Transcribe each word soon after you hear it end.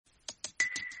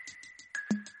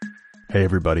Hey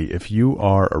everybody, if you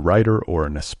are a writer or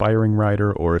an aspiring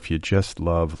writer, or if you just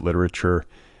love literature,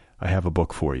 I have a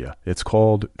book for you. It's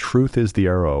called Truth is the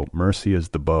Arrow, Mercy is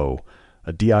the Bow,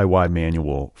 a DIY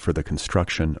manual for the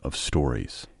construction of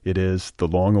stories. It is the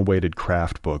long-awaited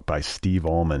craft book by Steve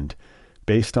Almond,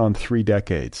 based on 3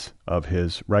 decades of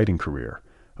his writing career,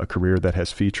 a career that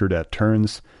has featured at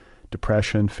turns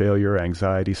depression, failure,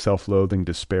 anxiety, self-loathing,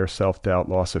 despair, self-doubt,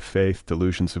 loss of faith,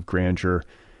 delusions of grandeur,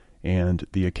 and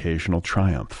the occasional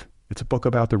triumph. It's a book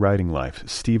about the writing life.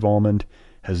 Steve Almond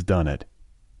has done it.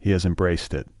 He has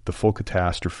embraced it, the full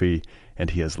catastrophe, and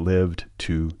he has lived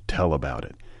to tell about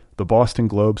it. The Boston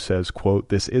Globe says, quote,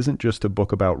 "This isn't just a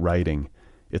book about writing,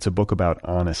 it's a book about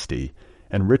honesty."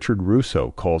 And Richard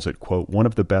Russo calls it, quote, "one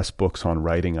of the best books on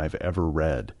writing I've ever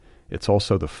read. It's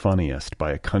also the funniest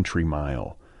by a country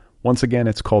mile." Once again,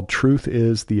 it's called Truth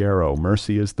is the Arrow,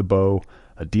 Mercy is the Bow,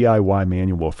 a DIY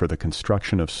manual for the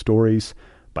construction of stories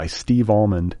by Steve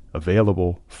Almond,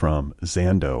 available from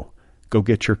Zando. Go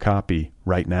get your copy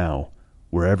right now,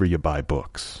 wherever you buy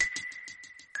books.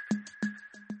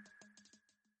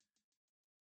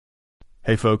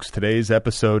 Hey folks, today's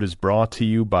episode is brought to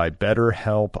you by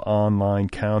BetterHelp Online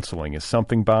Counseling. Is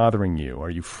something bothering you? Are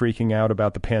you freaking out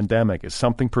about the pandemic? Is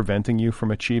something preventing you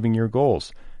from achieving your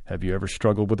goals? Have you ever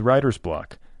struggled with writer's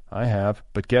block? I have,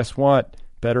 but guess what?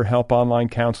 BetterHelp Online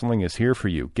Counseling is here for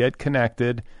you. Get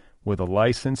connected with a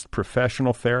licensed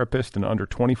professional therapist in under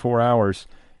 24 hours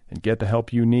and get the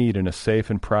help you need in a safe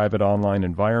and private online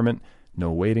environment.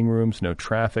 No waiting rooms, no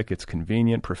traffic. It's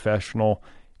convenient, professional,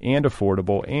 and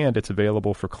affordable, and it's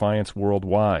available for clients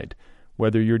worldwide.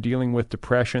 Whether you're dealing with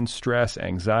depression, stress,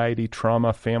 anxiety,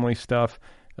 trauma, family stuff,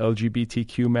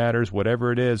 LGBTQ matters,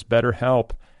 whatever it is,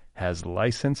 BetterHelp has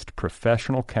licensed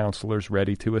professional counselors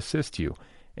ready to assist you.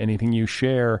 Anything you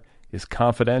share is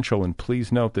confidential, and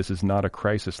please note this is not a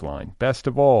crisis line. Best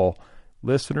of all,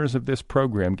 listeners of this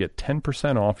program get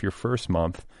 10% off your first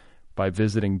month by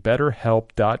visiting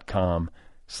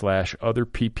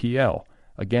betterhelp.com/otherppl.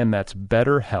 Again, that's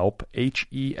betterhelp,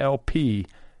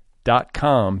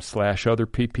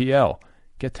 HELP.com/otherppl.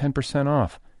 Get 10%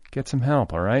 off. Get some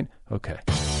help, all right? Okay.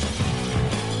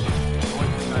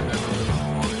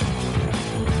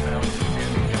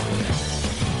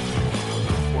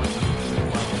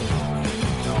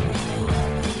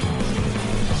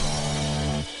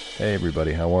 Hey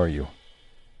everybody, how are you?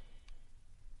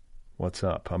 What's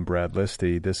up? I'm Brad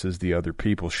Listy. This is the Other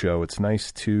People Show. It's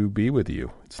nice to be with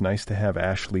you. It's nice to have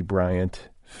Ashley Bryant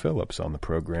Phillips on the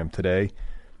program today.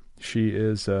 She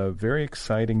is a very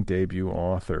exciting debut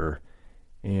author,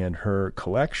 and her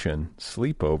collection,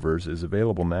 Sleepovers, is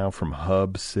available now from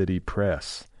Hub City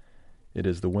Press. It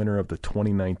is the winner of the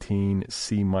 2019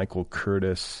 C. Michael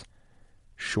Curtis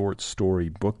Short Story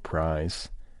Book Prize.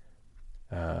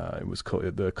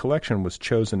 The collection was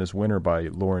chosen as winner by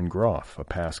Lauren Groff, a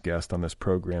past guest on this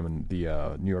program and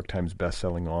the New York Times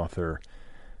bestselling author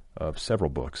of several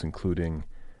books, including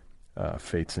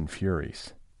Fates and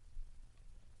Furies.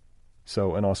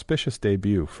 So an auspicious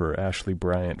debut for Ashley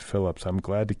Bryant Phillips. I'm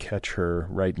glad to catch her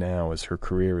right now as her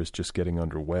career is just getting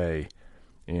underway,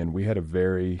 and we had a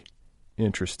very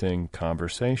interesting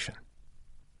conversation.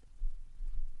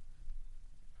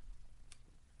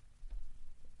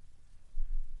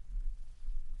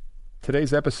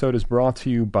 Today's episode is brought to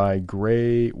you by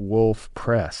Grey Wolf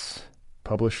Press,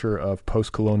 publisher of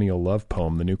Post-Colonial Love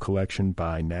Poem, the new collection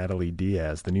by Natalie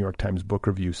Diaz. The New York Times Book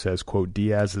Review says, quote,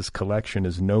 "Diaz's collection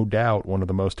is no doubt one of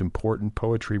the most important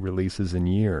poetry releases in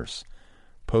years."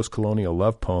 Post-Colonial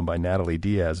Love Poem by Natalie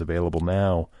Diaz, available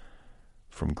now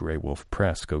from Grey Wolf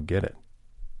Press. Go get it.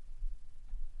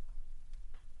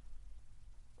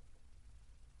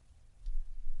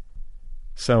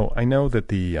 So I know that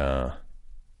the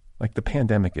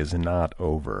pandemic is not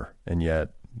over, and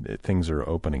yet things are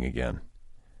opening again.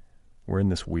 We're in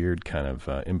this weird kind of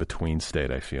in-between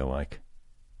state, I feel like.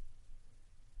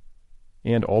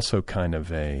 And also kind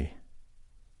of a,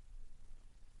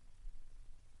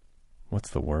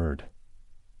 what's the word?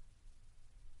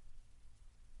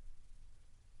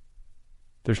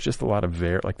 There's just a lot of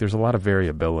there's a lot of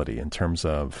variability in terms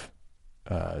of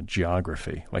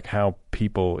geography, like how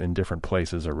people in different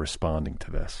places are responding to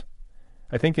this.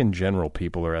 I think in general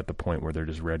people are at the point where they're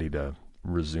just ready to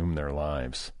resume their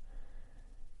lives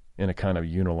in a kind of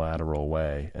unilateral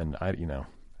way. And I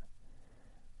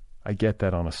get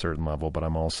that on a certain level, but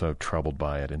I'm also troubled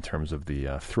by it in terms of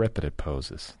the threat that it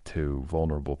poses to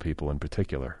vulnerable people in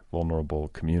particular, vulnerable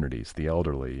communities, the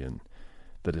elderly and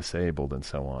the disabled and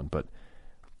so on. But,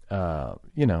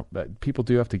 people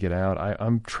do have to get out.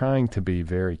 I'm trying to be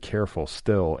very careful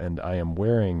still, and I am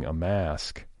wearing a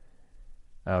mask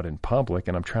out in public,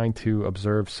 and I'm trying to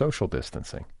observe social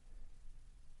distancing.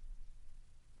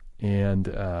 And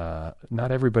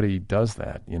not everybody does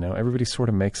that, you know. Everybody sort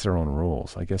of makes their own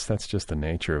rules. I guess that's just the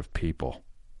nature of people.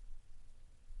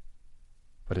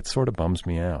 But it sort of bums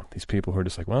me out. These people who are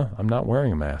just like, well, I'm not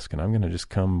wearing a mask, and I'm going to just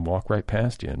come walk right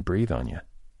past you and breathe on you.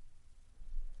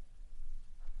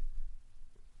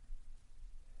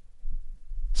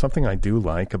 Something I do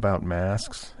like about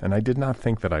masks, and I did not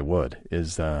think that I would,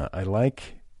 is I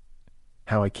like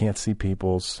how I can't see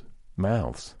people's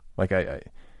mouths. Like I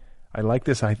like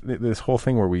this whole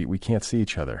thing where we can't see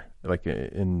each other, like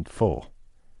in full.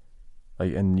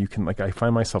 Like, and you can, like, I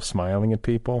find myself smiling at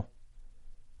people.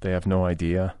 They have no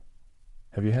idea.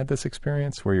 Have you had this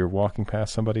experience where you're walking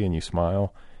past somebody and you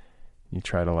smile? You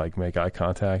try to like make eye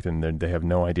contact and they have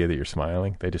no idea that you're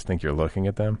smiling. They just think you're looking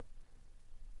at them.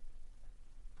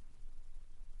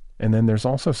 And then there's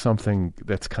also something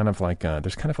that's kind of like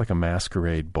there's kind of like a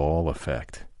masquerade ball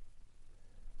effect.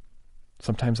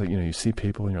 Sometimes, like, you know, you see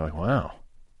people and you're like, wow,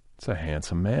 it's a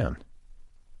handsome man.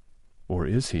 Or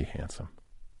is he handsome?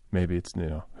 Maybe it's, you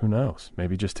know, who knows?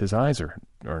 Maybe just his eyes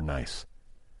are nice.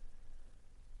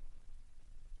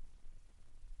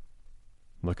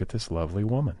 Look at this lovely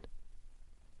woman.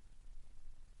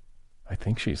 I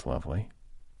think she's lovely.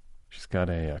 She's got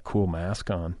a cool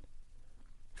mask on.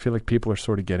 I feel like people are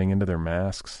sort of getting into their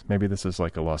masks. Maybe this is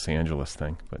like a Los Angeles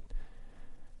thing, but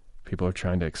people are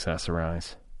trying to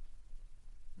accessorize,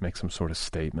 make some sort of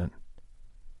statement.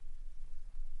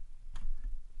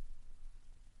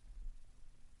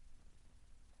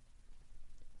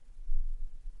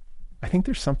 I think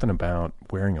there's something about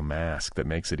wearing a mask that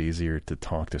makes it easier to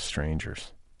talk to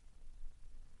strangers.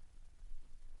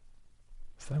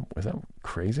 Is that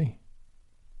crazy?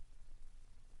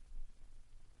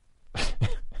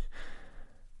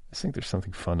 I think there's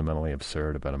something fundamentally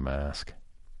absurd about a mask.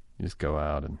 You just go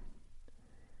out and,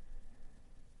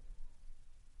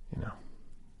 you know,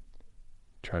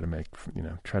 try to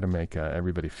make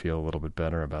everybody feel a little bit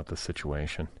better about the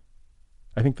situation.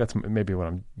 I think that's maybe what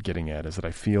I'm getting at, is that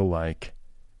I feel like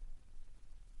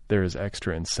there is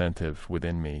extra incentive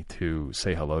within me to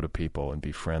say hello to people and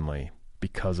be friendly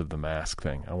because of the mask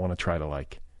thing. I want to try to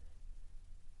like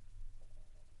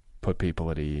put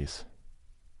people at ease.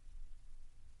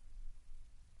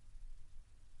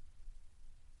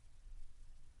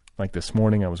 Like this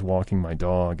morning I was walking my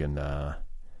dog and I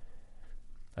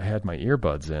had my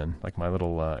earbuds in, like my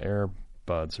little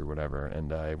AirBuds or whatever,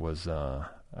 and I was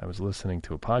listening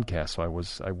to a podcast, so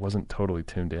I wasn't totally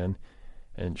tuned in.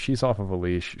 And she's off of a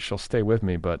leash. She'll stay with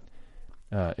me, but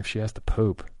if she has to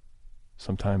poop,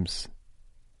 sometimes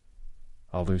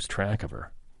I'll lose track of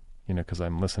her, you know, because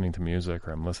I'm listening to music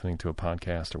or I'm listening to a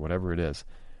podcast or whatever it is.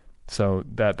 So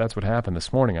that's what happened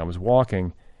this morning. I was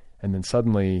walking, and then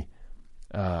suddenly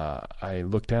I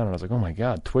looked down and I was like, "Oh my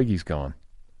God, Twiggy's gone!"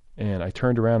 And I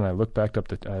turned around and I looked back up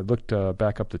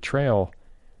the trail,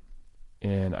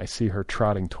 and I see her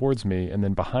trotting towards me. And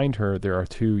then behind her, there are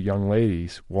two young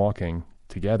ladies walking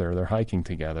together. They're hiking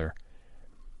together.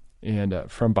 And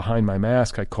from behind my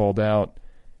mask, I called out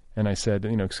and I said,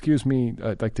 you know, "Excuse me,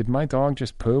 like, did my dog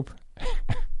just poop?"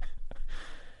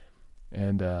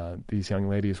 And these young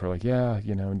ladies were like, "Yeah,"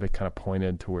 you know, and they kind of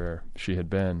pointed to where she had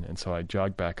been. And so I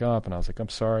jogged back up and I was like, "I'm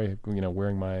sorry, you know,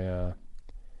 wearing my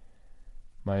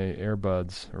my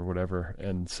earbuds or whatever."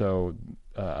 And so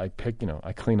I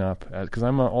clean up, because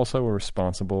I'm also a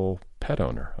responsible pet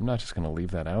owner. I'm not just going to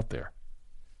leave that out there.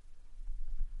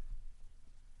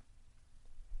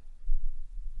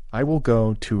 I will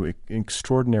go to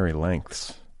extraordinary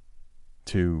lengths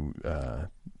to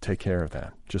take care of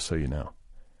that, just so you know.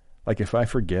 Like if I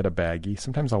forget a baggie,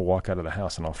 sometimes I'll walk out of the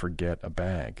house and I'll forget a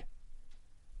bag.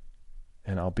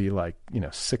 And I'll be like, you know,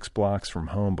 6 blocks from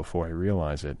home before I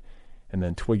realize it. And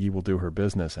then Twiggy will do her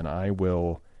business and I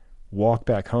will walk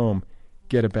back home,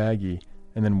 get a baggie,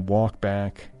 and then walk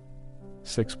back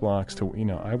 6 blocks to, you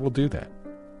know, I will do that.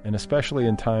 And especially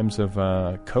in times of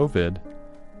COVID,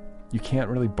 you can't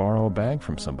really borrow a bag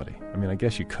from somebody. I mean, I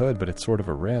guess you could, but it's sort of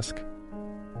a risk.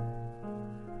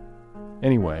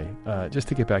 Anyway, just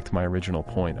to get back to my original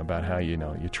point about how, you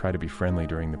know, you try to be friendly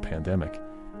during the pandemic,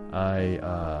 I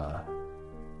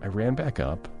ran back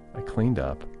up, I cleaned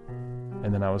up,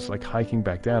 and then I was like hiking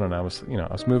back down, and I was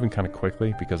moving kind of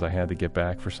quickly because I had to get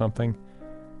back for something.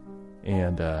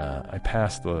 And I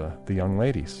passed the young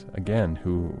ladies again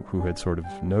who had sort of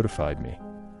notified me.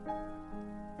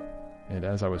 And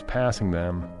as I was passing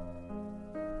them,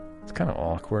 it's kind of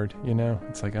awkward, you know?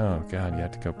 It's like, oh God, you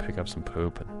have to go pick up some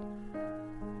poop, and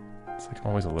it's like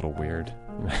always a little weird.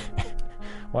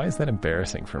 Why is that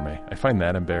embarrassing for me? I find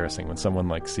that embarrassing when someone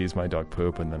like sees my dog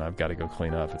poop and then I've got to go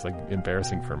clean up. It's like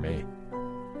embarrassing for me.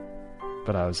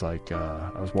 But I was like,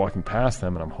 I was walking past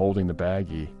them and I'm holding the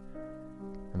baggie.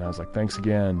 And I was like, thanks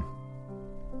again.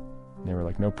 And they were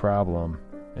like, no problem.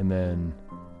 And then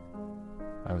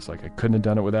I was like, I couldn't have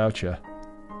done it without you.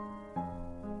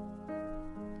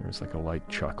 There was like a light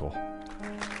chuckle.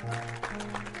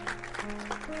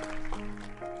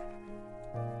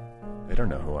 They don't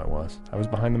know who I was. I was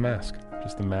behind the mask.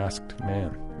 Just the masked man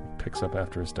who picks up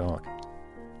after his dog.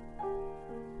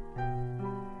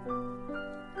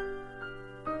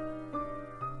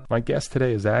 My guest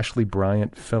today is Ashley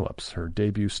Bryant Phillips. Her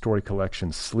debut story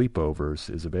collection,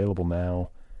 Sleepovers, is available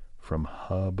now from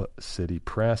Hub City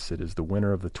Press. It is the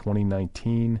winner of the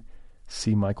 2019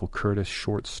 C. Michael Curtis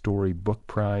Short Story Book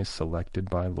Prize, selected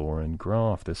by Lauren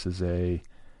Groff. This is a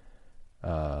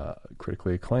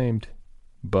critically acclaimed,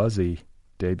 buzzy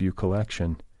debut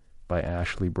collection by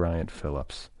Ashley Bryant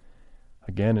Phillips.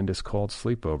 Again, it is called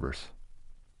Sleepovers.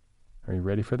 Are you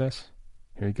ready for this?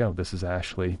 Here you go. This is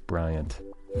Ashley Bryant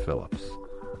Phillips.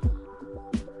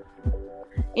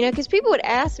 You know, because people would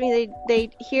ask me,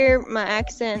 they'd hear my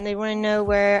accent and they want to know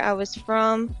where I was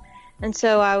from. And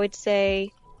so I would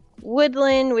say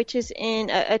Woodland, which is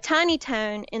in a tiny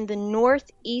town in the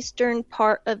northeastern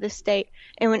part of the state.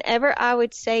 And whenever I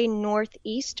would say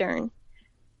northeastern,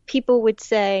 people would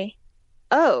say,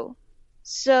 oh,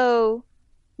 so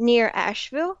near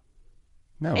Asheville?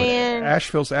 No, and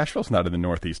Asheville's not in the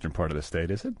northeastern part of the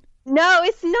state, is it? No,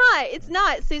 it's not. It's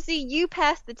not. So see, you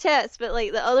passed the test, but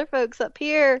like the other folks up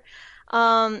here,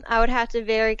 I would have to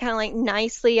very kind of like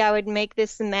nicely, I would make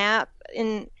this map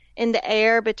in the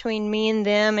air between me and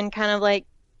them and kind of like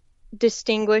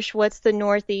distinguish what's the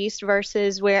northeast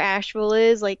versus where Asheville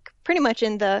is, like pretty much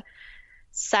in the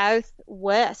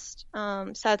southwestern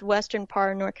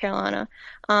part of North Carolina.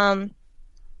 So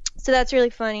that's really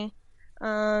funny.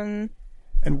 And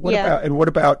what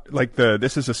about like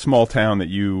this is a small town that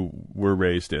you were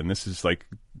raised in. This is like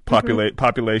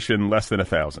population less than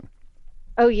 1,000.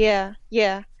 Oh yeah.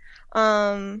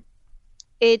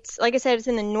 It's like I said, it's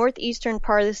in the northeastern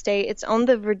part of the state. It's on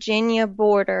the Virginia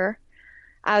border.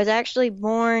 I was actually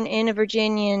born in a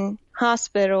Virginian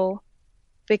hospital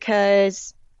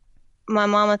because my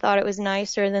mama thought it was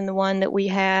nicer than the one that we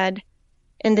had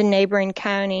in the neighboring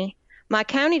county. My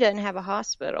county doesn't have a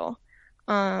hospital.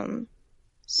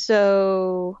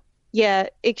 So yeah,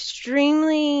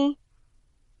 extremely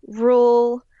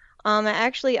rural.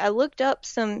 I looked up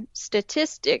some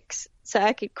statistics so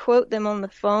I could quote them on the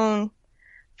phone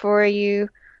for you.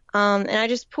 And I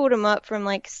just pulled them up from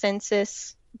like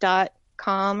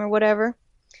census.com or whatever.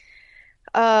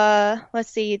 Let's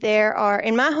see, there are,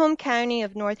 in my home county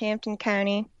of Northampton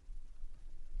County,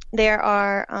 there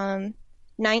are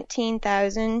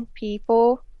 19,000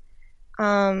 people,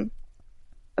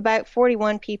 about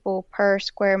 41 people per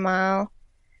square mile.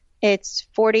 It's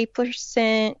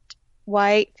 40%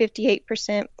 white,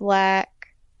 58% black.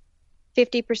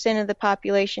 50% of the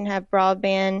population have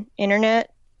broadband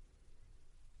internet.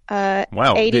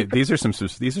 Wow, these are some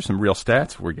real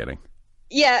stats we're getting.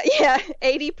 Yeah,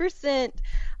 80%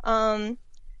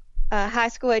 high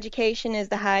school education is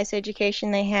the highest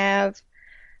education they have.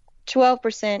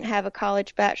 12% have a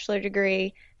college bachelor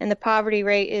degree, and the poverty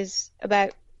rate is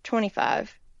about 25%.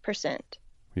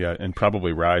 Yeah, and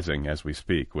probably rising as we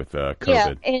speak with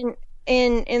COVID. Yeah,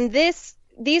 and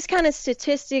these kind of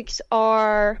statistics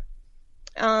are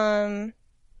they're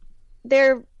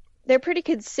pretty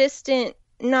consistent,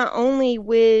 not only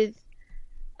with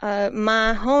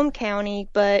my home county,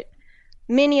 but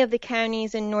many of the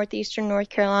counties in northeastern North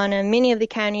Carolina, many of the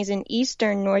counties in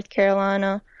eastern North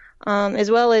Carolina,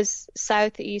 as well as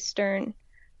southeastern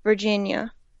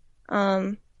Virginia.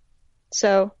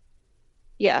 So,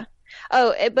 yeah.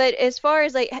 Oh, but as far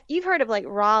as like, you've heard of like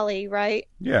Raleigh, right?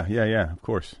 Yeah, of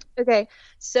course. Okay,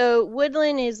 so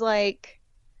Woodland's like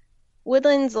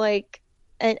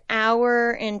an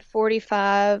hour and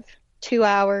 45, 2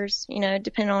 hours,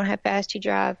 depending on how fast you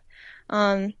drive,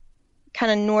 kind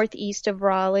of northeast of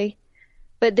Raleigh.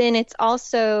 But then it's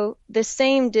also the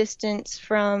same distance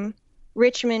from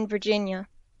Richmond, Virginia.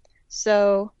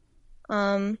 So,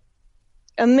 a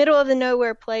middle of the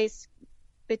nowhere place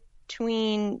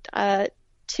between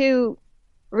two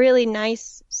really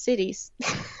nice cities.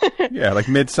 Yeah, like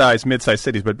mid-sized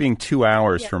cities, but being 2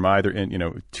 hours from either,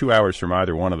 2 hours from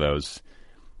either one of those,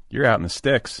 you're out in the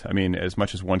sticks. I mean, as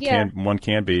much as one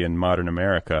can be in modern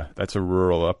America. That's a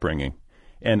rural upbringing.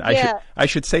 And I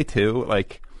should say too,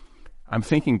 like, I'm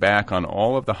thinking back on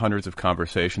all of the hundreds of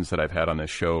conversations that I've had on this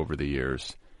show over the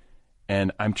years,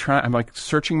 And I'm like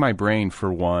searching my brain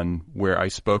for one where I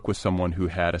spoke with someone who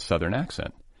had a Southern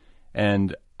accent.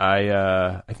 And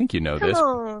I think you know Come this.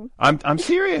 on. I'm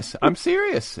serious. I'm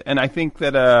serious. And I think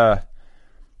that, I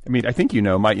mean, I think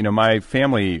my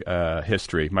family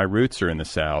history. My roots are in the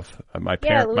South.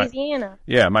 Louisiana.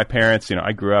 My parents.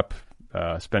 I grew up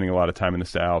spending a lot of time in the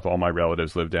South. All my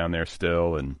relatives live down there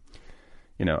still, and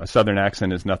a Southern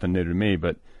accent is nothing new to me.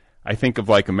 But I think of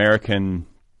like American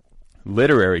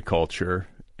literary culture,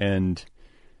 and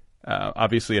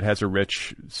obviously it has a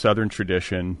rich Southern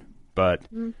tradition. But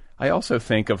I also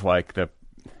think of like I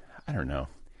don't know.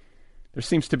 There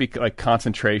seems to be like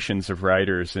concentrations of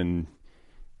writers in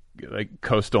like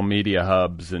coastal media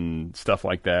hubs and stuff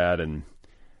like that, and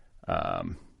I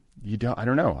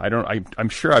don't know. I'm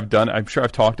sure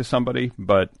I've talked to somebody,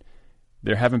 but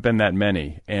there haven't been that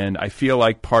many. And I feel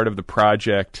like part of the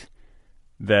project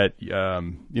that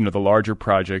the larger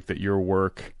project that your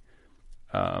work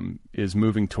is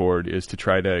moving toward is to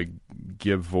try to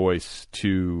give voice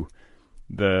to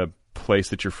the place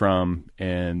that you're from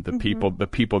and the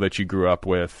people that you grew up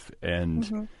with,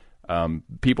 and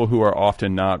people who are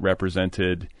often not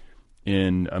represented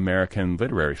in American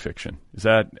literary fiction. Is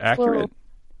that accurate?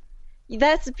 Well,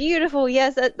 that's beautiful.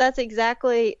 Yes, that's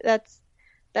exactly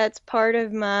that's part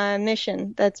of my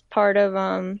mission. That's part of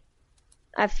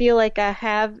I feel like I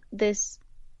have this.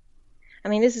 I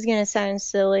mean, this is going to sound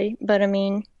silly, but I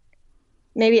mean,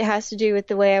 maybe it has to do with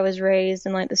the way I was raised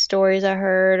and like the stories I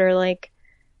heard, or like,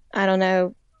 I don't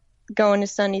know, going to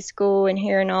Sunday school and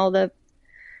hearing all the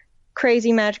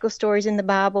crazy magical stories in the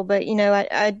Bible. But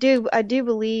I do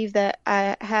believe that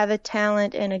I have a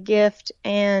talent and a gift,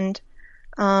 and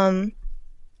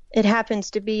it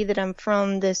happens to be that I'm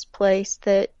from this place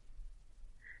that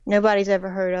nobody's ever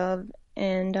heard of,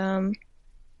 and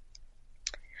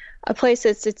a place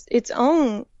that's its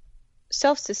own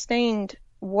self-sustained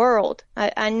world.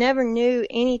 I never knew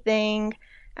anything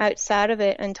outside of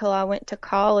it until I went to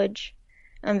college.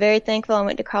 I'm very thankful I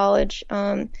went to college.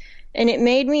 And it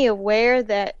made me aware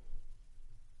that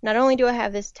not only do I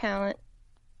have this talent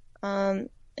and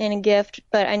a gift,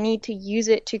 but I need to use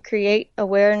it to create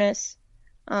awareness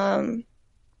of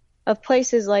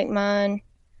places like mine,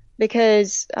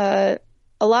 because a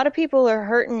lot of people are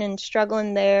hurting and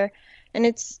struggling there, and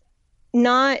it's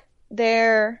not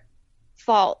their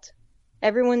fault.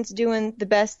 Everyone's doing the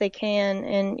best they can,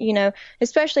 and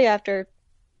especially after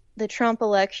the Trump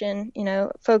election,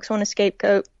 folks want to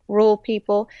scapegoat rural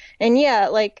people. And yeah,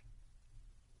 like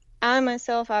I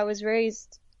myself, I was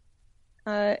raised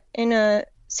in a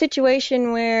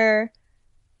situation where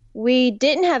we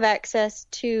didn't have access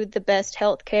to the best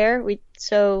health care.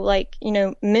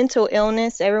 Mental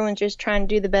illness, everyone's just trying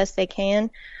to do the best they can.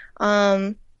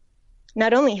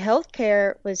 Not only good health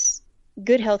care was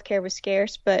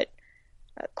scarce, but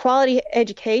quality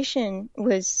education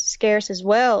was scarce as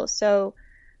well. So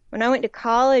when I went to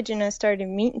college and I started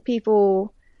meeting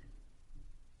people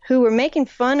who were making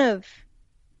fun of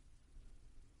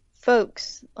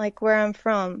folks like where I'm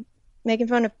from, making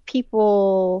fun of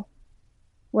people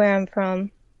where I'm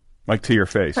from. Like to your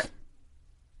face.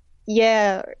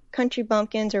 Yeah, country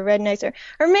bumpkins or rednecks,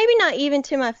 or maybe not even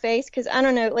to my face, because I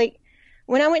don't know, like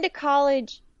when I went to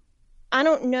college, I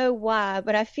don't know why,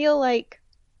 but I feel like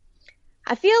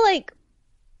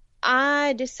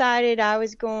I decided I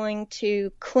was going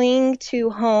to cling to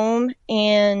home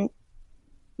and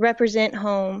represent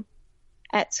home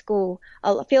at school.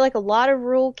 I feel like a lot of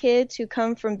rural kids who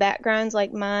come from backgrounds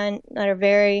like mine that are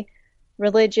very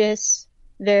religious,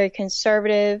 very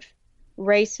conservative,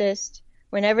 racist,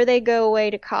 whenever they go away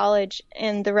to college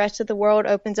and the rest of the world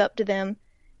opens up to them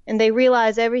and they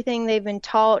realize everything they've been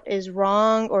taught is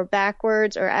wrong or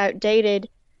backwards or outdated,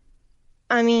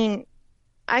 I mean,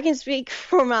 I can speak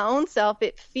for my own self.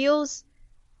 It feels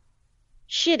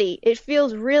shitty. It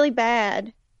feels really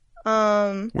bad.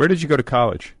 Where did you go to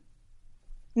college?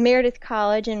 Meredith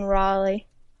College in Raleigh.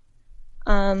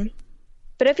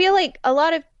 But I feel like a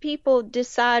lot of people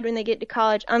decide when they get to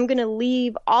college, I'm going to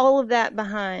leave all of that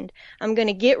behind. I'm going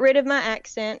to get rid of my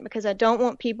accent because I don't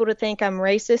want people to think I'm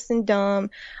racist and dumb.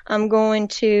 I'm going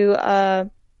to,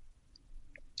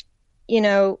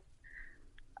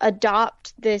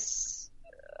 adopt this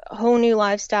whole new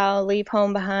lifestyle, leave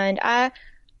home behind. I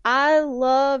don't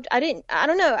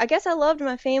know, I guess I loved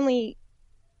my family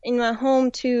in my home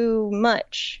too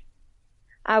much.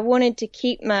 I wanted to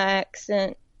keep my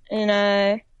accent,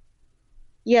 and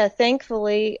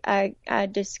thankfully I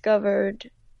discovered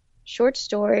short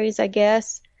stories, I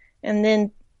guess, and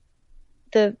then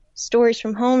the stories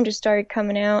from home just started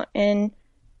coming out, and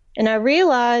I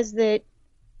realized that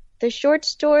the short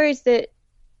stories that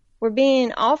were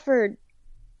being offered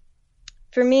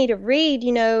for me to read,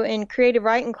 in creative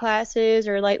writing classes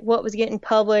or like what was getting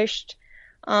published.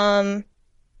 And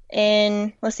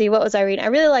let's see, what was I reading? I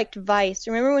really liked Vice.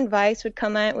 Remember when Vice would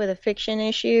come out with a fiction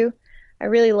issue? I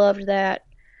really loved that.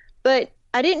 But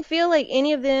I didn't feel like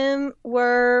any of them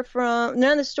none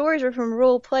of the stories were from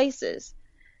rural places.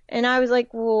 And I was like,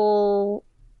 well,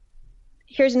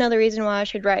 here's another reason why I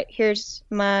should write. Here's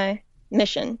my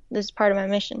mission. This is part of my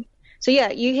mission. So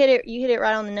yeah, you hit it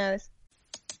right on the nose.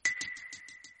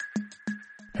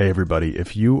 Hey everybody,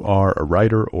 if you are a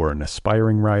writer or an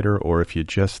aspiring writer, or if you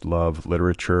just love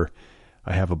literature,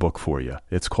 I have a book for you.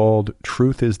 It's called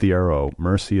Truth is the Arrow,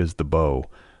 Mercy is the Bow,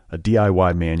 a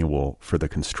DIY manual for the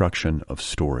construction of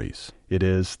stories. It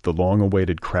is the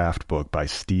long-awaited craft book by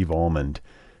Steve Almond,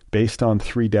 based on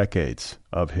 3 decades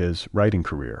of his writing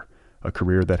career, a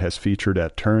career that has featured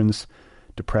at turns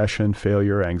depression,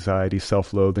 failure, anxiety,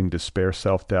 self-loathing, despair,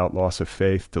 self-doubt, loss of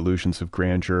faith, delusions of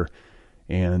grandeur,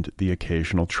 and the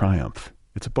occasional triumph.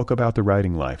 It's a book about the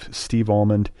writing life. Steve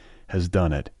Almond has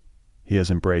done it. He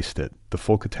has embraced it, the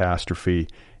full catastrophe,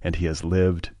 and he has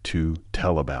lived to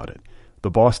tell about it. The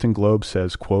Boston Globe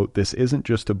says, quote, "This isn't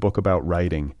just a book about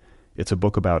writing, it's a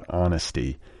book about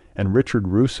honesty." And Richard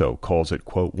Russo calls it,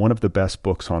 quote, "one of the best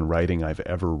books on writing I've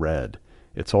ever read.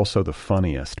 It's also the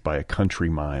funniest by a country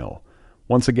mile."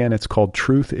 Once again, it's called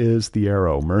Truth is the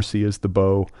Arrow, Mercy is the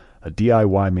Bow, a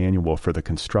DIY manual for the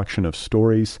construction of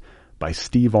stories by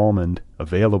Steve Almond,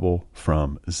 available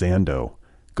from Zando.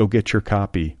 Go get your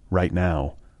copy right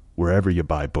now, wherever you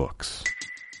buy books.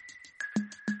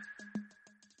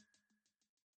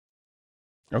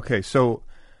 Okay, so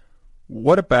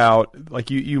what about, like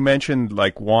you mentioned,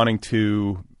 like wanting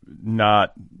to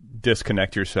not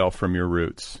disconnect yourself from your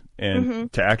roots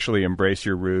and to actually embrace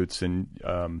your roots. And,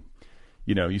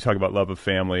 you talk about love of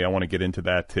family. I want to get into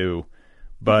that too.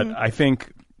 But I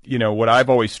think, what I've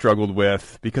always struggled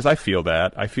with, because I feel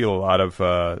a lot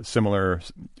of similar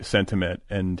sentiment.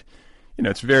 And,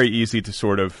 it's very easy to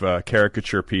sort of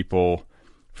caricature people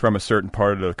from a certain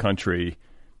part of the country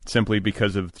simply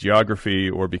because of geography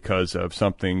or because of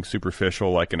something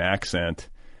superficial like an accent.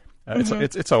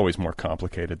 It's always more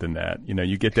complicated than that.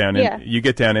 You get down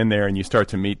in there and you start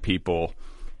to meet people,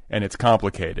 and it's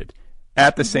complicated.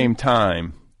 At the same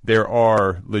time, there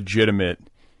are legitimate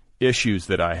issues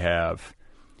that I have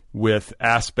with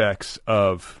aspects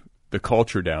of the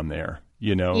culture down there,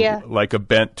 like a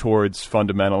bent towards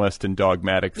fundamentalist and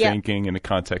dogmatic thinking in the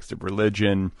context of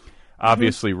religion.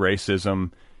 Obviously,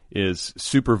 racism is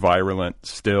super virulent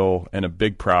still and a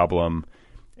big problem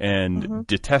and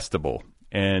detestable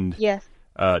and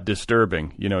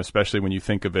disturbing, especially when you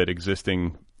think of it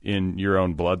existing in your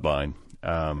own bloodline.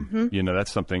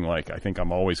 That's something like I think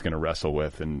I'm always going to wrestle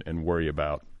with and worry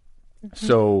about.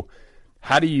 So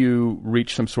how do you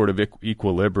reach some sort of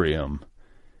equilibrium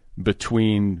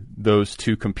between those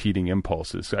two competing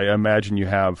impulses? I imagine you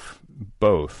have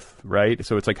both, right?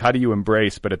 So it's like, how do you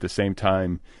embrace, but at the same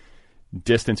time,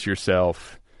 distance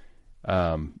yourself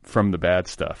from the bad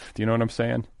stuff? Do you know what I'm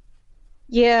saying?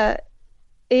 Yeah,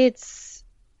 it's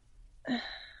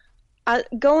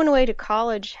going away to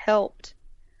college helped.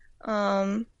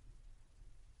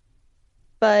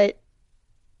 But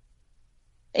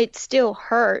it still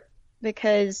hurt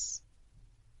because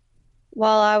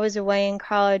while I was away in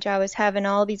college, I was having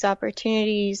all these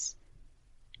opportunities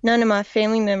none of my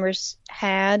family members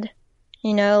had.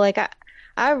 Like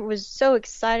I was so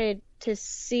excited to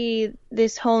see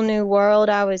this whole new world.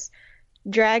 I was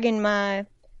dragging my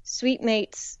suite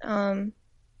mates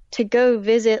to go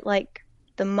visit like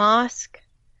the mosque,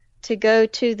 to go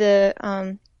to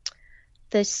the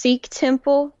Sikh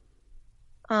temple,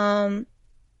 to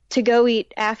go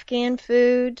eat Afghan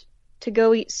food, to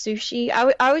go eat sushi.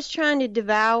 I was trying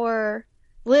to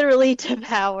literally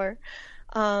devour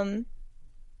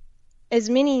as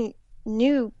many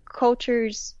new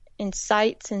cultures and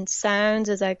sights and sounds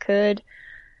as I could.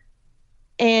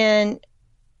 And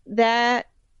that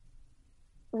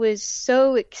was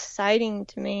so exciting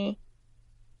to me.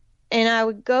 And I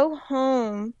would go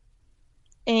home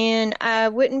and I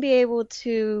wouldn't be able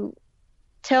to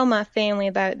tell my family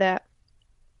about that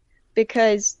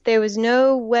because there was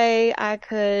no way I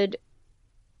could,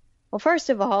 well, first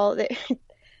of all,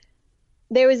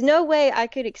 there was no way I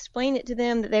could explain it to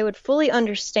them that they would fully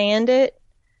understand it.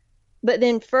 But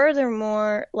then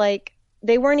furthermore, like,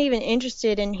 they weren't even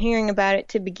interested in hearing about it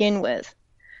to begin with.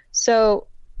 So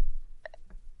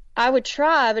I would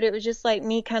try, but it was just like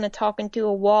me kind of talking to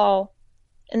a wall,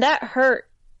 and that hurt.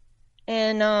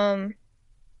 And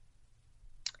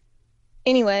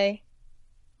anyway,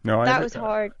 that was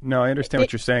hard. No, I understand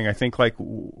what you're saying. I think I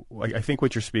think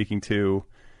what you're speaking to,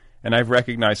 And I've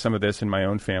recognized some of this in my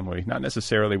own family, not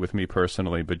necessarily with me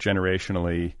personally, but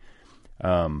generationally,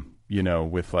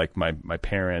 with like my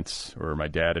parents or my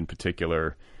dad in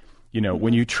particular.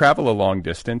 When you travel a long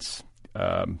distance,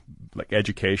 like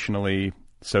educationally,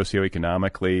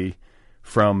 socioeconomically,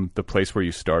 from the place where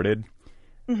you started,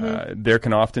 there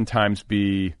can oftentimes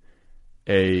be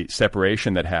a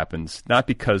separation that happens, not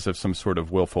because of some sort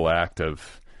of willful act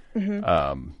of,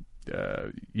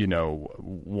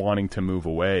 wanting to move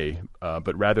away,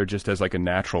 but rather just as like a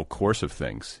natural course of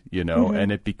things,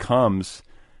 and it becomes,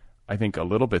 I think, a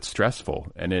little bit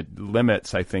stressful, and it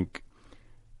limits, I think,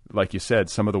 like you said,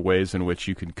 some of the ways in which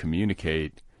you can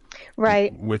communicate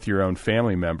right with your own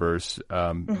family members,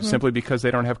 simply because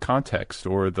they don't have context,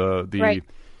 or the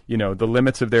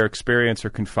limits of their experience are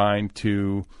confined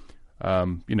to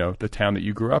the town that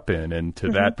you grew up in and to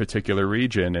that particular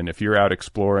region. And if you're out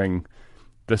exploring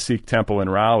the Sikh temple in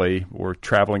Raleigh or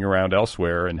traveling around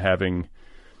elsewhere and having,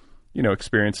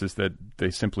 experiences that they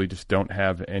simply just don't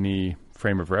have any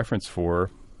frame of reference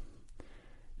for,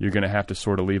 you're going to have to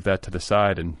sort of leave that to the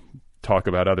side and talk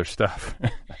about other stuff.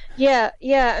 Yeah.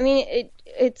 I mean,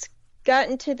 it's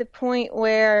gotten to the point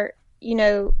where,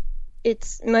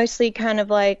 it's mostly kind of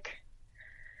like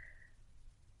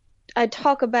I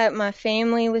talk about my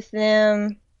family with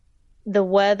them, the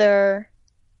weather,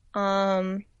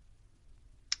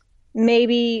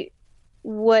 maybe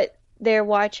what they're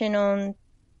watching on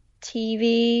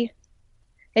TV.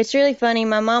 It's really funny.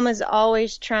 My mama's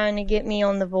always trying to get me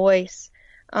on The Voice.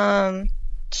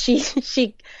 She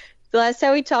the last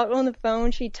time we talked on the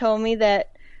phone, she told me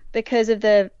that because of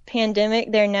the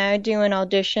pandemic, they're now doing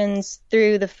auditions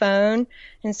through the phone.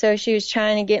 And so she was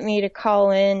trying to get me to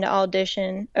call in to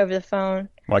audition over the phone.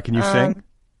 Why, can you sing?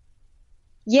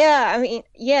 Yeah, I mean,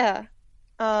 yeah.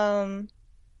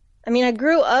 I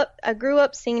grew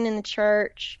up singing in the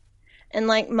church, and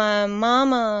like my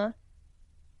mama,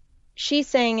 she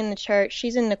sang in the church.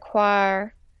 She's in the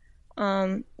choir.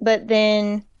 But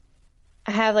then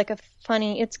I have like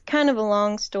it's kind of a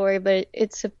long story, but I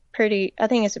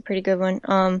think it's a pretty good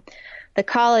one. The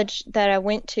college that I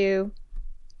went to,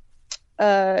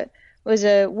 was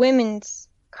a women's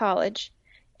college,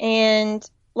 and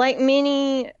like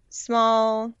many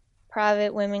small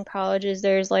private women colleges,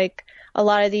 there's like a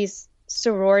lot of these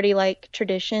sorority like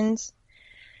traditions,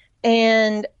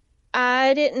 and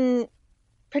I didn't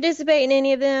participate in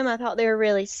any of them. I thought they were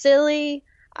really silly.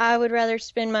 I would rather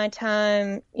spend my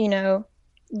time,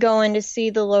 going to see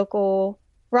the local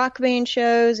rock band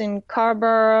shows in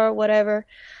Carrboro, whatever.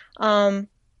 But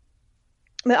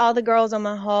all the girls on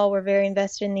my hall were very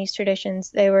invested in these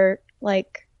traditions. They were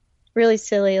like really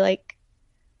silly. Like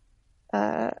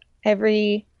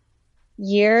every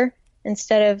year,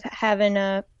 instead of having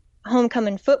a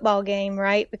homecoming football game,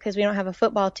 right, because we don't have a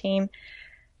football team,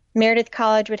 Meredith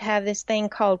College would have this thing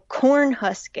called corn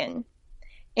husking.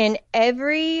 And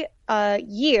every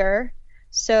year,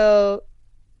 so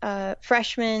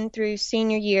freshman through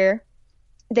senior year,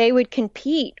 they would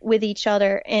compete with each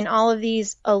other in all of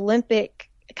these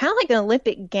kind of like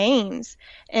Olympic games.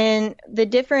 And the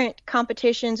different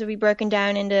competitions would be broken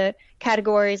down into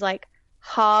categories like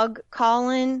hog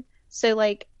calling. So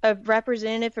like a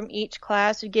representative from each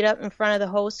class would get up in front of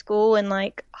the whole school and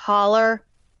like holler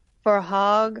for a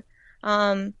hog.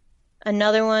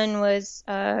 Another one was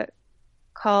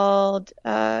called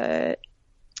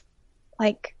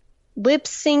like lip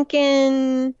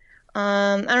syncing.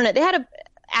 I don't know. They had a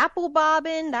apple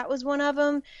bobbing. That was one of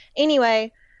them.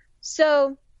 Anyway,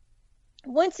 so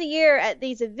once a year at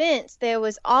these events, there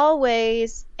was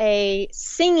always a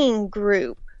singing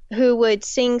group who would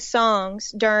sing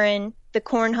songs during the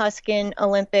Cornhusking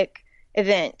Olympic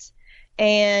event.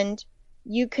 And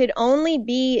you could only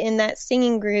be in that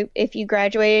singing group if you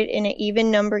graduated in an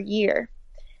even number year.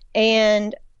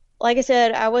 And like I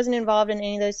said, I wasn't involved in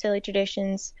any of those silly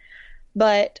traditions,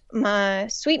 but my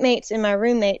suite mates and my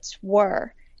roommates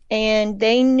were. And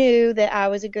they knew that I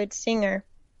was a good singer.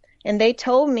 And they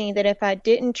told me that if I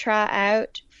didn't try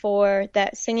out for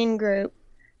that singing group,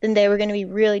 then they were going to be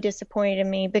really disappointed in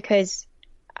me because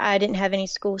I didn't have any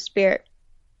school spirit.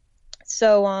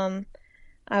 So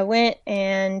I went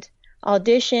and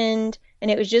auditioned,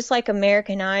 and it was just like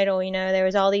American Idol. There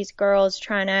was all these girls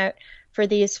trying out for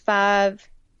these 5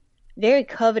 very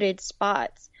coveted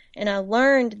spots. And I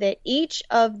learned that each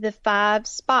of the 5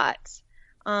 spots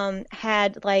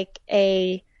had like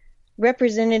a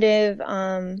representative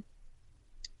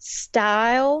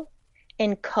style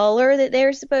and color that they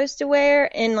were supposed to wear,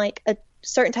 and like a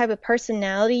certain type of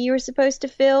personality you were supposed to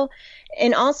fill,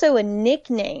 and also a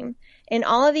nickname. And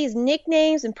all of these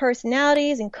nicknames and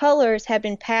personalities and colors have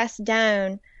been passed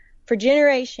down for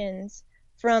generations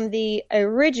from the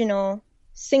original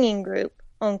singing group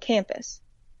on campus.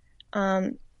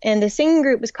 And the singing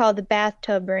group was called the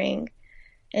Bathtub Ring.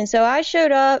 And so I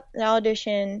showed up at the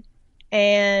audition,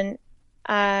 and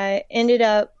I ended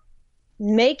up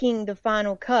making the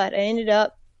final cut. I ended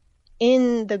up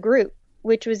in the group,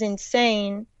 which was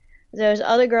insane. There was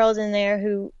other girls in there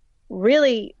who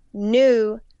really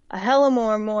knew a hell of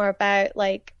more about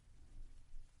like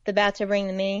the Bathtub Ring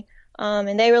than me.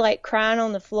 And they were like crying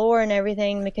on the floor and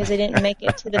everything because they didn't make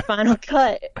it to the final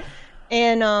cut.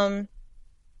 And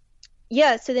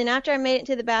yeah, so then after I made it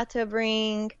to the Bathtub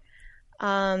Ring,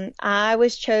 I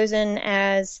was chosen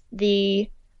as the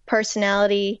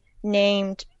personality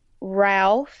named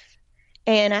Ralph,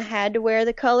 and I had to wear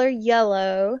the color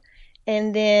yellow.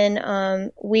 And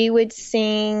then we would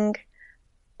sing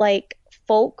like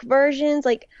folk versions.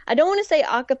 Like, I don't want to say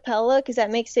a cappella because that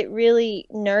makes it really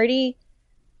nerdy.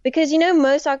 Because, you know,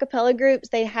 most a cappella groups,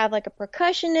 they have like a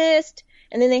percussionist,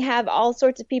 and then they have all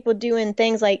sorts of people doing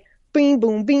things like boom,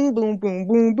 boom, boom, boom, boom,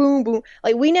 boom, boom, boom.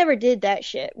 Like, we never did that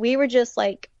shit. We were just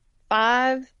like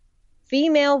 5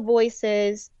 female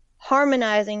voices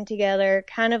harmonizing together,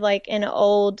 kind of like in an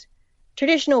old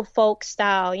traditional folk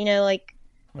style, you know, like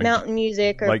mountain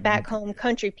music or like, back home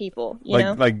country people, you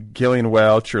know? Like Gillian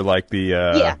Welch or like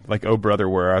the, like Oh Brother,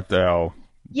 Where Art Thou?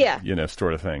 Yeah. You know,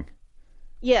 sort of thing.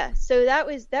 Yeah, so that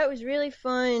was really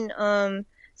fun.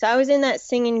 So I was in that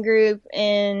singing group,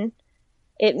 and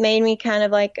it made me kind of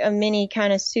like a mini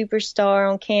kind of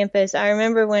superstar on campus. I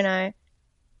remember when I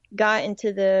got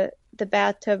into the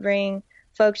Bathtub Ring,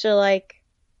 folks are like,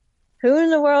 who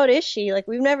in the world is she? Like,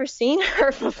 we've never seen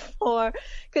her before,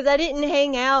 because I didn't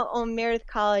hang out on Meredith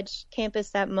College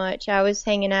campus that much. I was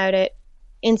hanging out at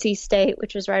NC State,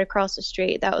 which was right across the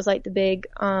street. That was like the big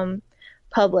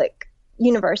public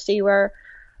university where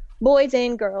boys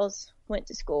and girls went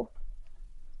to school.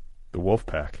 The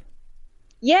Wolfpack.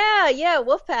 Yeah,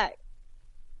 Wolfpack.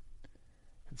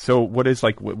 So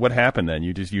what happened then?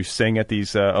 You sing at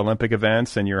these Olympic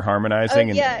events and you're harmonizing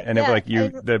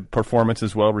the performance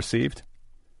is well received?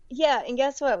 Yeah, and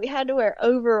guess what? We had to wear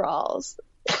overalls.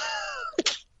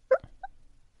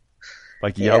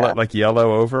 Like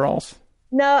yellow overalls?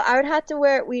 No, I would have to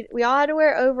wear we all had to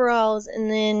wear overalls, and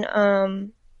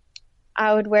then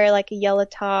I would wear like a yellow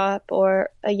top or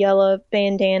a yellow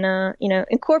bandana, you know,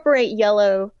 incorporate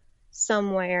yellow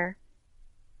somewhere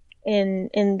in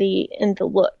the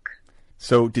look.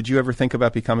 So did you ever think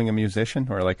about becoming a musician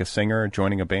or like a singer or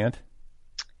joining a band?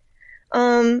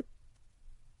 I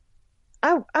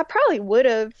probably would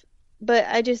have, but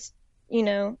I just, you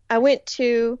know, I went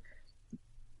to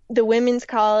the women's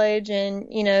college, and,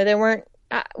 you know, there weren't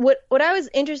what I was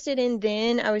interested in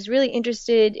then. I was really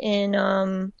interested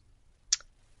in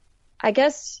I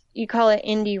guess you call it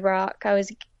indie rock. I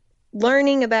was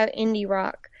learning about indie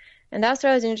rock, and that's what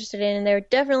I was interested in. And there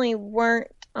definitely weren't,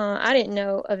 I didn't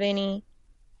know of any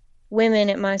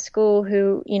women at my school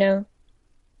who, you know,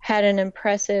 had an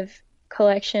impressive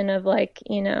collection of like,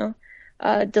 you know,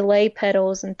 delay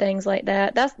pedals and things like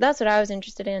that. That's what I was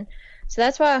interested in. So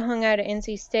that's why I hung out at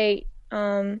NC State.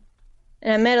 And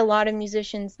I met a lot of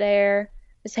musicians there,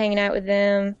 was hanging out with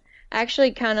them. I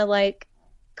actually kind of like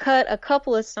cut a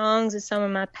couple of songs with some of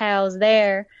my pals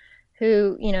there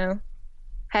who, you know,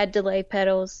 had delay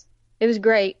pedals. It was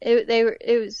great. It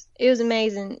was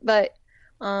amazing, but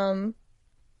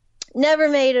never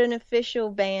made an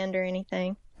official band or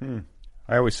anything.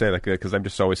 I always say that because I'm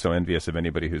just always so envious of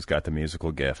anybody who's got the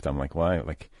musical gift. I'm like, why?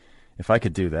 Like, if I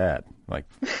could do that, like,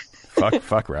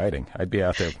 fuck writing. I'd be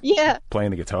out there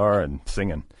playing the guitar and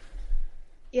singing.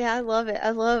 Yeah, I love it.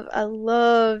 I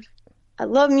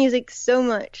love music so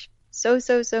much. So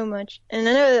much. And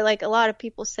I know that like a lot of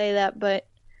people say that, but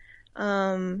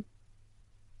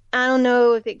I don't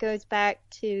know if it goes back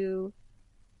to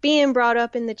being brought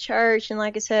up in the church. And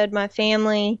like I said, my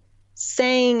family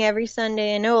sang every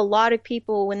Sunday. I know a lot of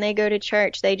people, when they go to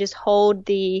church, they just hold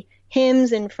the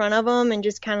hymns in front of them and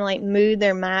just kind of like move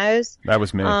their mouths. That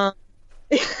was me.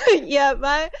 Yeah,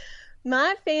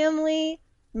 my family,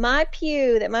 my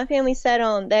pew that my family sat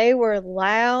on, they were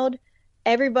loud.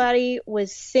 Everybody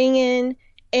was singing.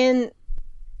 And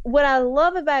what I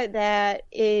love about that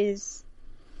is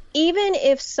even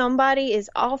if somebody is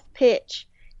off pitch,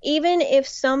 even if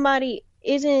somebody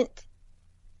isn't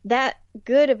that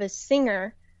good of a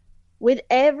singer, with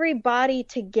everybody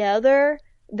together,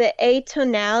 the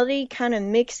atonality kind of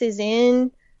mixes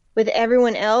in with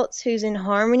everyone else who's in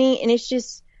harmony. And it's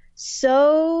just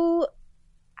so,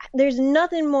 there's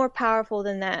nothing more powerful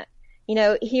than that. You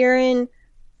know, hearing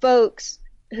folks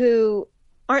who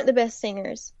aren't the best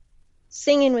singers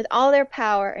singing with all their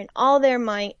power and all their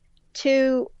might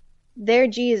to their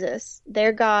Jesus,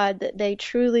 their God that they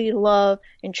truly love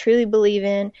and truly believe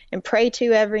in and pray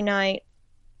to every night,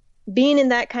 being in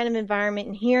that kind of environment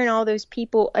and hearing all those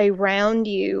people around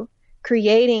you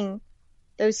creating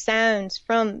those sounds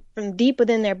from deep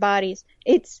within their bodies,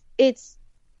 it's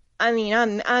I mean,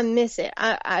 I miss it.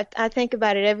 I think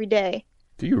about it every day.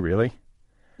 Do you really?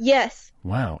 Yes.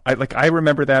 Wow. I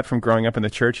remember that from growing up in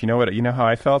the church. You know what? You know how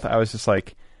I felt? I was just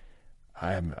like,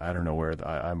 I don't know where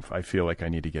I feel like I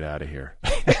need to get out of here.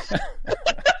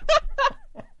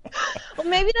 Well,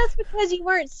 maybe that's because you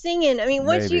weren't singing. I mean,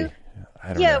 once Maybe.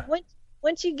 I don't know.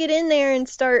 once you get in there and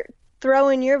start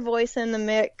throwing your voice in the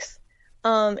mix,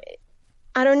 I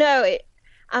don't know.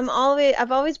 I've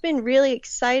always been really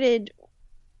excited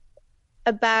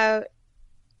about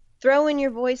throwing your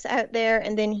voice out there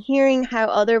and then hearing how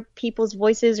other people's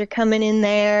voices are coming in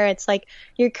there. It's like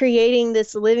you're creating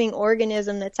this living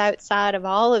organism that's outside of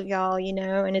all of y'all, you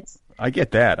know, and it's I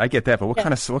get that. But what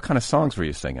kind of songs were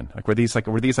you singing? Like were these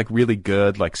really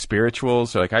good like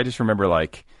spirituals? Or like I just remember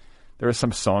like there was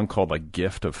some song called like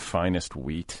Gift of Finest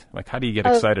Wheat. Like how do you get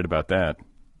excited about that?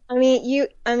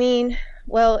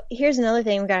 Well, here's another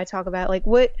thing we got to talk about. Like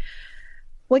what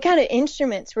kind of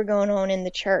instruments were going on in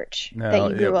the church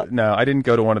that you grew up? No, I didn't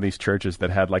go to one of these churches that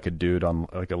had like a dude on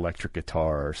like electric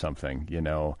guitar or something, you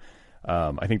know.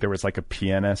 I think there was like a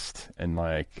pianist and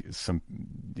like some,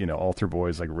 you know, altar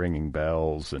boys like ringing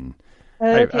bells and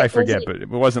Okay. I forget, but it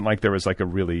wasn't like there was like a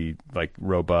really like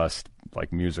robust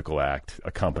like musical act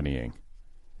accompanying.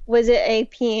 Was it a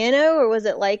piano or was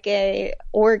it like a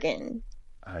organ?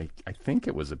 I think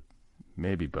it was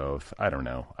maybe both. I don't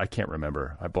know. I can't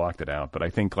remember. I blocked it out. But I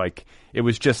think like it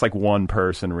was just like one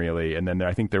person really, and then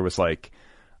I think there was like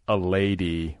a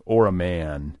lady or a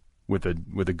man with a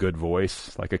good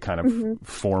voice, like a kind of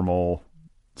formal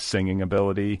singing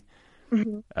ability,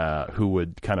 who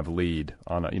would kind of lead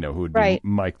on, who would be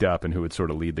mic'd up and who would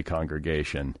sort of lead the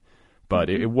congregation. But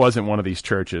it wasn't one of these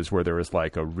churches where there was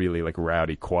like a really like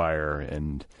rowdy choir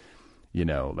and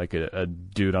like a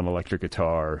dude on electric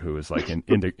guitar who was like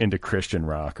into Christian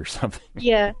rock or something.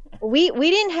 Yeah, we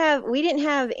didn't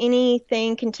have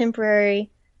anything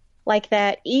contemporary like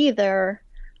that either.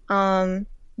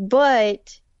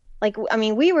 But like, I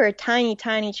mean, we were a tiny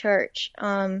church.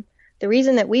 The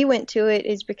reason that we went to it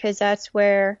is because that's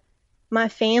where my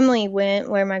family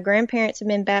went, where my grandparents had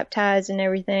been baptized and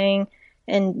everything,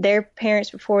 and their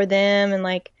parents before them, and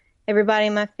like everybody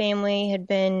in my family had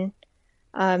been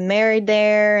married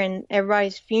there, and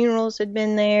everybody's funerals had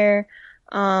been there.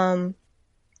 But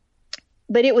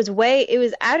it was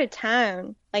out of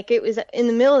town, like it was in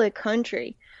the middle of the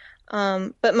country.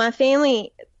 But my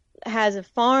family has a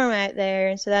farm out there,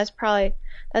 and so that's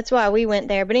why we went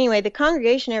there. But anyway, the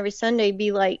congregation every Sunday would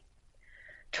be like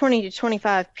 20 to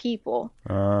 25 people,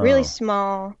 really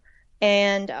small.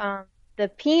 And the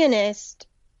pianist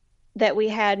that we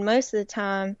had most of the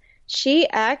time, she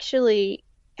actually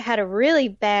had a really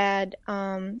bad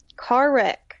car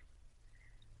wreck,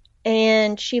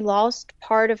 and she lost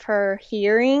part of her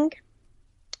hearing.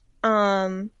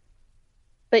 But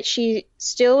she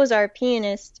still was our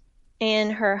pianist,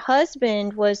 and her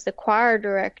husband was the choir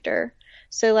director.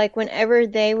 So like whenever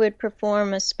they would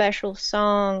perform a special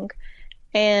song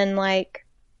and like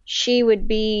she would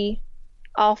be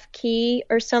off key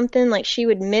or something, like she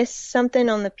would miss something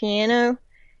on the piano,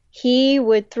 he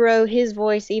would throw his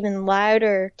voice even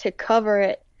louder to cover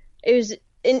it.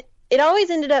 It always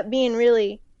ended up being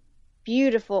really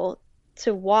beautiful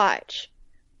to watch.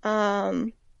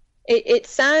 It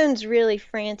sounds really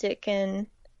frantic and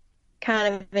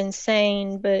kind of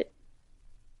insane, but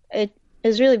it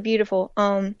is really beautiful.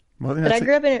 But I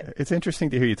grew up in it. It's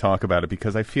interesting to hear you talk about it,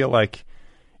 because I feel like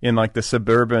in like the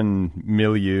suburban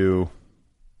milieu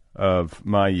of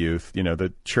my youth,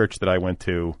 the church that I went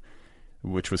to,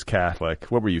 which was Catholic.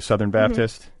 What were you, Southern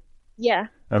Baptist? Yeah.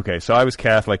 Okay, so I was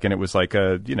Catholic, and it was like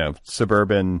a,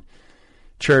 suburban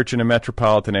church in a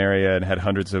metropolitan area and had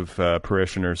hundreds of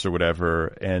parishioners or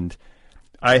whatever. And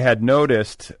I had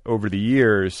noticed over the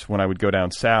years when I would go down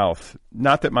south,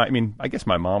 not that I guess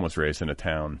my mom was raised in a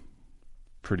town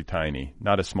pretty tiny,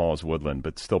 not as small as Woodland,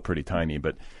 but still pretty tiny.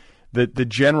 But the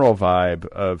general vibe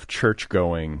of church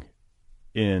going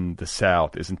in the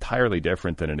South is entirely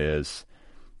different than it is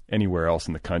anywhere else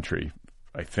in the country,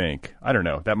 I think. I don't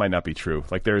know. That might not be true.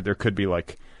 Like there could be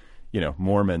like,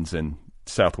 Mormons in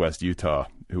Southwest Utah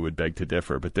who would beg to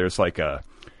differ, but there's like a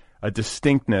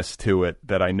distinctness to it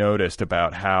that I noticed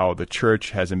about how the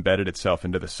church has embedded itself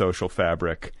into the social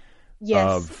fabric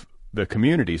of the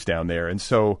communities down there. And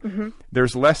so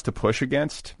there's less to push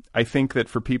against. I think that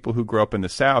for people who grow up in the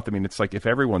South, I mean, it's like if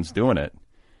everyone's doing it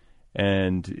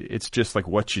And it's just like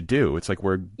what you do. It's like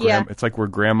Yeah. it's like where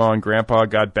grandma and grandpa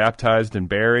got baptized and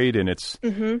buried, and it's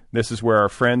this is where our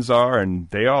friends are, and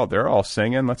they're all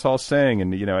singing. Let's all sing,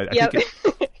 and I Yep.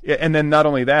 think and then not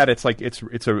only that, it's like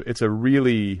it's a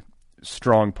really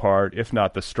strong part, if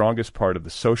not the strongest part of the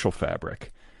social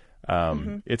fabric.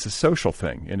 It's a social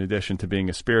thing in addition to being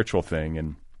a spiritual thing,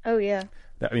 and Oh yeah.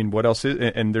 I mean, what else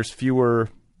is? And there's fewer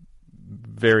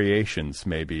variations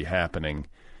maybe happening.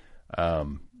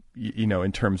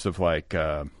 In terms of like,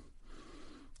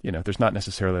 there's not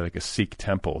necessarily like a Sikh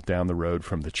temple down the road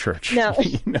from the church. No.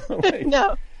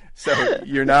 No. So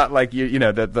you're not like,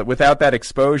 without that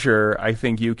exposure, I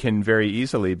think you can very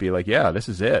easily be like, yeah, this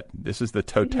is it. This is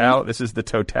the this is the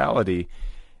totality.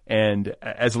 And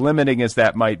as limiting as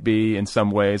that might be in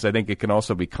some ways, I think it can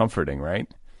also be comforting, right?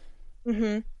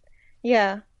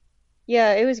 Yeah.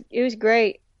 Yeah, it was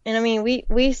great. And I mean,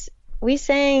 we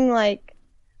sang like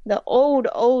the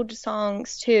old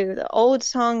songs too, the old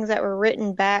songs that were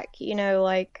written back,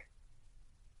 like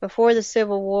before the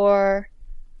Civil War,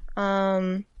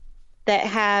 that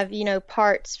have,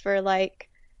 parts for like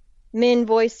men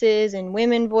voices and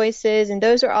women voices, and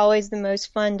those are always the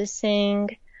most fun to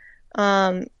sing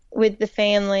with the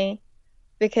family,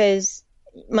 because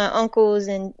my uncles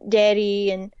and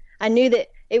daddy, and I knew that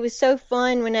it was so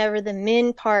fun whenever the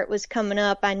men part was coming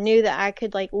up. I knew that I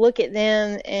could like look at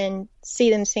them and see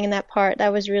them singing that part.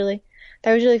 That was really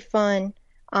fun.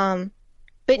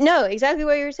 But no, exactly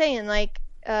what you were saying, like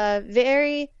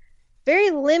very,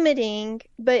 very limiting.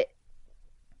 But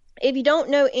if you don't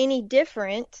know any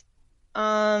different,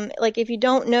 like if you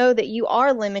don't know that you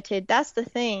are limited, that's the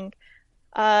thing.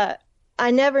 I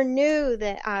never knew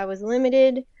that I was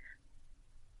limited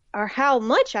or how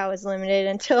much I was limited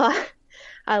until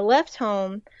I left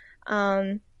home.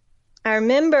 I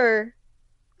remember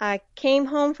I came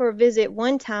home for a visit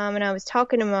one time, and I was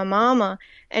talking to my mama,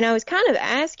 and I was kind of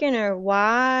asking her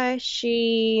why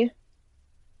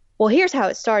well, here's how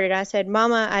it started. I said,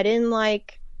 Mama, I didn't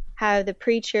like how the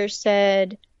preacher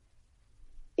said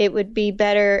it would be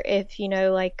better if,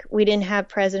 like we didn't have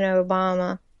President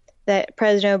Obama, that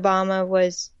President Obama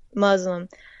was Muslim.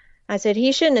 I said,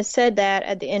 he shouldn't have said that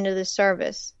at the end of the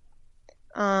service.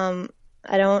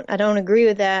 I don't agree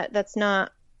with that. That's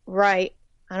not right.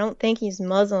 I don't think he's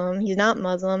Muslim. He's not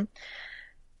Muslim.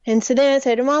 And so then I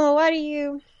said, Mama, why do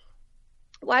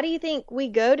you think we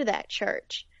go to that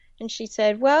church? And she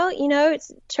said, well,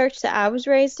 it's a church that I was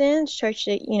raised in. It's a church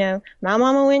that, my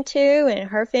mama went to and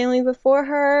her family before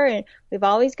her. And we've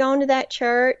always gone to that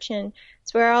church, and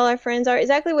it's where all our friends are.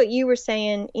 Exactly what you were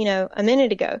saying, a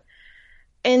minute ago.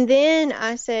 And then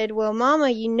I said, well,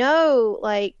 Mama,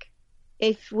 like,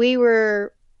 if we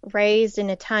were raised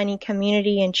in a tiny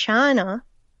community in China,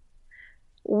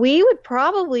 we would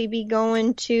probably be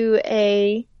going to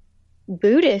a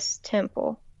Buddhist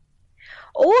temple.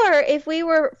 Or if we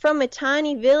were from a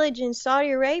tiny village in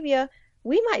Saudi Arabia,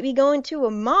 we might be going to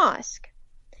a mosque.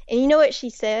 And you know what she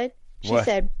said? She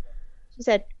said,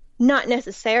 not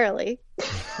necessarily.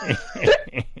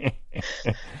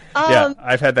 Yeah,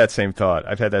 I've had that same thought.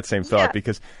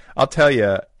 Because I'll tell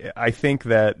you, I think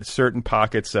that certain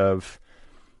pockets of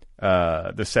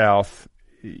the South,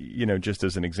 just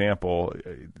as an example,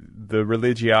 the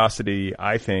religiosity,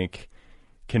 I think,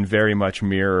 can very much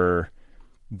mirror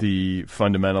the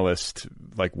fundamentalist,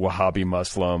 like Wahhabi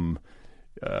Muslim,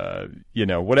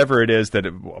 whatever it is that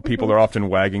people are often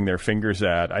wagging their fingers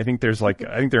at. I think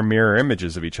they're mirror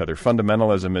images of each other.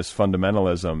 Fundamentalism is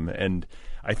fundamentalism, and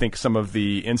I think some of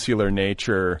the insular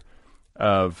nature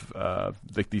of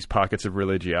like these pockets of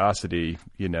religiosity,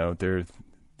 they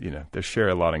share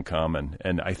a lot in common.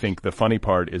 And I think the funny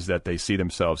part is that they see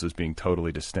themselves as being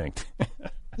totally distinct.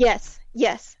 Yes.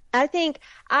 I think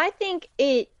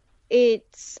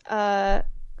it's I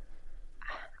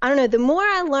don't know, the more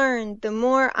I learn, the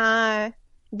more I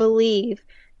believe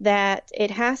that it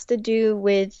has to do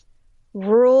with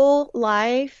rural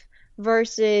life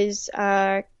versus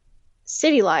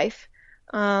city life.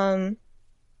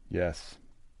 Yes.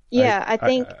 Yeah, I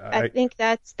think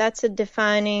that's the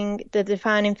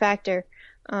defining factor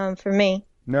for me.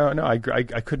 No, I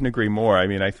couldn't agree more. I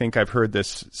mean, I think I've heard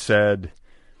this said,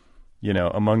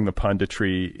 among the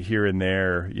punditry here and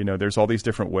there. There's all these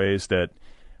different ways that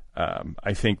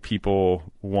I think people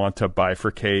want to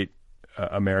bifurcate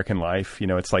American life.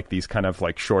 It's like these kind of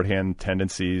like shorthand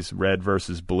tendencies: red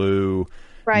versus blue,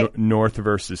 right. North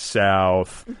versus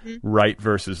south, right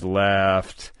versus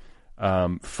left.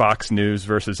 Fox News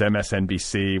versus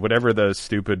MSNBC, whatever the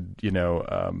stupid,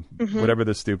 whatever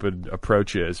the stupid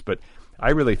approach is. But I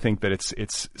really think that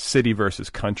it's city versus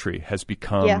country has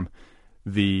become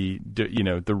the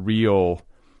real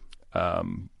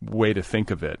way to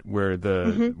think of it, where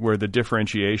the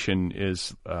differentiation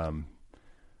is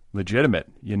legitimate,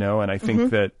 and I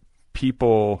think that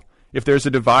people, if there's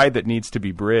a divide that needs to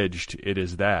be bridged, it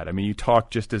is that. I mean, you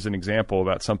talk just as an example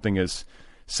about something as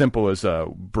simple as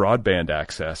broadband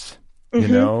access,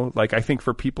 like I think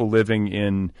for people living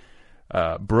in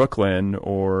Brooklyn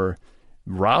or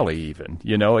Raleigh even,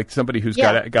 like somebody who's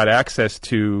got access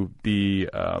to the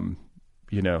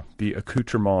the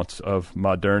accoutrements of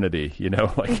modernity,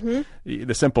 like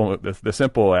the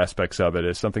simple aspects of it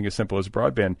is something as simple as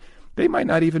broadband. They might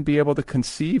not even be able to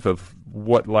conceive of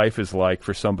what life is like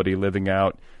for somebody living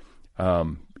out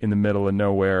in the middle of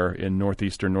nowhere in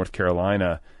northeastern North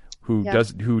Carolina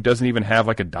who doesn't even have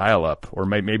like a dial-up, or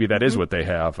maybe that is what they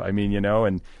have. I mean,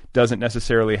 and doesn't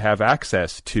necessarily have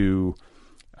access to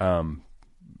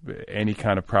any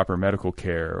kind of proper medical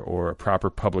care or a proper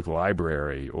public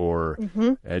library or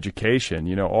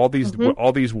education. All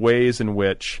these ways in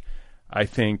which I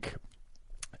think.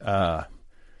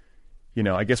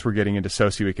 I guess we're getting into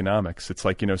socioeconomics. It's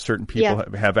like, certain people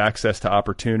have access to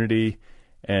opportunity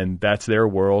and that's their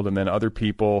world. And then other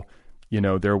people,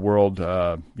 their world,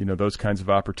 those kinds of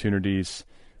opportunities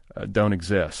don't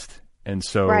exist. And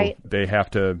so they have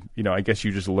to, I guess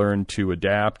you just learn to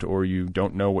adapt, or you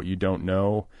don't know what you don't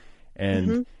know.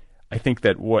 And I think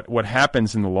that what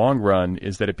happens in the long run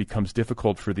is that it becomes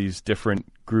difficult for these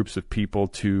different groups of people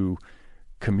to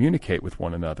communicate with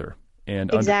one another.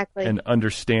 And and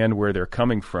understand where they're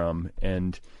coming from,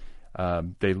 and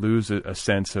they lose a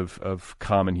sense of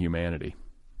common humanity.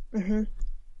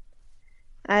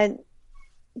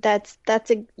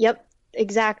 Yep,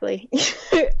 exactly.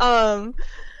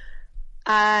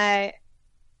 I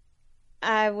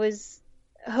was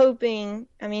hoping.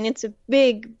 I mean, it's a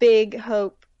big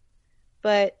hope,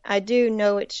 but I do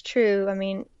know it's true. I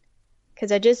mean,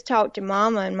 because I just talked to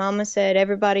Mama, and Mama said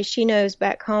everybody she knows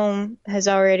back home has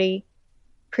already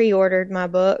pre-ordered my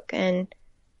book, and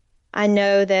I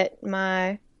know that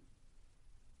my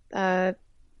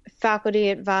faculty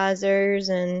advisors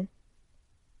and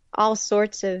all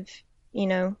sorts of,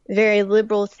 very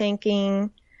liberal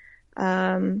thinking,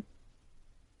 some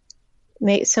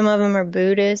of them are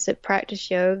Buddhists that practice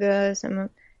yoga, some are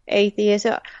atheists,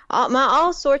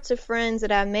 all sorts of friends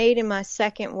that I made in my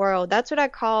second world. That's what I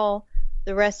call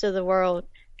the rest of the world,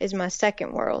 is my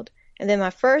second world. And then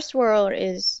my first world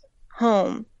is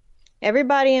home.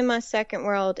 Everybody in my second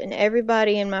world and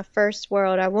everybody in my first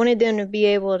world, I wanted them to be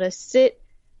able to sit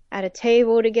at a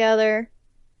table together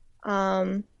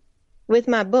with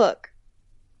my book.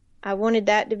 I wanted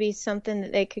that to be something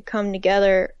that they could come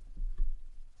together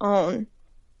on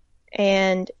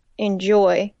and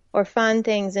enjoy, or find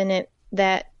things in it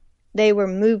that they were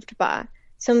moved by,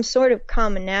 some sort of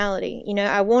commonality.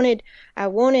 I wanted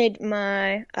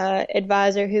my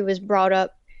advisor, who was brought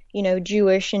up,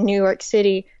 Jewish in New York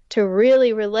City, to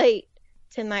really relate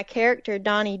to my character,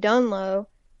 Donnie Dunlow,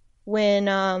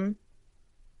 when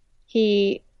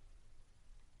he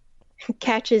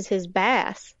catches his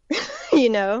bass.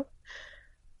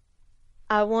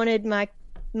 I wanted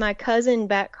my cousin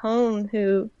back home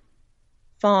who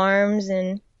farms,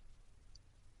 and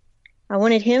I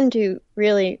wanted him to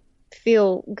really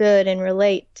feel good and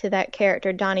relate to that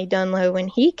character, Donnie Dunlow, when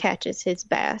he catches his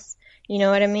bass. You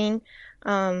know what I mean?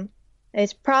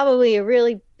 It's probably a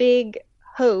really big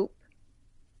hope,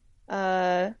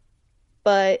 but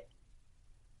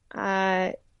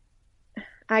I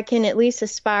can at least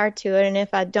aspire to it. And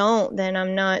if I don't, then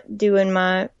I'm not doing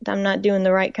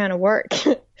the right kind of work.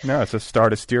 No, it's a star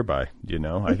to steer by.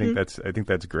 I think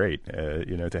that's great.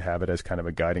 To have it as kind of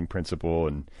a guiding principle,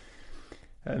 and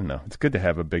I don't know, it's good to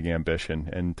have a big ambition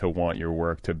and to want your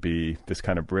work to be this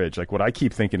kind of bridge. Like, what I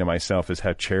keep thinking to myself is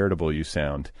how charitable you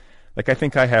sound. Like, I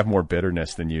think I have more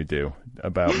bitterness than you do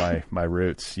about my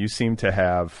roots. You seem to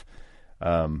have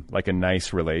like a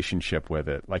nice relationship with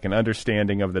it, like an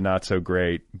understanding of the not so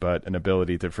great, but an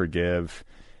ability to forgive,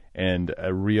 and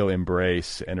a real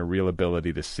embrace and a real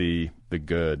ability to see the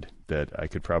good that I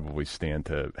could probably stand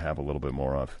to have a little bit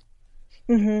more of.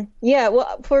 Yeah,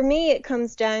 well, for me, it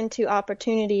comes down to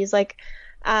opportunities. Like,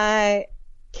 I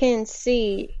can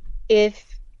see if,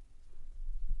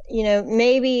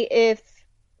 maybe if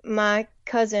my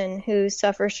cousin who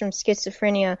suffers from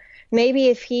schizophrenia, maybe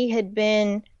if he had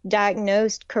been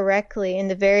diagnosed correctly in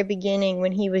the very beginning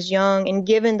when he was young and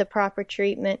given the proper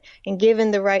treatment and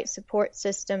given the right support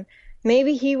system,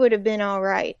 maybe he would have been all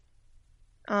right.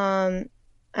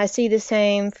 I see the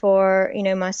same for,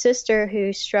 my sister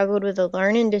who struggled with a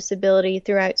learning disability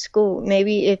throughout school.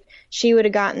 Maybe if she would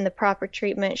have gotten the proper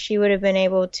treatment, she would have been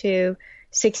able to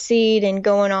succeed in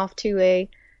going off to a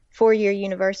 4-year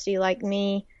university like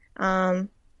me.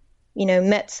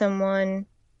 met someone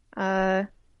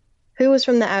who was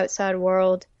from the outside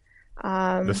world.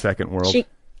 The second world.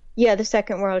 The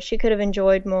second world. She could have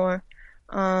enjoyed more.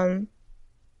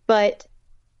 But,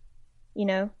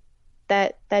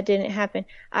 that didn't happen.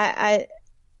 I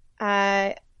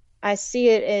see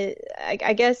it as,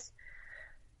 I guess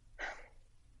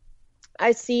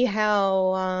I see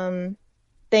how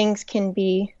things can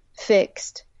be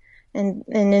fixed, and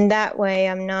in that way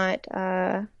I'm not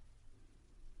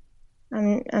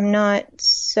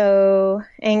so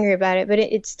angry about it. But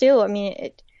it's still, I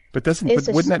mean, But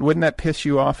wouldn't that piss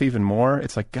you off even more?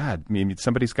 It's like, God, I mean,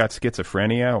 somebody's got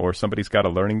schizophrenia or somebody's got a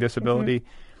learning disability.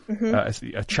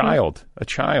 Mm-hmm. A child,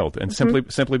 and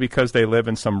simply because they live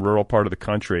in some rural part of the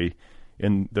country,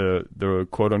 in the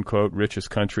quote unquote richest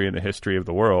country in the history of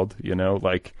the world,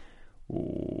 like,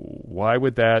 why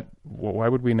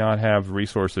would we not have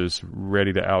resources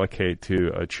ready to allocate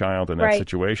to a child in that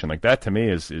situation? Like, that to me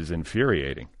is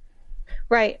infuriating.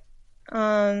 Right.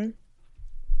 I'm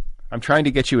trying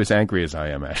to get you as angry as I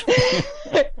am, Ashley.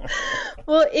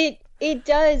 Well, it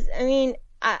does. I mean,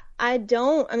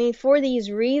 for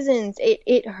these reasons,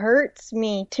 it hurts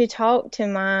me to talk to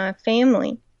my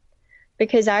family,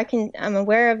 because I'm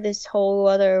aware of this whole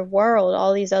other world,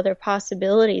 all these other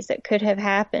possibilities that could have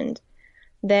happened,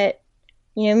 that,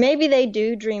 maybe they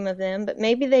do dream of them, but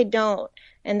maybe they don't.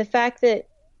 And the fact that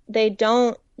they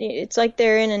don't, it's like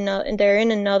they're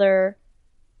in another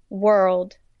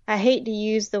world. I hate to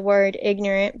use the word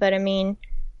ignorant, but I mean,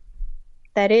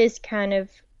 that is kind of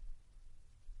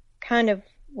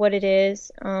what it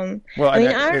is. Well,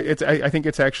 I think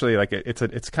it's actually like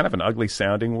it's kind of an ugly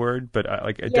sounding word, but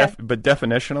but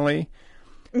definitionally,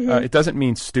 mm-hmm. It doesn't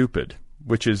mean stupid,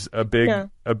 which is a big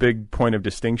point of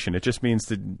distinction. It just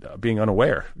means being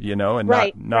unaware, and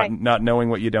not knowing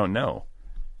what you don't know.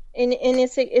 And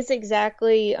it's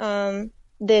exactly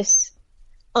this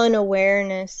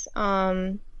unawareness.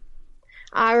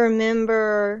 I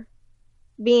remember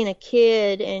being a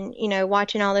kid and,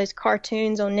 watching all those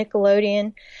cartoons on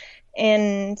Nickelodeon,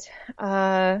 and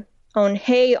on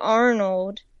Hey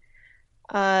Arnold,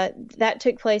 that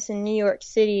took place in New York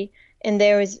City, and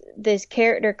there was this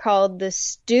character called the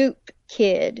Stoop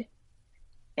Kid,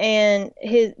 and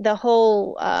the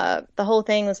whole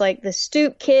thing was like, the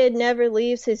Stoop Kid never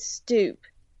leaves his stoop.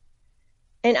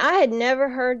 And I had never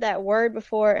heard that word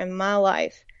before in my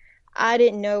life. I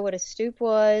didn't know what a stoop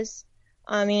was.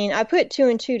 I mean, I put two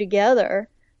and two together,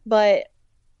 but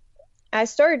I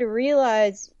started to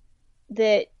realize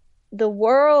that the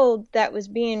world that was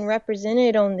being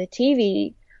represented on the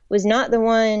TV was not the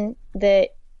one that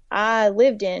I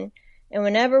lived in. And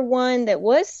whenever one that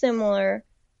was similar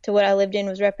to what I lived in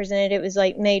was represented, it was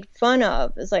like made fun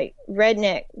of. It was like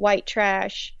redneck, white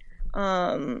trash,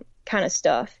 kind of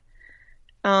stuff.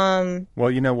 Well,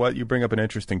 you know what? You bring up an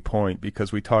interesting point,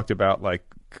 because we talked about like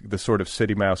the sort of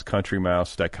city mouse, country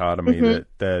mouse dichotomy mm-hmm.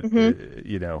 that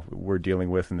mm-hmm. We're dealing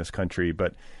with in this country.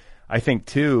 But I think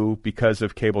too, because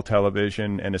of cable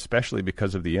television and especially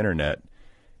because of the internet,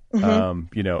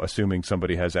 mm-hmm. Assuming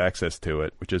somebody has access to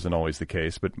it, which isn't always the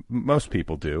case, but most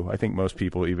people do. I think most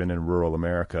people, even in rural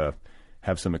America,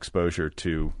 have some exposure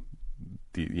to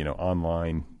the,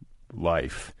 online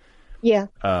life. Yeah.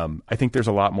 I think there's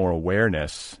a lot more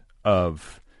awareness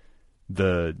of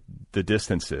the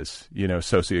distances,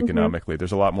 socioeconomically. Mm-hmm.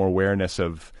 There's a lot more awareness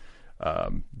of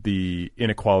the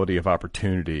inequality of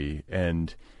opportunity,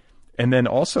 and then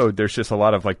also there's just a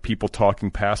lot of like people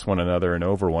talking past one another and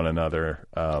over one another.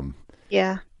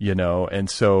 Yeah. And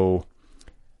so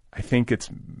I think it's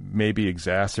maybe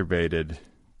exacerbated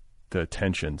the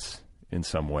tensions in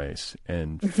some ways,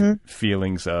 and mm-hmm.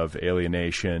 feelings of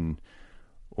alienation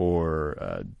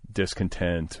or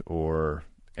discontent or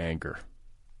anger.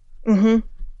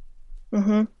 Mm-hmm.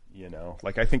 Mm-hmm.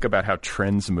 Like I think about how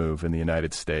trends move in the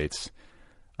United States.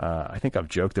 I think I've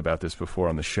joked about this before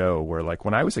on the show, where like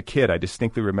when I was a kid, I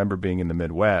distinctly remember being in the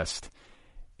Midwest,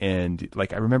 and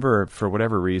like I remember for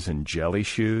whatever reason, jelly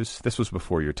shoes. This was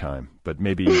before your time, but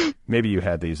maybe you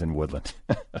had these in Woodland.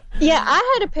 Yeah,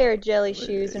 I had a pair of jelly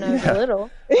shoes when I was little.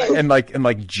 and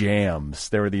like jams.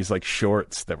 There were these like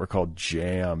shorts that were called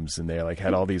jams, and they like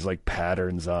had all these like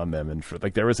patterns on them. And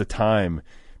there was a time,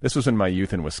 this was in my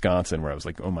youth in Wisconsin, where I was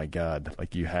like, oh my God,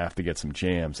 like you have to get some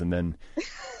jams. And then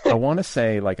I want to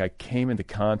say like I came into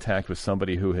contact with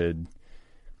somebody who had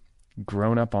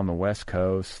grown up on the West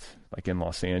Coast, like in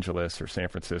Los Angeles or San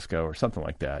Francisco or something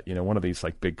like that, one of these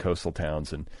like big coastal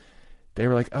towns. And they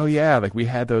were like, oh yeah, like we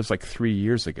had those like 3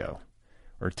 years ago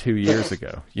or 2 years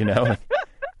ago, the mm-hmm.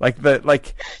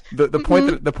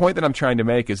 point that I'm trying to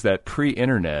make is that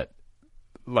pre-internet,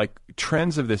 like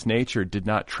trends of this nature did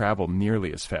not travel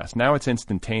nearly as fast. Now it's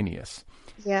instantaneous.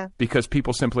 Yeah. Because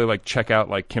people simply like check out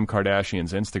like Kim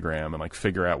Kardashian's Instagram and like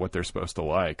figure out what they're supposed to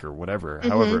like or whatever,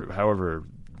 however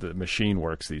the machine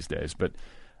works these days. But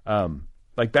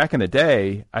like back in the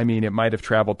day, I mean, it might have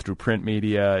traveled through print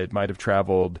media, it might have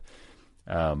traveled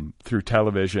through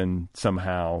television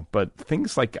somehow, but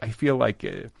things like I feel like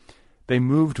they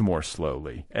moved more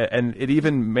slowly, and it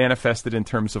even manifested in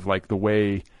terms of like the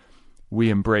way we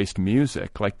embraced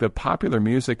music, like the popular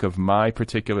music of my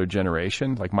particular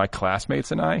generation, like my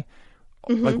classmates and I,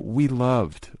 like we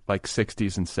loved like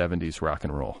 60s and 70s rock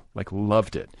and roll, like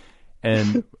loved it.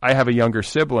 And I have a younger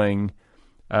sibling.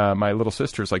 My little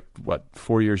sister's like,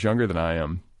 4 years younger than I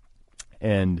am.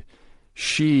 And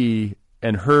she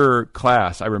and her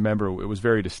class, I remember it was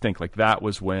very distinct. Like that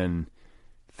was when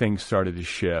things started to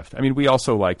shift. I mean, we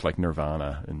also liked like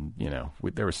Nirvana and, you know,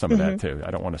 there was some of that too.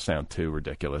 I don't want to sound too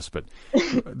ridiculous, but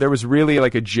there was really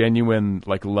like a genuine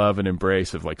like love and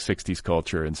embrace of like 60s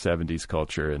culture and 70s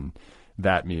culture and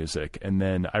that music. And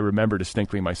then I remember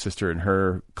distinctly my sister and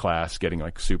her class getting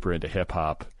like super into hip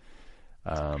hop.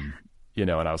 You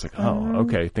know, and I was like, oh,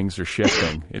 okay, things are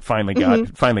shifting. It finally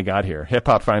got here. Hip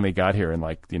hop finally got here in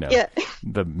like, you know,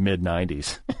 the mid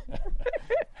 90s.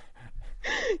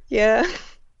 Yeah.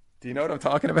 Do you know what I'm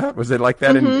talking about? Was it like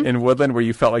that in Woodland where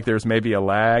you felt like there was maybe a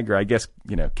lag, or I guess,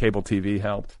 you know, cable TV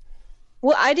helped?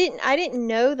 Well, I didn't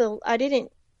know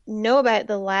about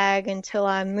the lag until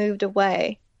I moved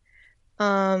away.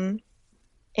 And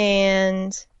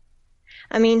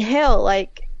I mean, hell,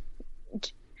 like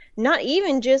not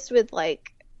even just with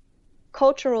like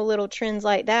cultural little trends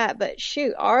like that, but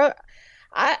shoot,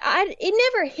 it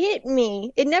never hit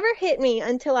me. It never hit me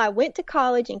until I went to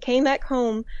college and came back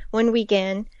home one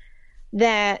weekend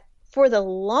that for the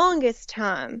longest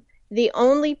time, the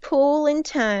only pool in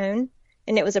town,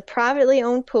 and it was a privately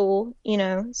owned pool, you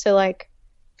know, so like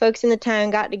folks in the town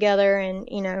got together and,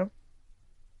 you know,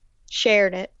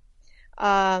 shared it.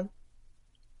 For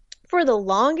the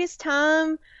longest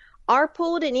time, our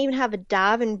pool didn't even have a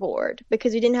diving board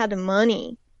because we didn't have the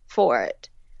money for it.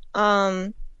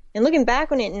 And looking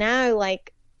back on it now,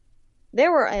 like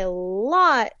there were a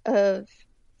lot of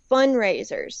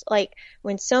fundraisers. Like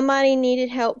when somebody needed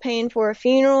help paying for a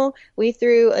funeral, we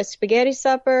threw a spaghetti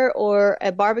supper or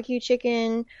a barbecue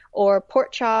chicken or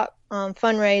pork chop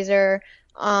fundraiser,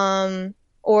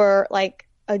 or like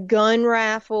a gun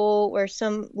raffle where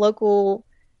some local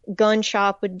gun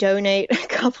shop would donate a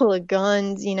couple of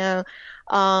guns, you know.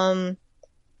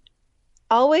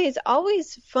 Always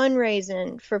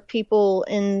fundraising for people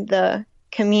in the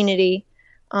community.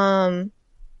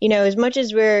 You know, as much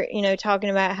as we're, you know, talking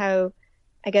about how,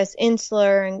 I guess,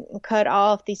 insular and cut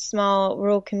off these small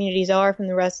rural communities are from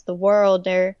the rest of the world,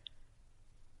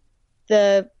 some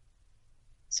of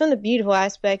the beautiful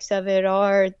aspects of it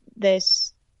are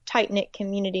this tight-knit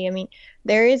community. I mean,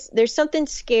 there's something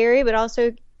scary, but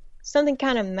also something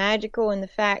kind of magical in the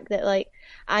fact that, like,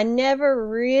 I never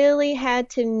really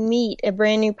had to meet a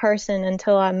brand new person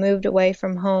until I moved away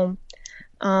from home.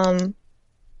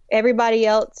 Everybody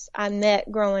else I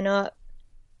met growing up,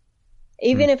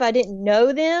 even if I didn't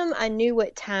know them, I knew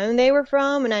what town they were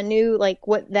from and I knew like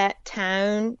what that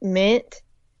town meant.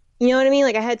 You know what I mean?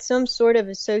 Like I had some sort of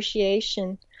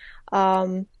association.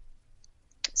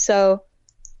 So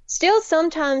still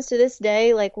sometimes to this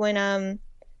day, like when I'm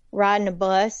riding a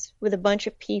bus with a bunch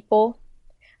of people,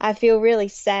 I feel really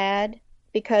sad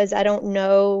because I don't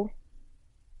know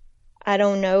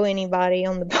anybody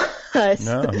on the bus.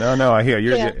 No. I hear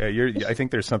you're. I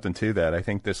think there's something to that. I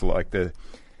think this, like the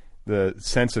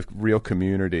sense of real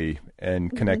community and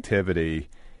connectivity,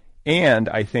 and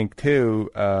I think too,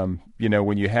 you know,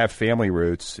 when you have family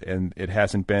roots and it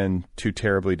hasn't been too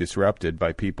terribly disrupted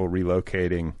by people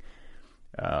relocating,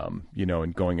 you know,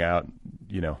 and going out,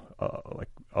 you know, like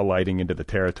alighting into the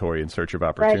territory in search of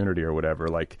opportunity or whatever,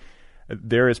 like.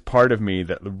 There is part of me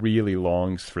that really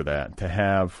longs for that, to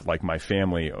have like my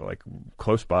family like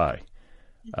close by.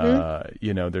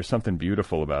 You know, there's something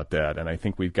beautiful about that, and I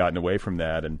think we've gotten away from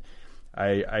that. And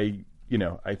I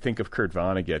think of Kurt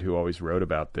Vonnegut, who always wrote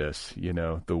about this. You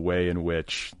know, the way in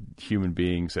which human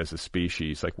beings as a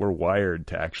species, like we're wired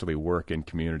to actually work in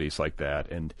communities like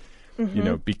that, and you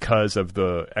know, because of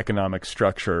the economic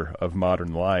structure of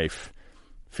modern life,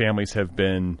 families have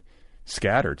been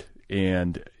scattered.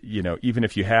 And, you know, even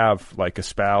if you have like a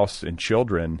spouse and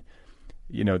children,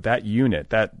 you know, that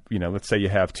unit, that, you know, let's say you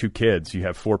have 2 kids, you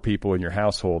have 4 people in your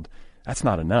household, that's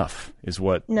not enough is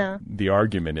what the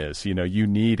argument is. You know, you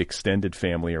need extended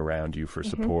family around you for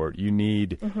support. You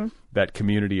need that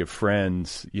community of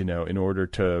friends, you know, in order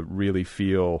to really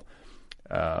feel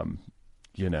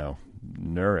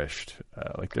nourished.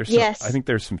 Like there's Yes. I think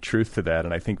there's some truth to that.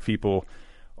 And I think people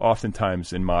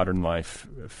oftentimes in modern life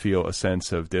feel a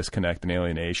sense of disconnect and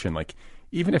alienation. Like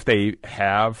even if they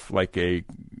have like a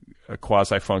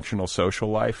quasi-functional social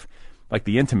life, like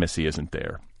the intimacy isn't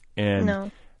there. And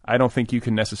No. I don't think you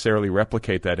can necessarily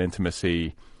replicate that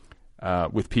intimacy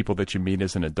with people that you meet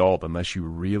as an adult unless you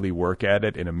really work at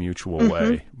it in a mutual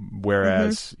way.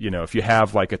 Whereas, if you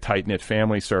have like a tight-knit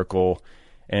family circle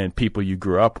and people you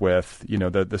grew up with,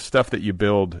 the stuff that you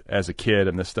build as a kid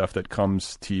and the stuff that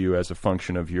comes to you as a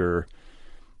function of your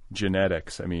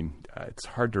genetics, I mean, it's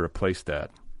hard to replace that.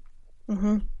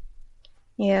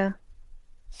 Yeah.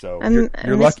 So I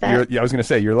you're miss lucky. that. I was going to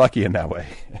say you're lucky in that way.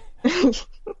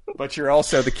 But you're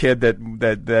also the kid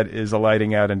that is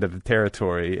alighting out into the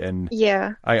territory, and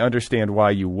Yeah. I understand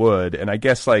why you would. And I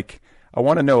guess like I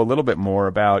want to know a little bit more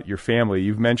about your family.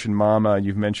 You've mentioned Mama,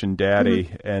 you've mentioned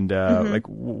Daddy, and like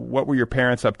what were your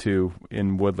parents up to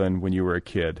in Woodland when you were a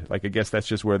kid? Like I guess that's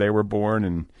just where they were born,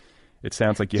 and it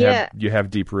sounds like you have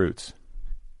deep roots.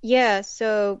 Yeah.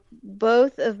 So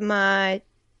both of my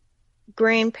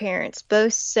grandparents,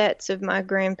 both sets of my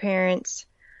grandparents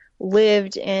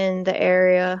lived in the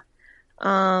area.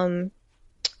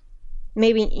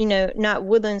 Maybe, not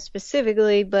Woodland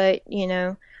specifically, but,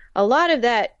 a lot of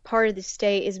that part of the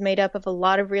state is made up of a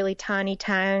lot of really tiny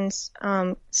towns,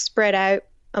 spread out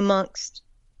amongst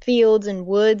fields and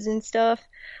woods and stuff.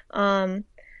 So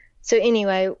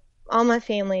anyway, all my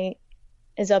family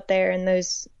is up there in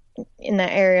that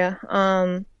area.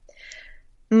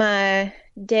 My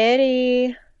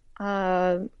daddy,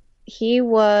 he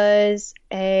was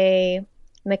a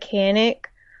mechanic,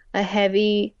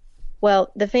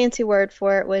 the fancy word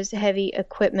for it was heavy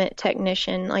equipment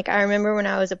technician. Like I remember when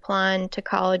I was applying to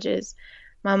colleges,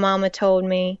 my mama told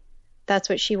me that's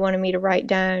what she wanted me to write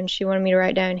down. She wanted me to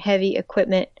write down heavy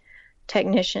equipment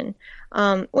technician,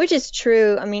 which is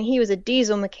true. I mean, he was a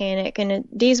diesel mechanic, and a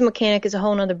diesel mechanic is a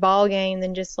whole nother ball game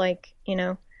than just like,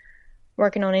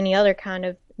 working on any other kind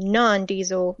of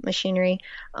non-diesel machinery.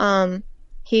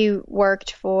 He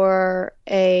worked for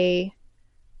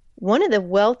one of the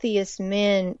wealthiest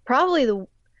men, probably the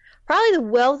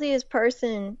wealthiest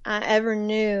person I ever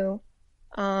knew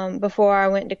before I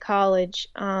went to college.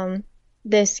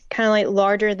 This kind of like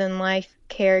larger than life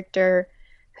character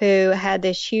who had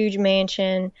this huge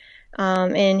mansion,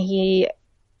 and he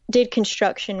did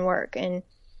construction work, and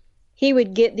he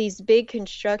would get these big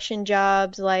construction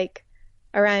jobs like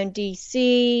around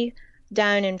DC,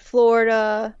 down in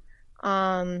Florida,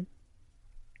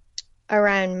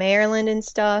 around Maryland and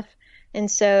stuff.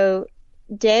 And so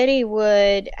Daddy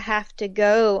would have to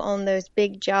go on those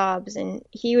big jobs, and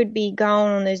he would be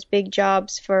gone on those big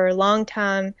jobs for a long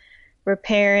time,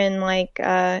 repairing like,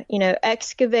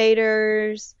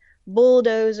 excavators,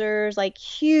 bulldozers, like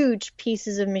huge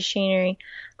pieces of machinery.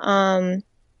 And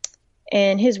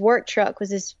his work truck was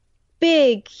this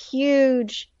big,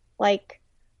 huge, like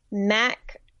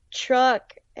Mack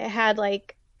truck. It had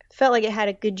felt like it had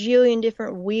a gajillion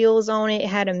different wheels on it. It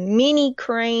had a mini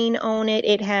crane on it.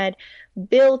 It had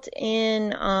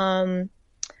built-in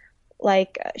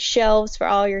shelves for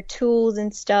all your tools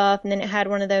and stuff. And then it had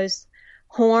one of those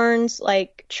horns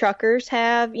like truckers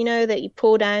have, that you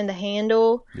pull down the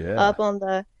handle up on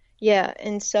the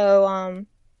And so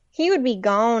he would be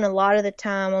gone a lot of the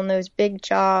time on those big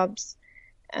jobs.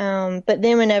 But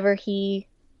then whenever he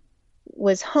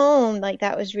was home, like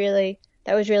that was really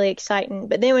exciting.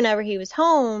 But then whenever he was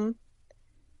home,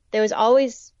 there was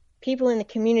always people in the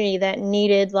community that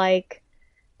needed like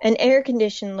an air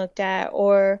condition looked at,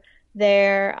 or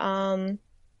their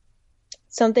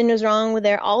something was wrong with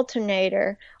their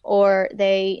alternator, or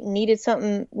they needed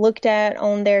something looked at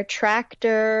on their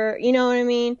tractor. You know what I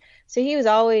mean? So he was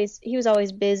always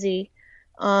busy.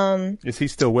 Is he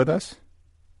still with us?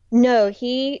 No,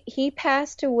 he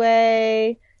passed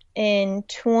away in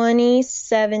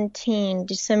 2017,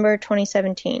 December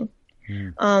 2017,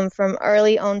 from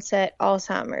early onset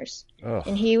Alzheimer's. Ugh.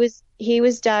 And he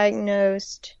was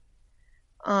diagnosed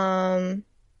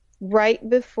right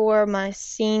before my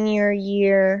senior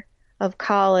year of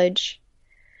college.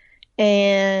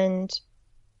 And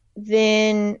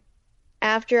then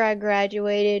after I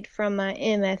graduated from my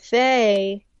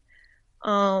MFA,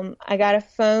 I got a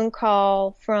phone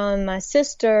call from my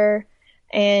sister,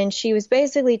 and she was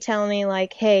basically telling me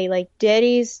like, hey, like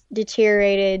Daddy's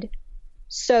deteriorated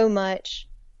so much,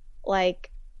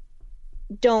 like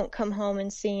don't come home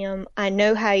and see him. I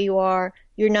know how you are.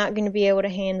 You're not going to be able to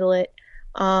handle it.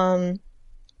 And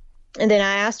then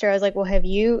I asked her, I was like, well, have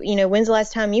you, when's the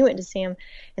last time you went to see him?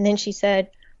 And then she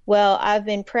said, well, I've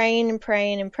been praying and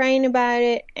praying and praying about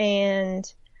it, and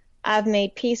I've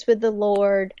made peace with the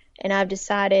Lord, and I've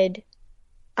decided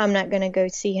I'm not going to go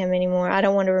see him anymore. I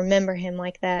don't want to remember him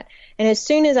like that. And as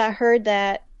soon as I heard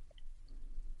that,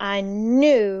 I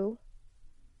knew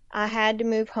I had to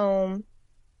move home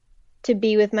to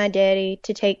be with my daddy,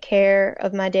 to take care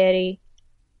of my daddy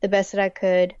the best that I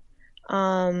could.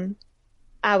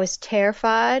 I was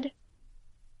terrified,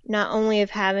 not only of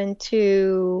having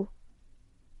to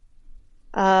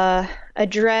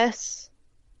address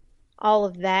all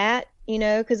of that, you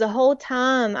know, because the whole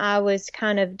time I was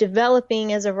kind of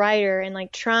developing as a writer and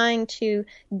like trying to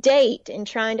date and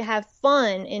trying to have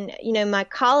fun in, you know, my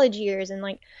college years, and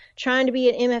like trying to be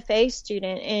an MFA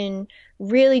student and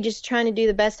really just trying to do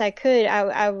the best I could.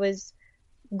 I was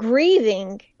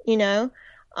grieving, you know,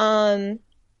 and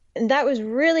that was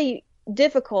really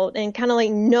difficult, and kind of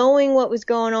like knowing what was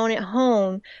going on at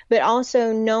home, but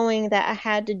also knowing that I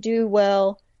had to do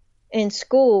well in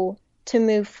school to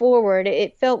move forward.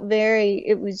 It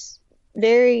was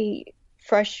very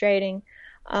frustrating.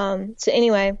 So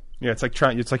anyway. Yeah, it's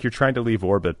like you're trying to leave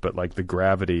orbit, but like the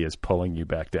gravity is pulling you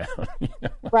back down. You know?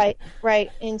 Right.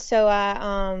 And so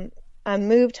I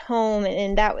moved home,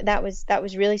 and that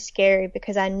was really scary,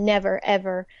 because I never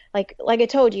ever, like I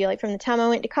told you, like from the time I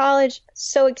went to college,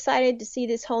 so excited to see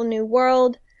this whole new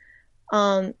world.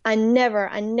 I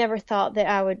never thought that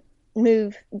I would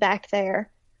move back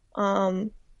there.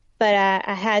 But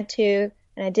I had to,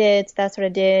 and I did, so that's what I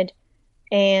did.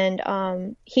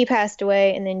 And he passed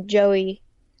away, and then Joey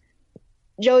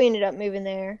ended up moving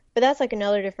there. But that's like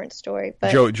another different story.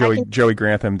 But Joey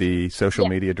Grantham, the social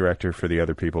media director for the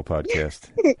Other People podcast.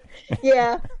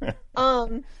 Yeah.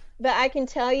 But I can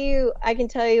tell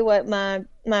you what my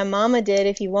mama did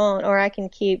if you want, or I can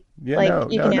keep. Yeah, ask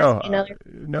me another.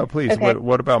 No, please. Okay.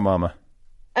 What about Mama?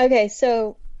 Okay,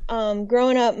 so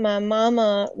growing up, my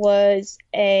mama was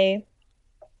a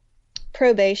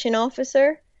probation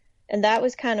officer, and that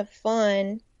was kind of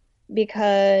fun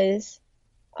because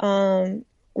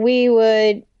we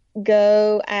would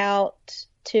go out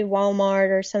to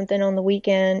Walmart or something on the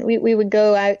weekend. We would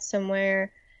go out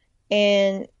somewhere,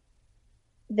 and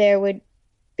there would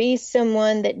be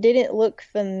someone that didn't look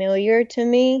familiar to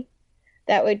me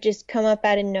that would just come up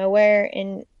out of nowhere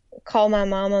and call my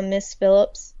mama Miss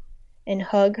Phillips and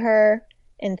hug her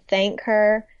and thank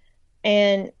her.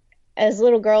 And as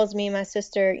little girls, me and my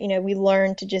sister, you know, we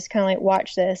learned to just kind of like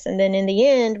watch this. And then in the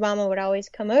end, Mama would always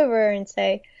come over and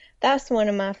say, that's one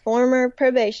of my former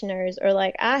probationers, or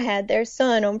like, I had their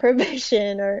son on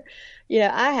probation, or, you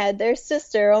know, I had their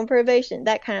sister on probation,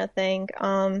 that kind of thing.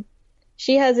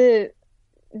 She has a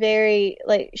very,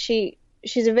 like,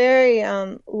 she's a very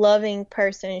loving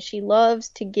person. She loves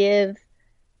to give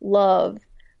love.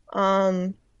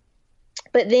 But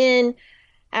then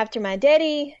after my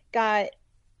daddy got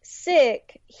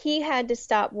sick, he had to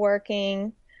stop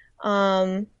working,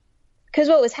 because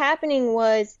what was happening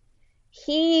was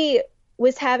he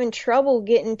was having trouble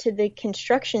getting to the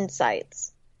construction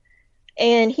sites,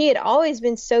 and he had always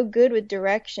been so good with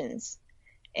directions.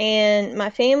 And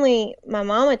my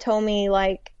mama told me,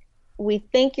 like, we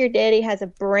think your daddy has a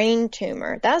brain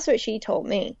tumor. That's what she told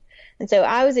me. And so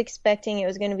I was expecting it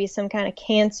was going to be some kind of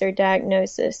cancer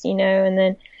diagnosis, you know, and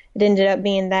then it ended up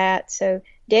being that. So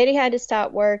daddy had to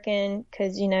stop working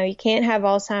because, you know, you can't have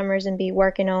Alzheimer's and be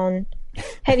working on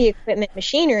heavy equipment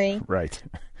machinery. Right.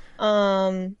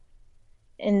 And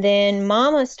then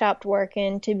mama stopped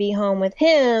working to be home with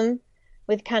him,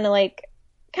 with kind of like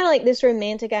this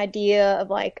romantic idea of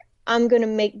like, I'm going to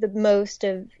make the most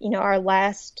of, you know, our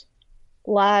last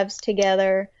lives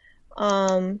together.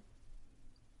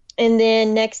 And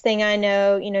then next thing I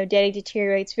know, you know, daddy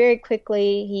deteriorates very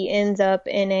quickly. He ends up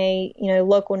in a, you know,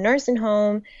 local nursing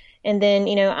home. And then,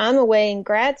 you know, I'm away in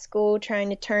grad school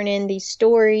trying to turn in these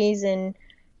stories and,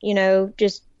 you know,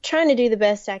 just trying to do the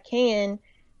best I can.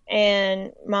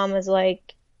 And mama's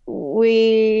like,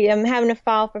 I'm having to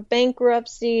file for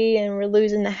bankruptcy, and we're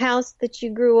losing the house that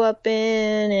you grew up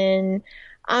in, and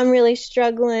I'm really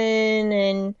struggling.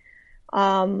 And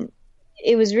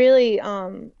it was really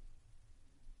rough.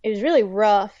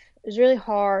 It was really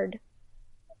hard.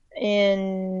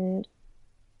 And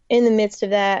in the midst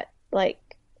of that, like,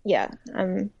 yeah,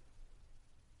 I'm,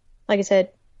 like I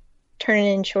said, turning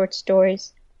in short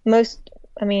stories.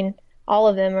 All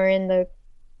of them are in the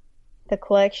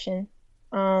collection.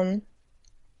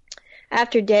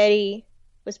 After daddy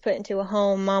was put into a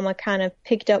home, mama kind of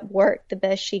picked up work the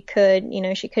best she could. You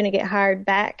know, she couldn't get hired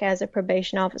back as a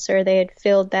probation officer. They had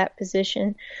filled that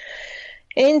position.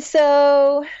 And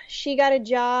so she got a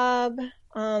job.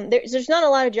 There's not a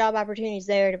lot of job opportunities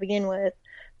there to begin with,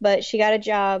 but she got a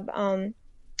job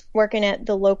working at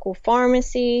the local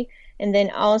pharmacy. and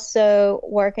then also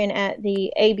working at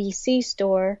the ABC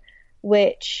store,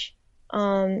 which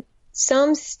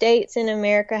some states in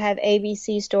America have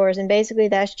ABC stores, and basically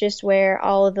that's just where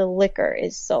all of the liquor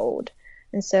is sold.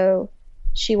 And so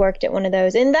she worked at one of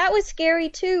those. And that was scary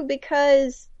too,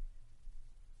 because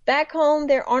back home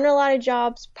there aren't a lot of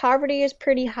jobs. Poverty is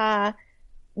pretty high.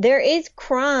 There is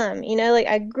crime. You know, like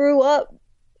I grew up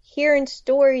hearing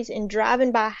stories and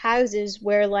driving by houses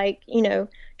where, like, you know,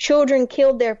 children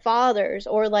killed their fathers,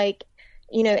 or like,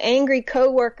 you know, angry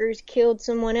coworkers killed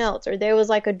someone else, or there was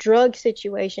like a drug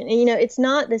situation. And, you know, it's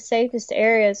not the safest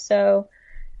area. So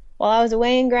while I was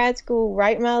away in grad school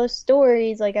writing all the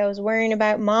stories, like I was worrying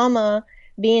about mama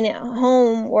being at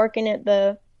home working at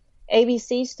the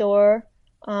ABC store,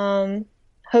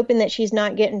 hoping that she's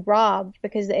not getting robbed,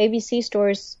 because the ABC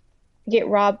stores get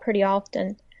robbed pretty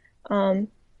often. And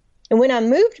when I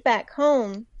moved back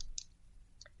home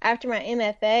after my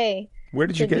MFA, where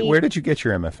did you get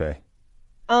your MFA?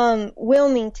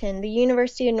 Wilmington, the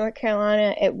University of North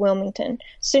Carolina at Wilmington.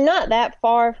 So not that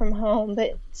far from home,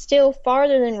 but still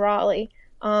farther than Raleigh.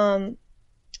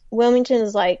 Wilmington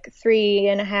is like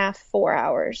 3.5, 4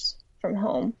 hours from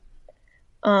home.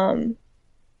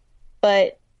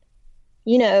 But,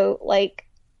 you know, like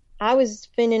I was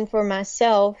fending for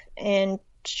myself and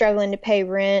struggling to pay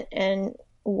rent and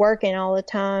working all the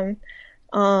time.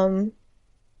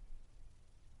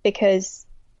 Because,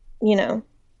 you know,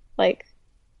 like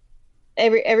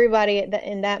everybody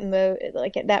in that mode,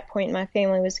 like at that point, my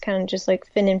family was kind of just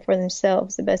like fending for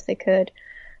themselves the best they could.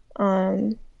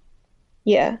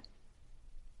 Yeah. I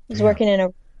was working in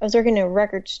a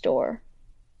record store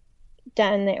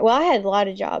down there. Well, I had a lot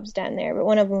of jobs down there, but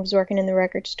one of them was working in the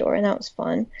record store, and that was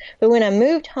fun. But when I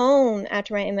moved home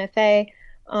after my MFA,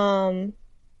 to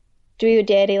be with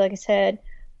Daddy, like I said,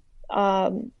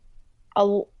 a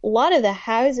lot of the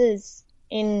houses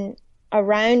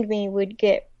around me would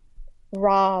get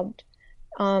robbed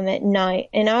at night,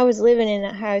 and I was living in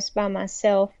a house by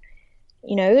myself.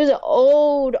 You know, it was an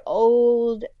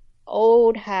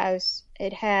old house.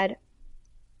 It had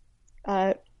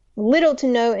little to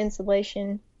no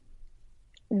insulation.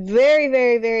 Very,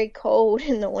 very, very cold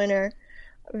in the winter.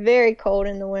 Very cold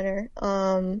in the winter.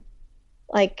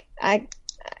 Like I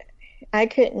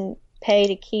couldn't pay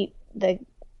to keep the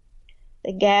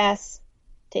gas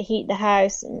to heat the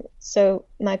house, and so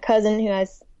my cousin, who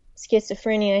has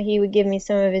schizophrenia, he would give me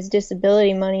some of his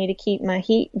disability money to keep my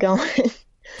heat going.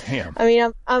 Damn. I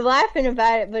mean, I'm laughing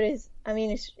about it, but it's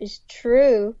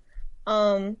true.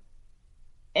 And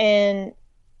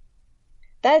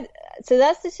that's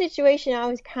the situation I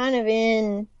was kind of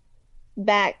in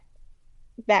back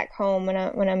home when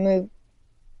I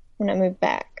moved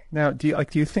back. Now, do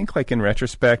you think, like, in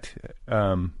retrospect,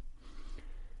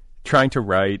 trying to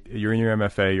write, you're in your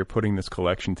MFA, you're putting this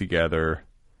collection together,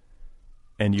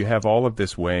 and you have all of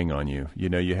this weighing on you. You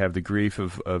know, you have the grief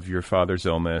of your father's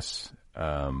illness,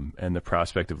 and the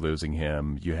prospect of losing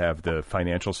him. You have the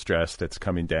financial stress that's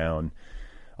coming down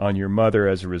on your mother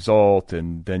as a result,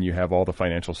 and then you have all the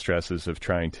financial stresses of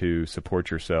trying to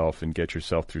support yourself and get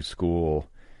yourself through school.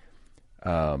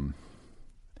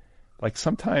 Like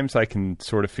sometimes I can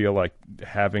sort of feel like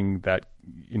having that,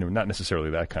 you know, not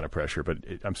necessarily that kind of pressure, but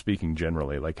I'm speaking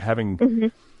generally, like having, mm-hmm.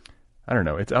 I don't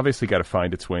know, it's obviously got to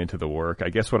find its way into the work. I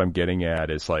guess what I'm getting at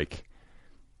is like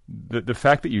the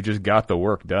fact that you just got the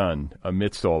work done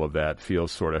amidst all of that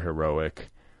feels sort of heroic.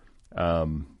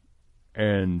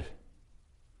 And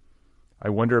I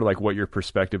wonder like what your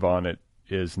perspective on it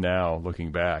is now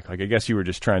looking back. Like, I guess you were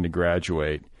just trying to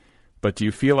graduate, but do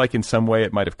you feel like in some way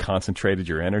it might have concentrated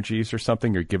your energies or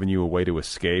something, or given you a way to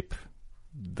escape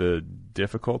the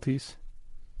difficulties?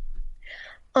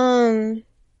 I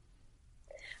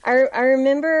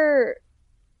remember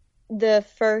the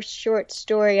first short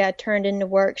story I turned into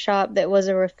workshop that was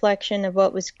a reflection of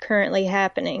what was currently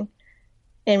happening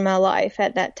in my life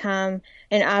at that time.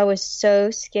 And I was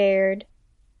so scared,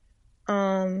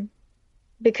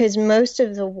 because most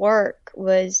of the work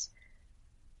was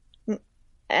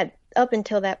up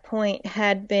until that point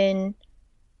had been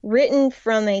written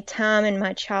from a time in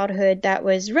my childhood that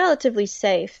was relatively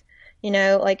safe. You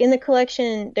know, like in the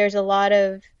collection, there's a lot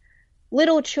of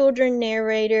little children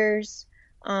narrators,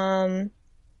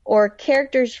 or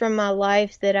characters from my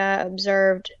life that I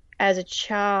observed as a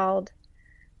child.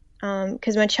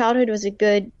 'Cause my childhood was a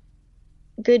good,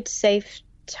 safe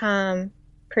time,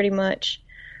 pretty much.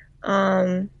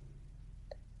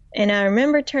 And I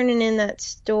remember turning in that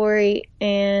story,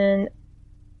 and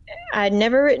I'd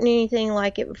never written anything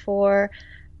like it before.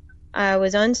 I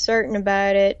was uncertain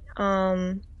about it.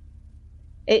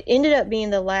 It ended up being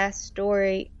the last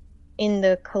story in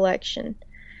the collection.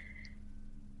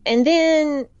 And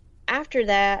then after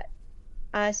that,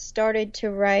 I started to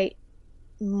write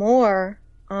more,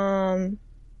 kind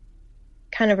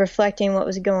of reflecting what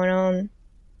was going on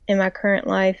in my current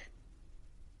life.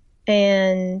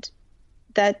 And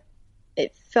that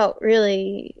it felt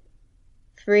really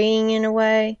freeing in a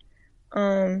way.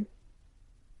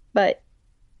 But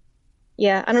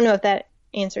yeah, I don't know if that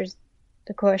answers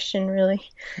the question really.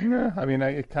 No, I mean,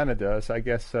 it kind of does. I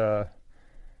guess.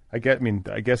 I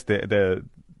guess the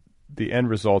end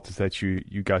result is that you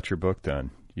got your book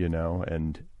done, you know,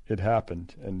 and it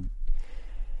happened. And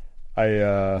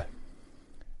I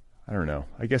don't know.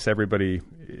 I guess everybody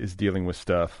is dealing with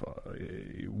stuff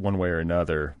one way or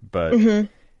another, but Hmm.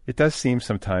 it does seem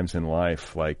sometimes in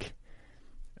life like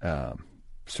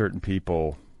certain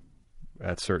people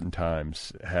at certain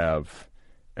times have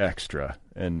extra,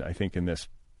 and I think in this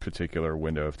particular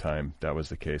window of time that was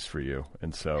the case for you.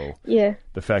 And so Yeah.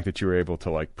 the fact that you were able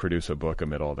to like produce a book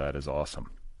amid all that is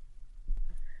awesome.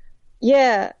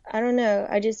 Yeah, I don't know.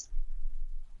 I just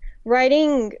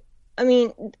writing, I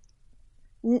mean,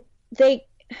 they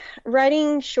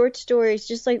writing short stories,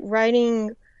 just like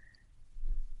writing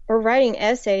or writing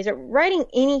essays or writing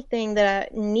anything that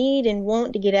I need and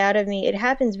want to get out of me, it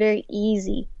happens very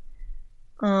easy.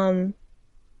 Um,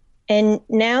 and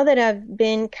now that I've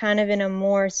been kind of in a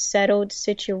more settled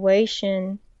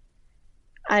situation,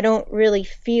 I don't really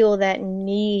feel that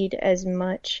need as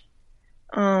much.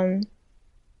 Um,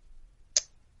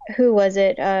 who was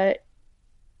it?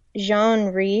 Jean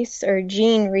Reese.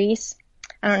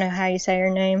 I don't know how you say her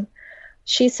name.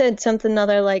 She said something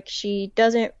other like she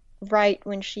doesn't write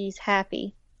when she's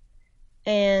happy.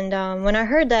 And when I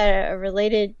heard that, I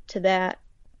related to that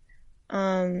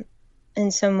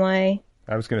in some way.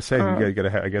 I was going to say, Um,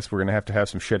 I guess we're going to have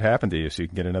some shit happen to you so you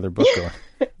can get another book going.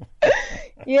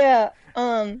 yeah.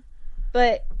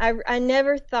 But I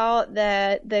never thought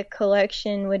that the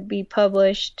collection would be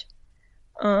published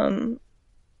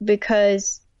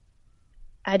because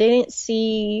I didn't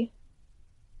see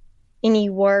any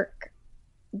work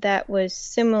that was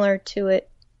similar to it.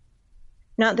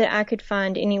 Not that I could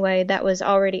find anyway that was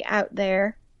already out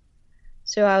there.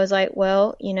 So I was like,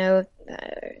 well,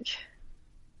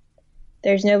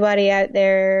 there's nobody out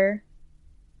there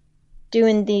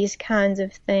doing these kinds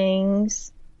of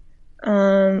things.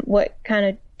 What kind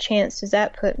of chance does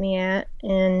that put me at?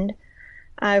 And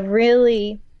I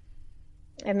really,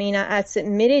 I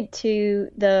submitted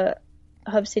to the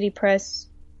Hub City Press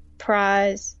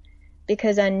prize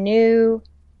because I knew,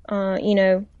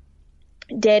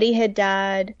 Daddy had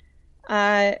died.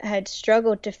 I had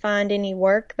struggled to find any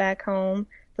work back home.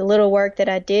 The little work that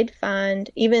I did find,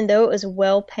 even though it was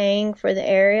well paying for the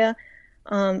area,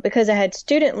 because I had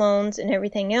student loans and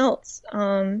everything else,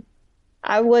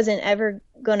 I wasn't ever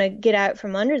going to get out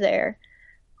from under there.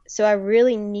 So I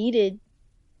really needed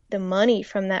the money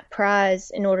from that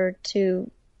prize in order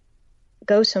to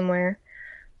go somewhere,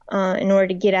 in order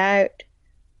to get out.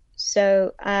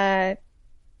 So I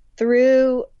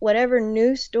threw whatever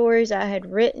news stories I had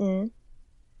written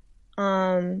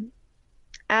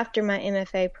after my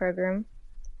MFA program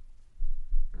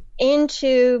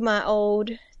into my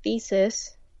old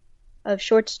thesis of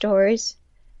short stories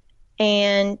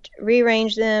and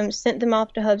rearranged them, sent them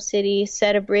off to Hub City,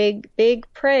 said a big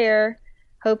prayer,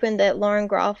 hoping that Lauren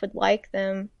Groff would like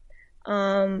them.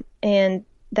 And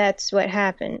that's what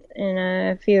happened. And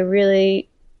I feel really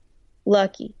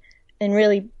lucky and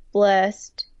really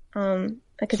blessed.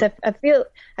 Because I feel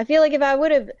like if I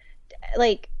would have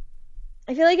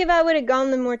I feel like if I would have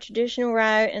gone the more traditional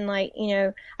route and I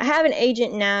have an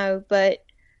agent now, but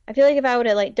I feel like if I would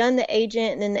have done the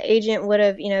agent and then the agent would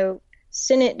have,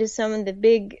 sent it to some of the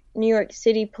big New York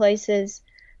City places,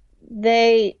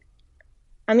 I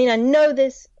know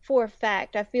this for a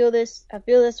fact. I feel this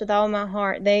with all my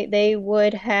heart. They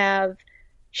would have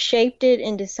shaped it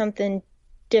into something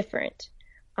different.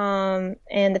 And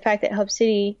the fact that Hub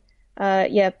City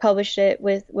published it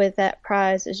with that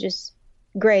prize is just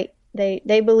great. They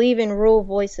believe in rural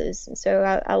voices, and so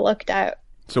I lucked out.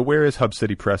 So where is Hub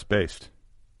City Press based?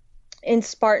 In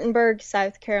Spartanburg,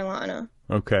 South Carolina.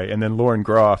 Okay, and then Lauren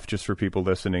Groff, just for people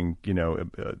listening,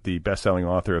 the best-selling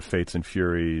author of Fates and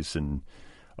Furies and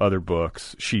other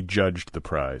books, she judged the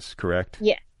prize, correct?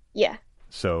 Yeah.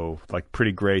 So,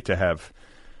 pretty great to have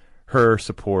her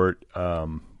support.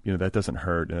 That doesn't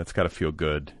hurt, and it's got to feel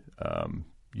good. And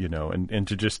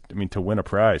to just, to win a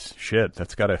prize, shit,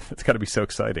 that's gotta be so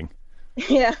exciting.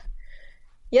 Yeah.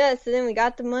 Yeah, so then we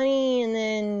got the money and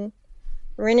then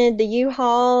rented the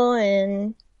U-Haul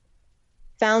and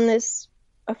found this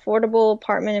affordable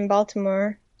apartment in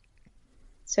Baltimore.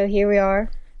 So here we are.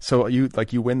 So you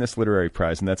win this literary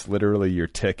prize, and that's literally your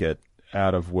ticket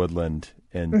out of Woodland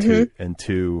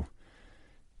into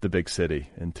the big city,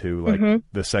 into like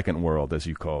the second world, as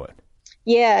you call it.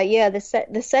 Yeah,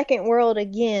 the second world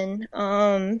again.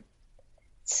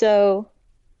 So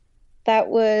that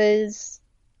was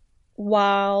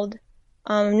wild.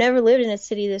 Never lived in a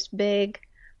city this big.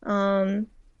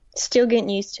 Still getting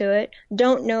used to it.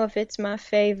 Don't know if it's my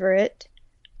favorite.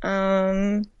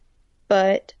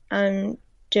 But I'm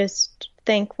just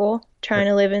thankful, trying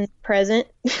to live in the present,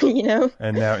 you know.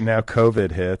 And now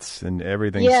COVID hits and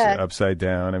everything's upside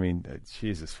down. I mean,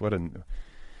 Jesus, it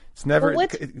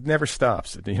never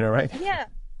stops, you know, right? Yeah.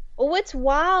 Well, what's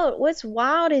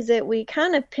wild is that we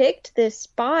kind of picked this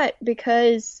spot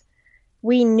because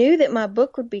we knew that my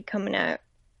book would be coming out.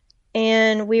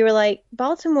 And we were like,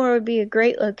 Baltimore would be a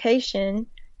great location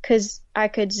because I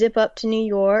could zip up to New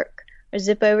York or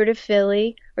zip over to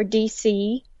Philly or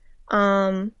DC.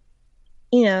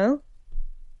 You know,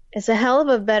 it's a hell of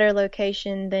a better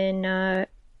location than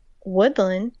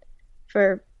Woodland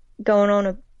for going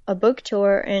on a book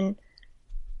tour. And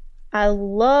I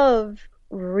love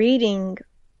reading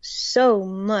so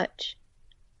much.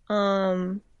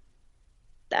 I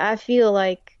feel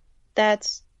like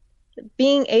that's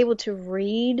being able to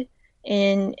read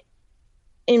in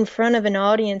front of an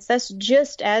audience. That's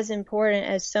just as important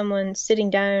as someone sitting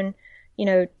down, you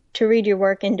know, to read your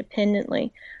work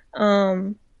independently.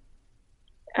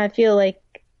 I feel like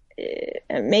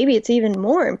maybe it's even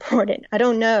more important. I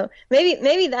don't know.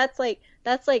 Maybe that's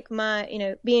like my, you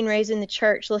know, being raised in the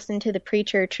church, listening to the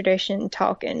preacher tradition,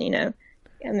 talking, you know.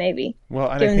 Yeah, maybe. Well,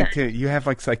 and I think too, you have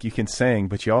like you can sing,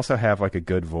 but you also have like a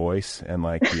good voice and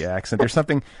like the accent. There's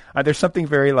something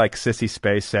very like Sissy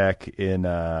Spacek in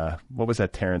what was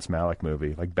that Terrence Malick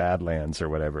movie, like Badlands or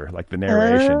whatever, like the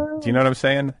narration. Do you know what I'm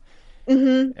saying?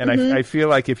 Mm-hmm. And I feel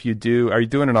like if you do, are you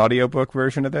doing an audiobook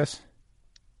version of this?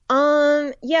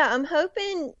 Yeah, I'm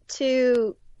hoping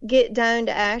to get down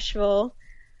to Asheville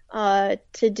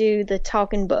to do the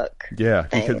talking book. Yeah,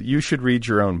 because you should read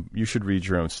your own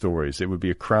stories. It would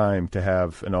be a crime to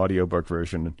have an audiobook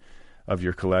version of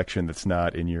your collection that's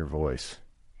not in your voice.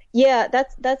 Yeah,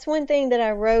 that's one thing that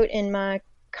I wrote in my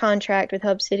contract with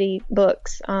Hub City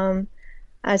Books.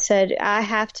 I said I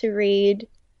have to read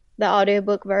the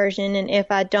audiobook version, and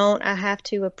if I don't, I have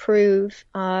to approve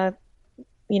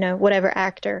you know, whatever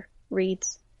actor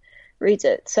reads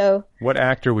it. So what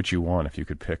actor would you want if you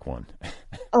could pick one?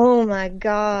 Oh my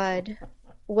God.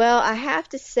 Well, I have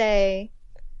to say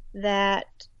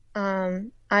that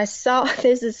I saw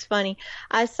this is funny.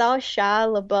 I saw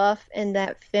Shia LaBeouf in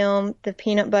that film, The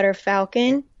Peanut Butter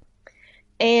Falcon.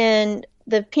 And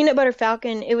The Peanut Butter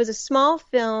Falcon, it was a small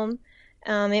film.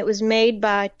 It was made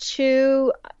by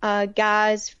two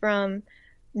guys from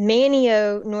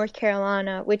Manteo, North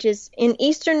Carolina, which is in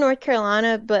eastern North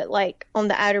Carolina, but like on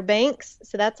the Outer Banks.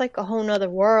 So that's like a whole nother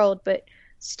world, but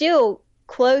still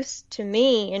close to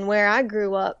me and where I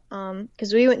grew up,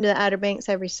 because we went to the Outer Banks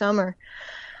every summer.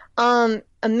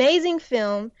 Amazing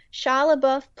film. Shia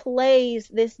LaBeouf plays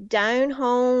this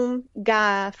down-home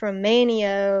guy from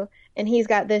Manteo, and he's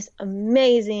got this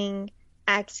amazing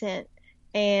accent,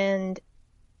 and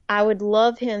I would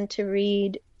love him to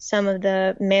read some of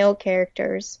the male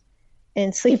characters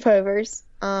in Sleepovers.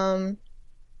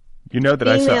 You know that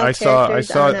I saw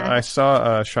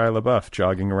Shia LaBeouf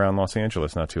jogging around Los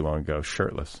Angeles not too long ago,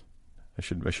 shirtless. I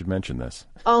should mention this.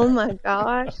 Oh my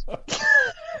gosh!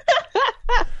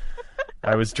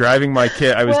 I was driving my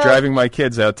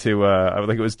kids out to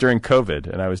like it was during COVID,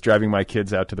 and I was driving my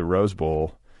kids out to the Rose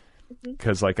Bowl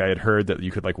because like I had heard that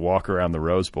you could like walk around the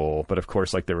Rose Bowl, but of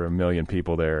course like there were a million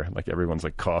people there, like everyone's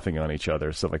like coughing on each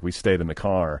other, so like we stayed in the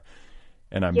car.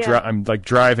 And I'm like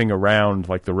driving around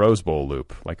like the Rose Bowl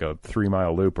loop, like a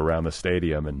 3-mile loop around the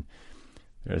stadium, and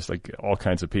there's like all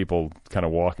kinds of people kind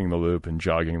of walking the loop and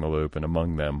jogging the loop, and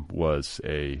among them was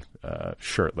a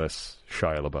shirtless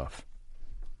Shia LaBeouf.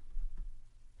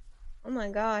 Oh my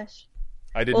gosh!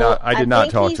 I did not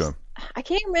talk to him. I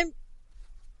can't remember.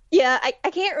 Yeah, I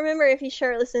can't remember if he's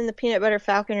shirtless in The Peanut Butter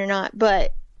Falcon or not,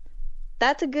 but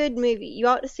that's a good movie. You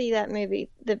ought to see that movie,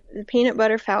 the Peanut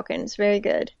Butter Falcon. It's very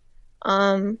good.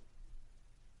 I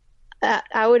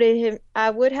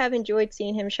would have enjoyed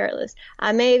seeing him shirtless.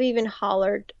 I may have even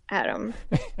hollered at him,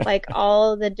 like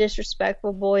all the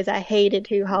disrespectful boys I hated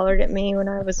who hollered at me when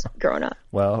I was growing up.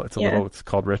 Well, it's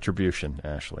called retribution,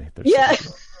 Ashley.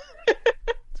 It's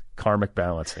karmic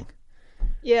balancing.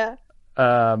 Yeah.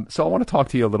 So I want to talk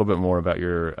to you a little bit more about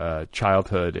your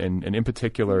childhood, and in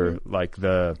particular, like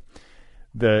the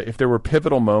if there were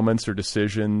pivotal moments or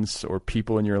decisions or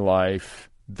people in your life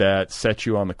that set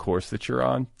you on the course that you're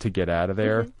on to get out of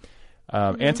there.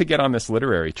 And to get on this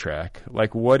literary track.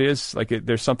 Like,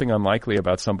 there's something unlikely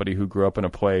about somebody who grew up in a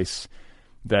place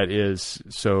that is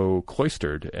so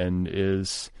cloistered and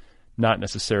is not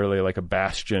necessarily like a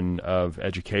bastion of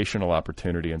educational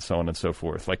opportunity and so on and so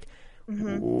forth. Like,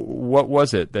 what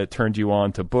was it that turned you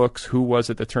on to books? Who was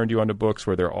it that turned you on to books?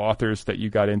 Were there authors that you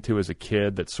got into as a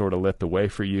kid that sort of lit the way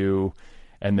for you?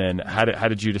 And then how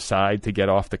did you decide to get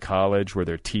off to college? Were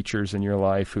there teachers in your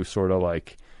life who sort of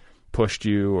like pushed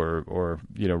you or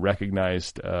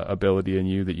recognized ability in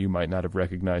you that you might not have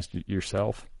recognized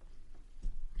yourself?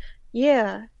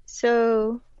 Yeah.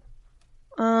 So,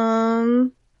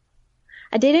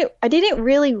 I didn't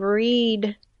really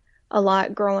read a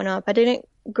lot growing up. I didn't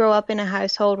grow up in a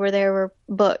household where there were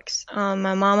books.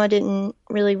 My mama didn't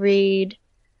really read.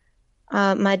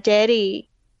 My daddy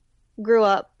grew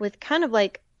up with kind of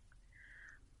like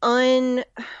undiagnosed,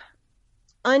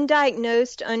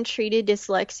 untreated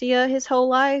dyslexia his whole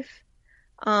life.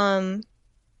 And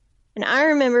I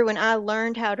remember when I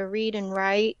learned how to read and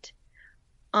write,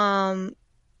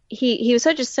 he was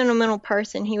such a sentimental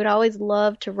person. He would always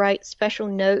love to write special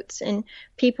notes in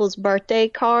people's birthday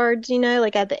cards,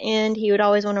 like at the end, he would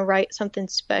always want to write something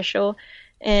special.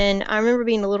 And I remember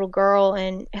being a little girl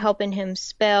and helping him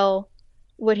spell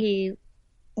what he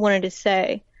wanted to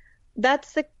say.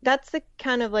 That's the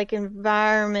kind of like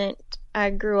environment I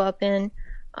grew up in.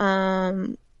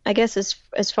 I guess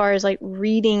as far as like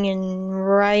reading and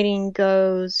writing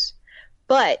goes,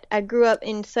 but I grew up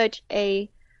in such a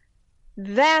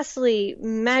vastly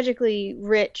magically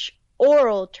rich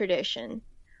oral tradition,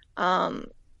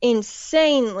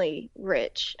 insanely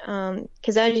rich,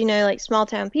 because as you know, like small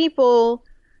town people,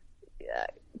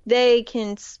 they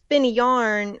can spin a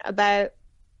yarn about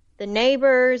the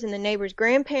neighbors and the neighbors'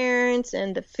 grandparents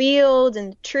and the fields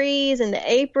and the trees and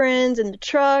the aprons and the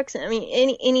trucks. I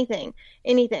mean,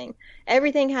 anything.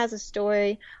 Everything has a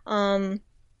story.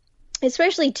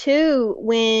 Especially too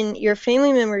when your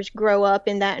family members grow up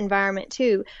in that environment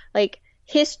too. Like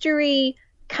history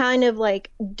kind of like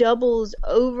doubles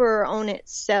over on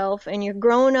itself, and you're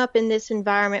growing up in this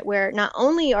environment where not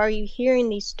only are you hearing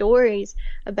these stories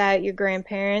about your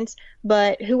grandparents,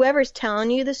 but whoever's telling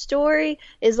you the story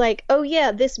is like, oh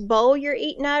yeah, this bowl you're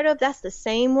eating out of, that's the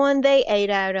same one they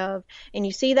ate out of. And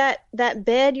you see that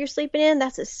bed you're sleeping in,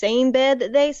 that's the same bed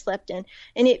that they slept in.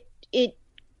 And it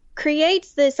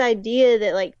creates this idea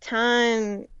that like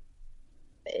time,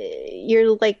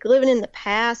 you're like living in the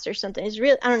past or something. It's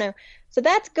real, I don't know. So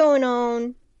that's going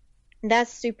on.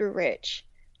 That's super rich.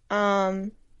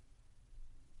 And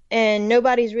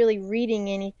nobody's really reading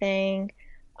anything.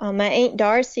 My Aunt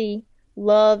Darcy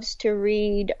loves to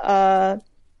read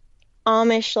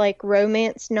Amish like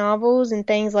romance novels and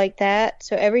things like that.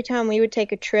 So every time we would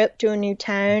take a trip to a new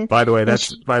town. By the way,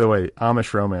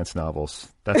 Amish romance novels.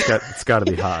 It's got to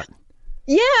be hot.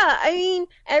 Yeah, I mean,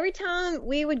 every time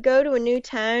we would go to a new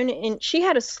town, and she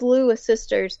had a slew of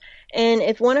sisters, and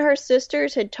if one of her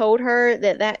sisters had told her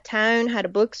that town had a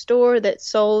bookstore that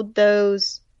sold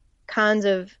those kinds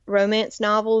of romance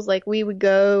novels, like we would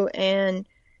go and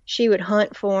she would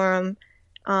hunt for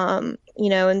them,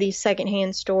 in these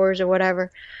secondhand stores or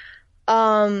whatever.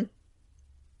 I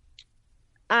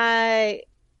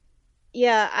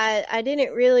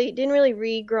didn't really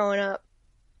read growing up.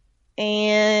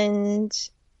 And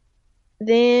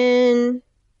then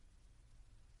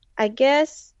I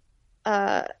guess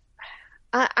I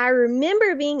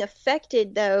remember being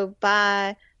affected though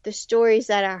by the stories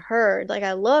that I heard. Like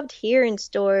I loved hearing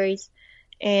stories,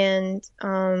 and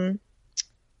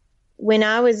when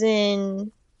I was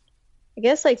in, I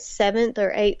guess like 7th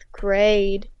or 8th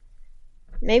grade,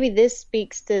 maybe this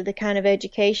speaks to the kind of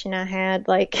education I had.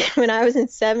 Like when I was in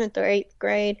 7th or 8th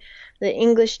grade, the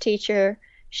English teacher,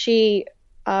 she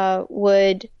had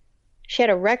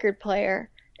a record player,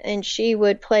 and she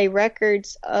would play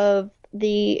records of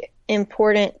the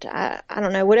important, I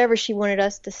don't know, whatever she wanted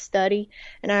us to study.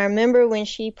 And I remember when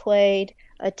she played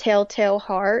A Telltale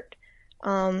Heart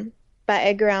by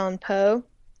Edgar Allan Poe.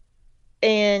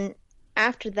 And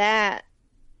after that,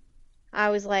 I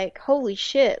was like, holy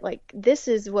shit, like this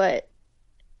is what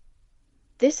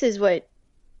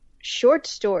short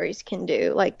stories can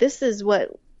do. Like this is what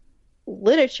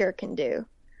literature can do.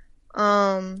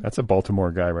 That's a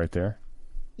Baltimore guy right there.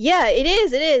 Yeah, it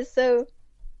is. So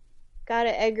got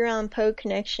an Edgar Allan Poe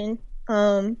connection.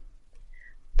 But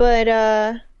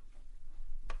after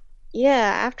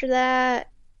that,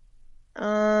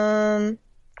 I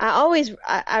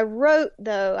wrote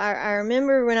though. I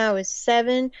remember when I was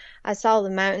 7, I saw the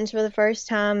mountains for the first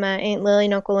time. My Aunt Lily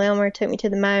and Uncle Elmer took me to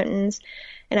the mountains,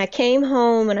 And I came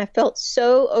home and I felt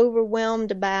so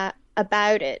overwhelmed about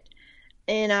it.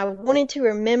 And I wanted to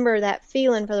remember that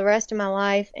feeling for the rest of my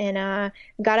life. And I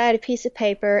got out a piece of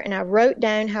paper and I wrote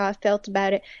down how I felt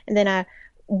about it. And then I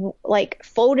like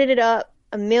folded it up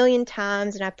a million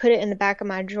times and I put it in the back of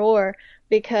my drawer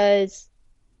because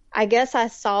I guess I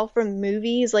saw from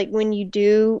movies, like when you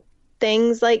do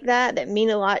things like that mean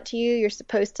a lot to you, you're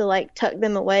supposed to like tuck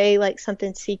them away like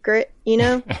something secret, you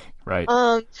know? Right.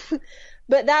 But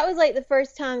that was like the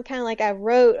first time kind of like I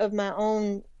wrote of my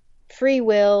own free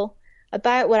will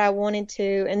about what I wanted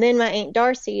to. And then my Aunt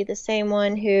Darcy, the same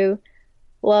one who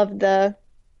loved the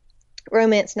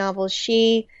romance novels,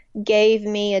 she gave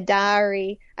me a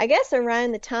diary, I guess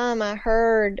around the time I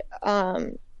heard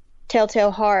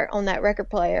Telltale Heart on that record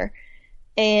player.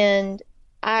 And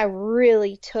I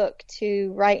really took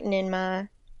to writing in my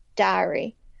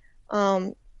diary.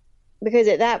 Because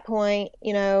at that point,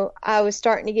 you know, I was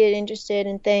starting to get interested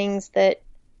in things that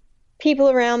people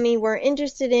around me weren't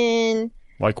interested in.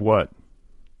 Like what?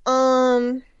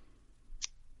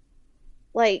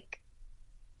 Like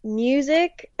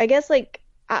music, I guess, like,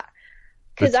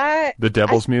 the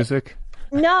devil's music?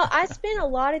 No, I spent a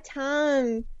lot of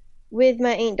time with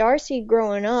my Aunt Darcy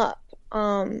growing up.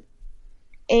 And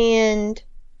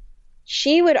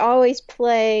she would always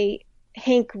play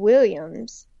Hank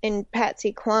Williams and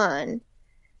Patsy Cline.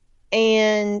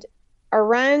 And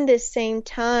around this same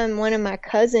time, one of my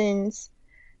cousins,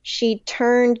 she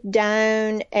turned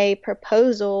down a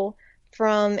proposal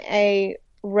from a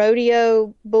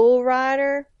rodeo bull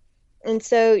rider. And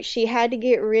so she had to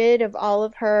get rid of all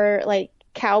of her like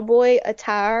cowboy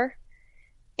attire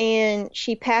and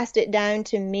she passed it down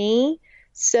to me.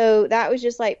 So that was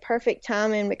just like perfect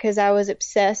timing because I was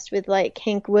obsessed with like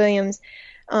Hank Williams.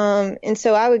 And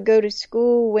so I would go to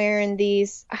school wearing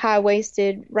these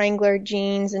high-waisted Wrangler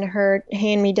jeans and her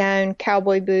hand-me-down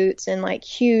cowboy boots and like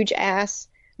huge ass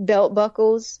belt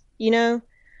buckles, you know?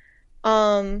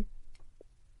 And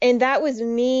that was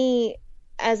me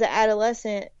as an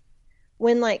adolescent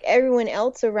when like everyone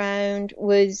else around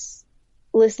was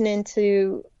listening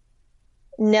to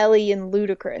Nelly and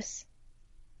Ludacris.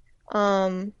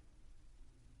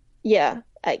 Yeah,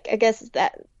 I guess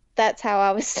that's how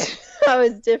I was I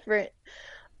was different.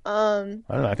 I don't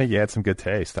know. I think you had some good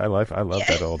taste. I love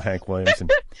that old Hank Williams. And...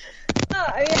 No,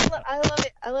 I mean I love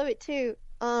it. I love it too.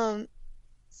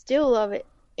 Still love it.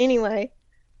 Anyway,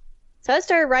 so I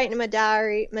started writing in my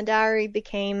diary. My diary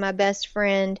became my best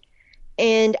friend.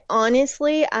 And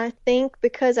honestly, I think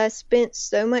because I spent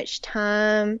so much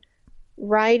time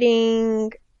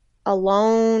writing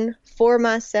alone for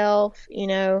myself, you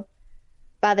know,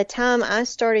 by the time I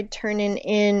started turning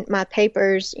in my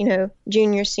papers, you know,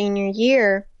 junior, senior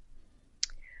year,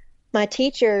 my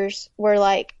teachers were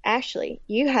like, Ashley,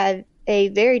 you have a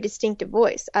very distinctive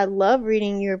voice. I love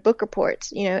reading your book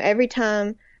reports. You know, every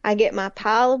time I get my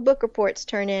pile of book reports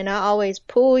turned in, I always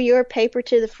pull your paper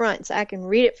to the front so I can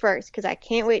read it first because I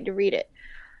can't wait to read it.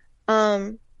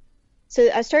 So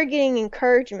I started getting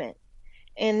encouragement.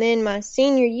 And then my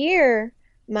senior year,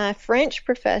 my French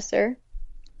professor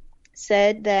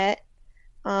said that,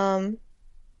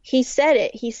 he said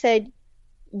it. He said,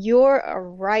 you're a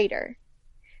writer.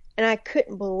 And I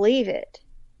couldn't believe it.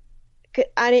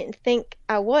 I didn't think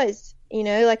I was, you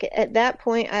know, like at that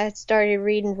point I started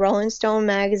reading Rolling Stone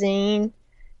magazine,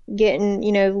 getting,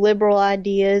 you know, liberal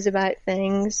ideas about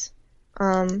things.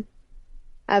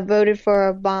 I voted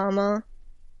for Obama.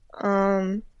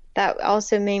 That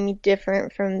also made me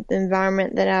different from the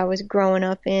environment that I was growing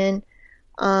up in.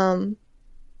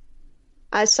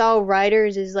 I saw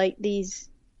writers as like these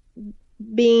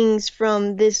beings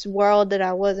from this world that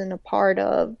I wasn't a part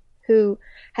of, who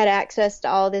had access to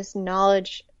all this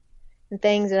knowledge and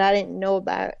things that I didn't know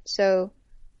about. So,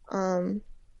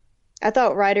 I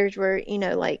thought writers were, you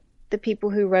know, like the people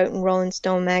who wrote in Rolling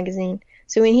Stone magazine.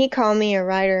 So when he called me a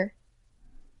writer,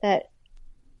 that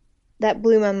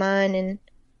blew my mind. And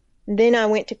then I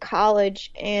went to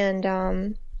college and,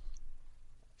 I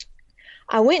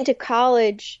went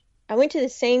to the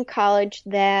same college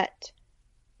that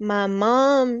my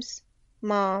mom's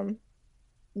mom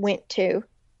went to.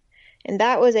 And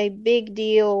that was a big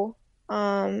deal.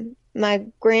 My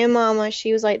grandmama,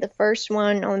 she was like the first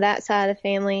one on that side of the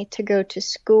family to go to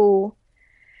school.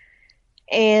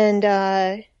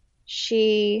 And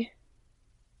she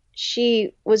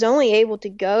was only able to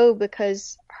go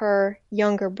because her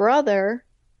younger brother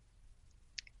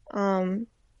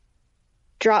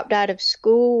dropped out of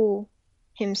school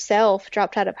himself,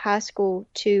 dropped out of high school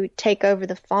to take over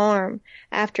the farm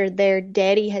after their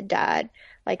daddy had died.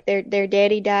 Like their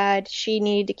daddy died, she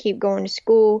needed to keep going to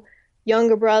school.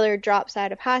 younger brother drops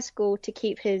out of high school to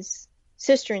keep his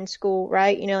sister in school,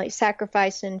 right? You know, like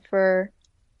sacrificing for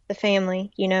the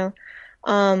family, you know.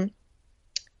 Um,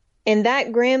 and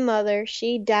that grandmother,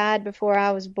 she died before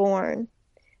I was born.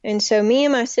 And so me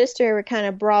and my sister were kind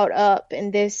of brought up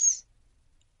in this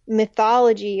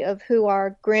mythology of who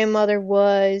our grandmother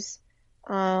was.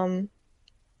 Um,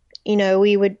 you know,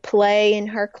 we would play in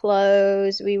her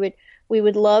clothes. We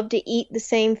would love to eat the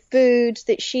same foods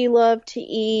that she loved to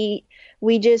eat.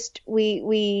 We just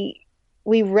we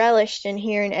relished in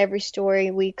hearing every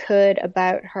story we could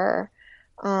about her.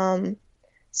 Um,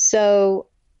 so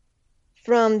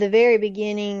from the very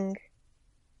beginning,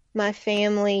 my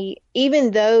family,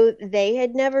 even though they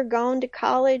had never gone to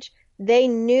college, they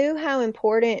knew how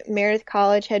important Meredith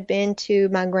College had been to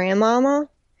my grandmama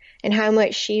and how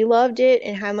much she loved it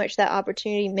and how much that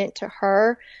opportunity meant to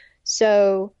her.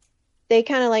 So they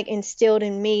kind of like instilled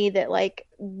in me that like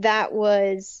that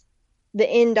was the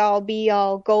end all be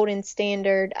all golden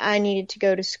standard. I needed to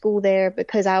go to school there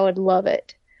because I would love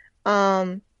it.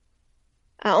 Um,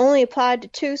 I only applied to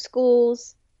two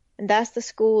schools, and that's the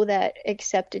school that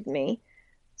accepted me.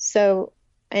 So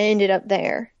I ended up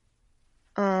there.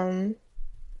 Um,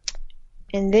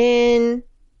 and then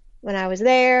when I was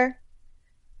there,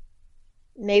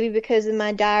 maybe because of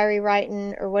my diary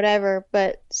writing or whatever,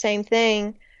 but same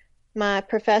thing, my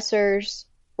professors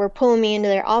were pulling me into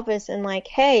their office and like,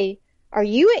 hey, are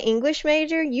you an English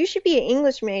major? You should be an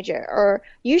English major, or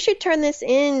you should turn this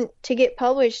in to get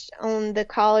published on the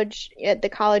college, at the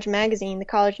college magazine, the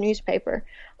college newspaper.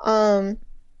 Um,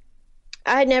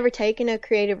 I had never taken a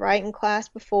creative writing class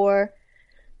before.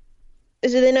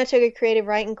 So then I took a creative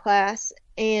writing class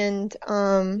and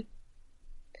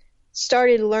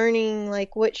started learning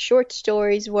like what short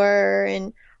stories were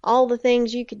and all the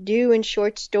things you could do in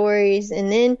short stories. And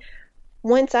then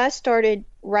once I started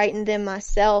writing them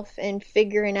myself and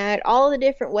figuring out all the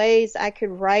different ways I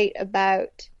could write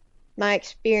about my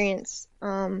experience,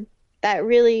 that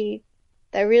really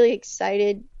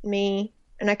excited me,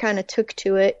 and I kind of took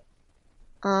to it.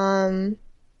 And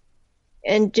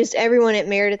just everyone at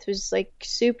Meredith was like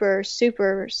super,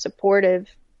 super supportive.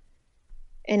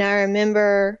 And I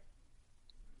remember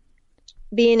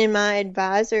being in my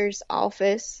advisor's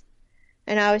office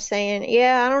and I was saying,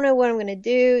 yeah, I don't know what I'm going to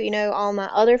do. You know, all my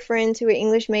other friends who are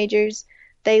English majors,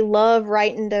 they love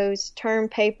writing those term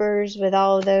papers with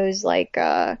all of those like,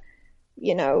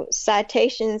 you know,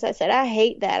 citations. I said, I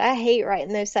hate that. I hate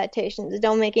writing those citations. It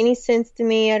don't make any sense to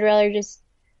me. I'd rather just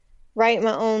write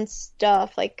my own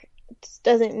stuff. Like, it just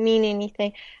doesn't mean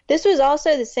anything. This was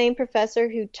also the same professor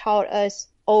who taught us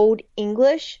Old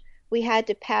English. We had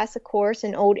to pass a course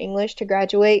in Old English to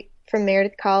graduate from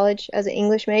Meredith College as an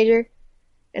English major.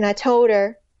 And I told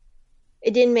her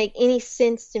it didn't make any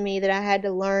sense to me that I had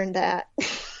to learn that.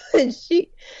 And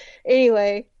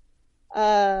anyway,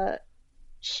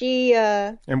 she,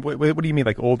 And what do you mean,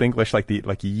 like Old English, like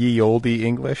ye olde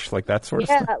English, like that sort of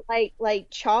stuff? yeah, like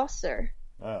Chaucer.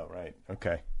 Oh, right.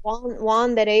 Okay.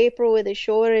 Juan that April with a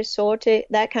shorter sorte,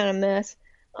 that kind of mess.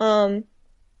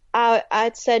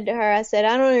 I said to her, I said,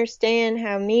 I don't understand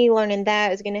how me learning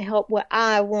that is going to help what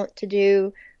I want to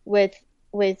do with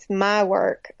my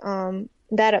work.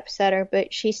 That upset her,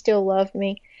 but she still loved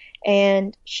me.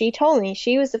 And she told me,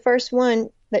 she was the first one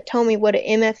that told me what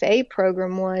an MFA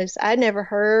program was. I'd never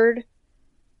heard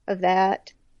of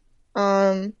that.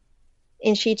 And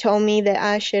she told me that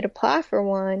I should apply for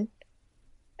one.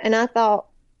 And I thought,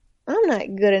 I'm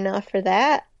not good enough for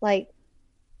that. Like,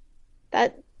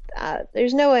 that,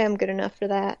 there's no way I'm good enough for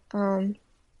that.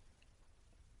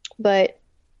 But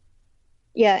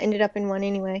yeah, ended up in one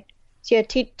anyway. So yeah,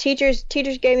 teachers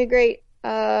gave me great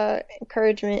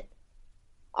encouragement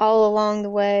all along the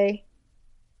way.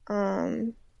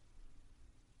 And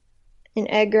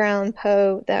Edgar Allan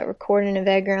Poe, that recording of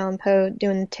Edgar Allan Poe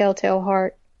doing the Telltale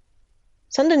Heart.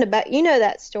 Something about, you know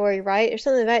that story, right? There's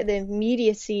something about the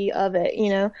immediacy of it, you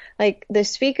know? Like the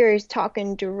speaker is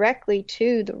talking directly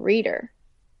to the reader,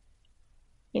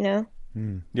 you know?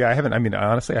 Yeah, I haven't, I mean,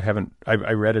 honestly, I haven't, I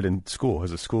read it in school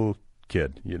as a school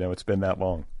kid, you know, it's been that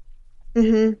long.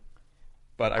 Mm-hmm.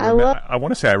 But I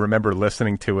want to say I remember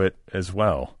listening to it as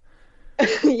well.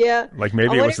 Yeah. Like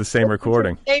maybe it was the same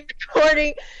recording. Same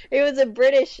recording. It was a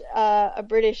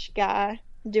British guy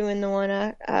doing the one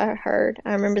I heard.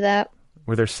 I remember that.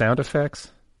 Were there sound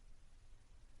effects?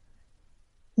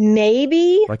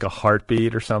 Maybe. Like a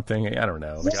heartbeat or something? I don't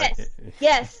know.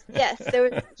 Yes. There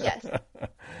was, yes.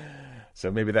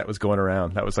 So maybe that was going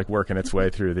around. That was like working its way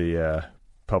through the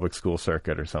public school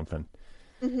circuit or something.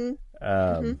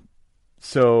 Mm-hmm.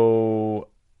 So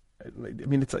I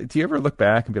mean, it's like, do you ever look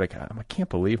back and be like, I can't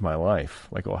believe my life,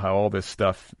 like how all this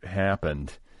stuff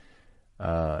happened?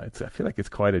 I feel like it's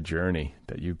quite a journey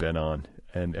that you've been on,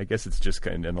 and I guess it's just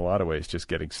kind of, in a lot of ways, just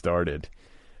getting started.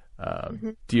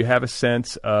 Hmm. Do you have a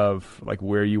sense of like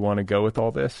where you want to go with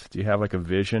all this? Do you have like a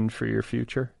vision for your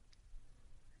future?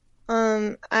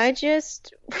 I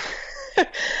just,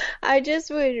 I just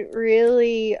would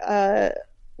really,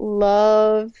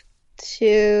 love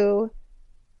to,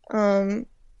 um,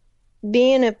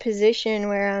 be in a position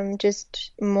where I'm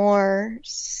just more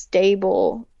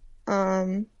stable.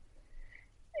 Um,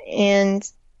 and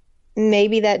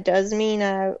maybe that does mean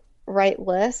I write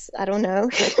less. I don't know.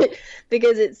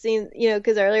 Because it seems,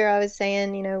 because earlier I was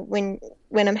saying,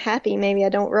 when I'm happy, maybe I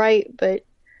don't write, but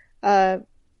uh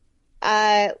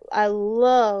I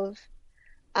love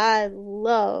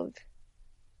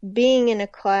being in a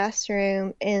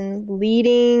classroom and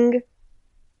leading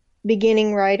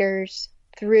beginning writers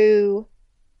through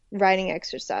writing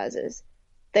exercises.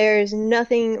 There's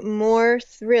nothing more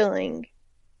thrilling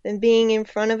than being in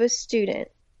front of a student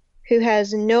who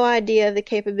has no idea of the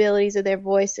capabilities of their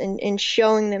voice and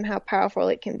showing them how powerful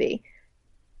it can be.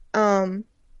 Um,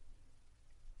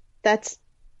 that's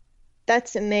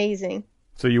that's amazing.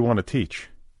 So you want to teach?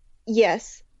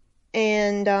 Yes.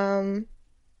 And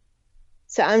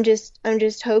so I'm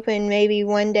just hoping maybe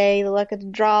one day, the luck of the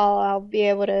draw, I'll be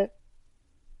able to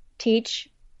teach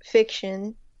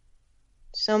fiction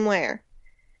somewhere.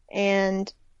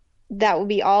 And that will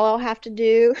be all I'll have to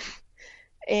do.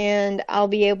 And I'll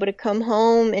be able to come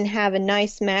home and have a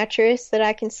nice mattress that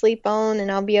I can sleep on,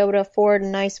 and I'll be able to afford a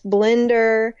nice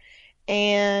blender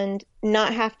and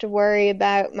not have to worry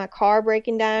about my car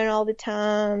breaking down all the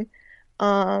time.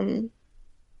 Um,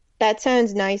 that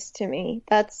sounds nice to me.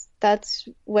 That's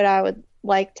what I would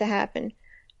like to happen.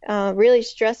 Really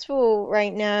stressful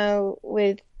right now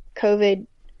with COVID,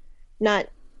 not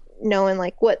knowing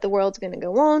like what the world's going to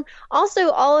go on. Also,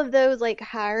 all of those like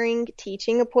hiring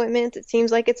teaching appointments, it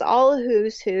seems like it's all a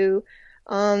who's who,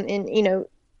 and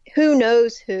who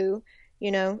knows who,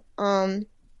 you know.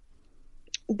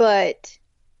 But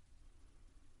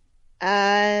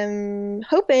I'm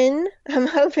hoping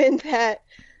that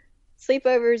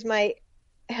sleepovers might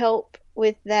help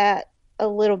with that a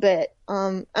little bit.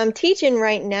 I'm teaching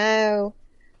right now.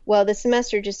 Well, the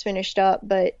semester just finished up,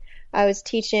 but I was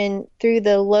teaching through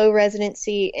the low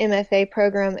residency MFA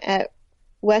program at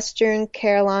Western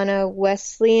Carolina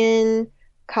Wesleyan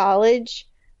College.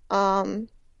 And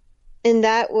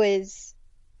that was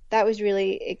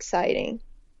really exciting.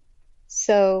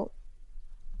 So,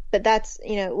 but that's,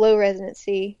 low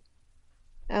residency.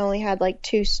 I only had like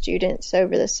two students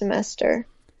over the semester.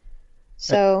 I,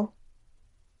 So,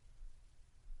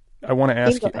 I want to you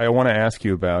ask go you. I ahead. want to ask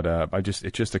you about.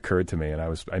 It just occurred to me,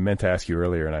 and I meant to ask you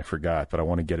earlier, and I forgot, but I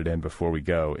want to get it in before we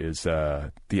go. Is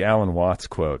the Alan Watts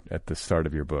quote at the start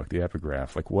of your book, the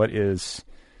epigraph? Like,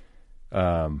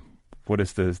 um, what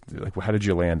is the like? How did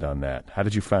you land on that? How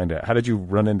did you find out? How did you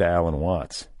run into Alan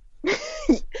Watts?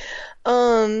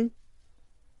 Um,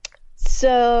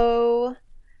 so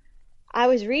I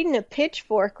was reading a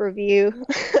Pitchfork review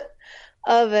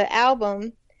of an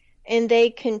album, and they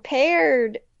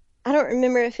compared, I don't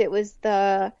remember if it was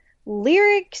the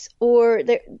lyrics or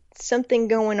there something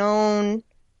going on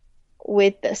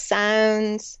with the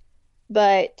sounds,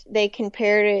 but they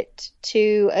compared it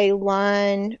to a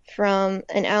line from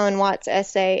an Alan Watts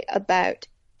essay about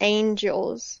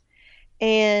angels.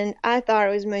 And I thought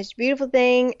it was the most beautiful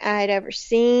thing I had ever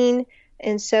seen.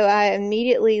 And so I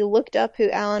immediately looked up who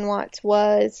Alan Watts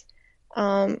was,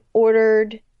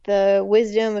 ordered The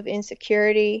Wisdom of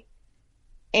Insecurity,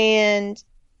 and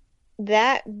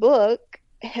that book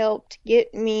helped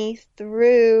get me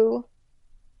through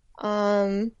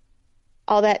um,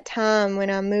 all that time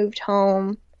when I moved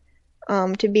home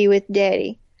to be with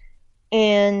Daddy.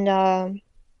 And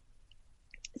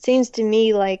it seems to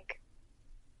me like,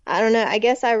 I don't know, I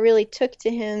guess I really took to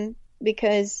him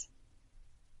because,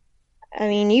 I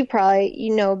mean, you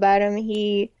know about him.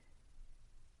 He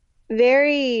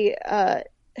very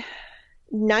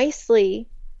nicely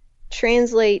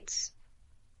translates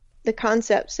the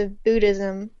concepts of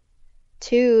Buddhism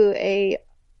to a,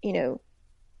 you know,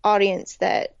 audience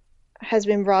that has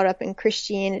been brought up in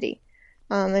Christianity.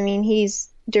 I mean, he's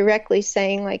directly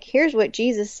saying like, here's what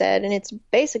Jesus said, and it's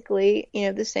basically,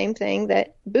 the same thing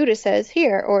that Buddha says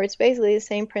here, or it's basically the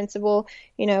same principle,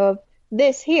 of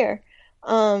this here.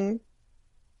 Um,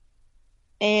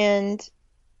 and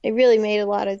it really made a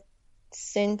lot of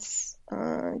sense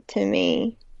to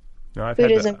me. No,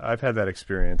 Buddhism. I've had that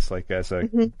experience, like as a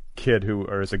Hmm. kid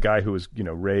or as a guy who was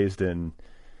raised in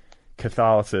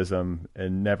Catholicism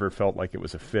and never felt like it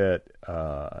was a fit,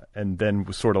 and then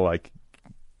was sort of like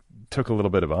took a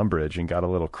little bit of umbrage and got a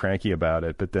little cranky about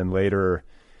it. But then later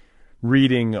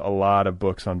reading a lot of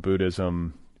books on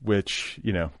Buddhism, which,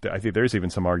 I think there's even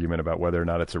some argument about whether or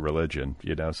not it's a religion.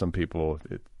 Some people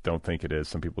don't think it is.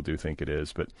 Some people do think it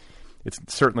is, but it's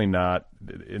certainly not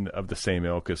of the same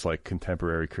ilk as like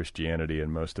contemporary Christianity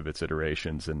in most of its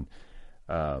iterations. And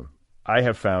I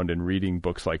have found in reading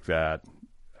books like that,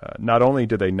 not only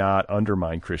do they not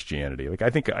undermine Christianity, like I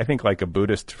think like a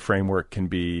Buddhist framework can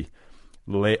be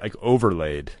like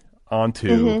overlaid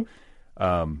onto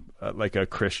like a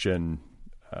Christian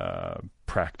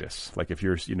practice. Like if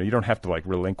you're, you don't have to like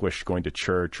relinquish going to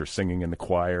church or singing in the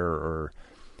choir or,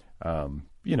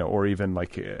 or even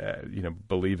like,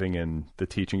 believing in the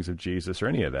teachings of Jesus or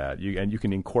any of that. You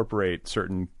can incorporate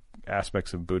certain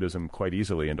aspects of Buddhism quite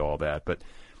easily into all that. But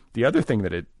the other thing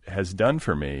that it has done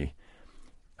for me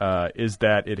is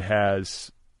that it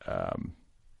has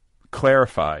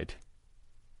clarified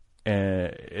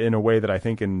in a way that I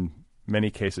think in many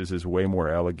cases is way more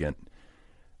elegant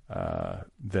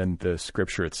than the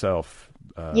scripture itself.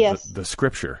 Yes. The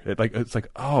scripture. It's like,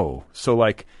 oh, so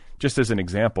like, just as an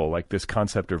example, like this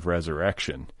concept of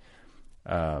resurrection,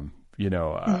 that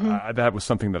was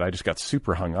something that I just got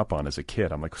super hung up on as a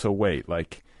kid. I'm like, so wait,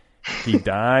 like he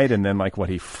died and then like what,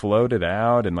 he floated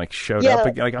out and like showed up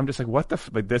again. Like, I'm just like, what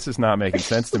like, this is not making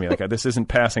sense to me. Like this isn't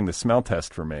passing the smell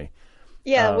test for me.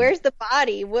 Yeah, where's the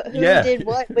body? Who did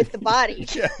what with the body?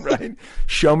 Yeah, right.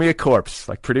 Show me a corpse.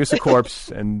 Like produce a corpse,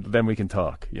 and then we can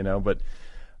talk. But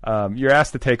you're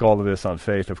asked to take all of this on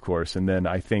faith, of course. And then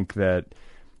I think that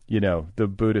the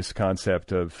Buddhist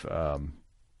concept of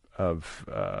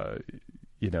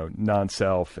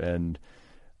non-self and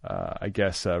I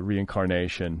guess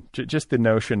reincarnation, just the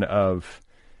notion of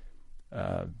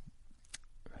how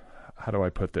do I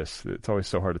put this? It's always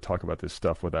so hard to talk about this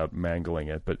stuff without mangling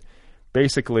it, but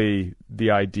basically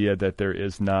the idea that there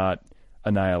is not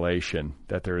annihilation,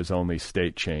 that there is only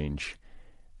state change,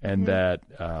 and that,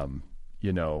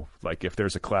 like if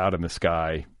there's a cloud in the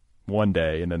sky one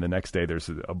day and then the next day there's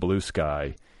a blue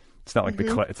sky, it's not like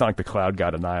it's not like the cloud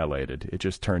got annihilated. It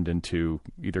just turned into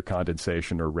either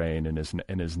condensation or rain and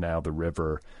is now the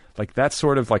river. Like that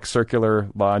sort of like circular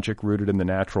logic rooted in the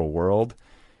natural world.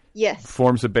 Yes.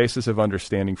 Forms a basis of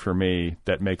understanding for me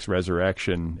that makes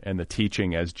resurrection and the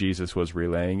teaching as Jesus was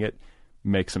relaying it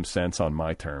make some sense on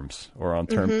my terms, or on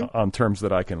terms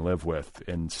that I can live with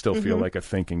and still feel like a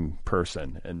thinking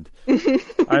person. And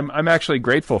I'm actually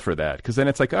grateful for that, because then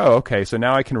it's like, oh, okay, so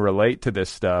now I can relate to this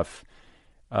stuff,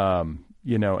 and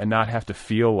not have to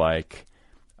feel like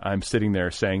I'm sitting there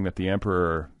saying that the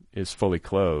emperor is fully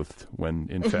clothed when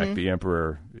in fact the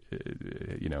emperor,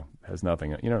 has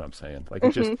nothing. You know what I'm saying? Like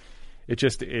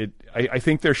I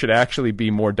think there should actually be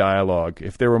more dialogue.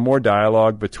 If there were more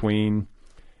dialogue between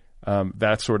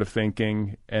that sort of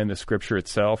thinking and the scripture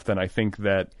itself, then I think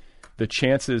that the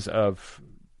chances of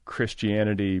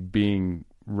Christianity being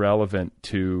relevant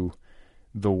to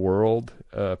the world,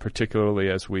 particularly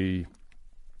as we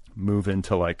move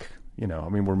into like,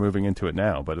 we're moving into it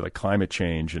now, but like climate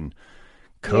change and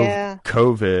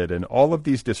COVID and all of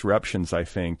these disruptions, I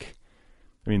think,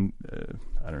 I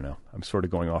don't know, I'm sort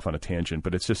of going off on a tangent,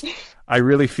 but it's just, I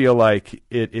really feel like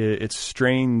it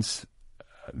strains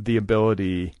the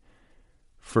ability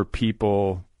for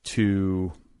people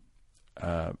to,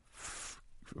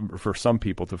 for some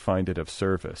people to find it of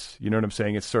service. You know what I'm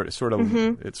saying? It sort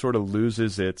of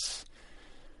loses its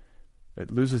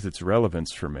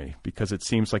relevance for me, because it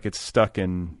seems like it's stuck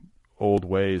in old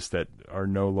ways that are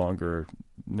no longer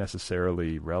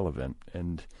necessarily relevant.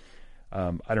 And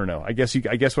I don't know. I guess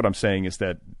what I'm saying is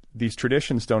that these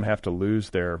traditions don't have to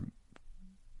lose the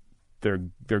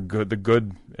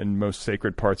good and most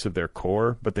sacred parts of their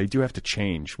core, but they do have to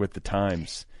change with the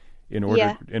times in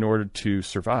order to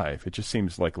survive. It just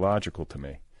seems like logical to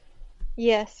me.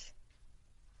 Yes.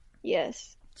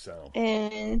 So,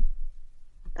 and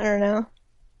I don't know.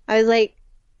 I was like,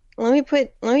 let me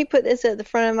put this at the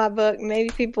front of my book. Maybe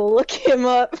people will look him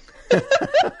up.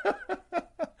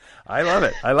 I love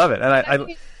it,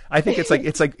 and I think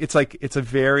it's a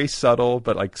very subtle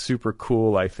but like super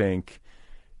cool, I think,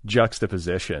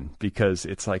 juxtaposition, because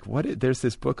it's like there's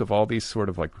this book of all these sort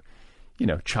of like,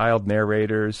 child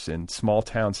narrators in small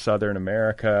town Southern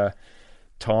America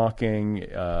talking,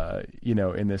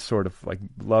 in this sort of like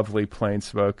lovely plain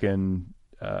spoken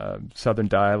Southern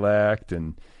dialect,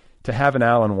 and to have an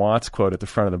Alan Watts quote at the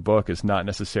front of the book is not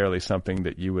necessarily something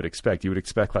that you would expect. You would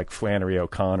expect like Flannery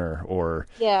O'Connor or,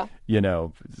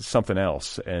 something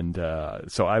else. And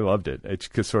so I loved it. It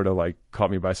just sort of like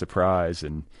caught me by surprise.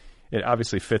 And it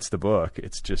obviously fits the book.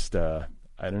 It's just, I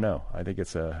don't know. I think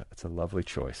it's a lovely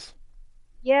choice.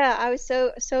 Yeah, I was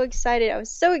so excited. I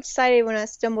was so excited when I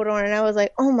stumbled on it. And I was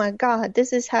like, "Oh my God,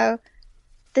 this is how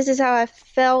I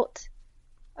felt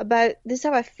about this is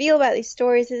how I feel about these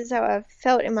stories. This is how I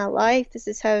felt in my life. This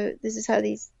is how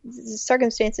these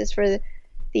circumstances for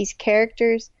these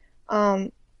characters."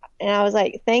 And I was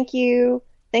like, "Thank you,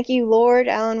 Lord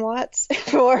Alan Watts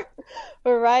for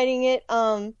writing it."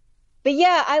 But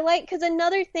yeah, I like because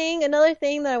another thing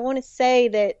that I want to say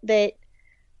that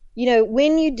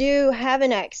when you do have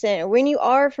an accent or when you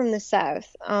are from the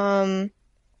South,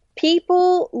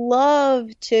 people love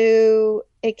to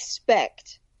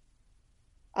expect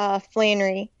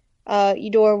Flannery,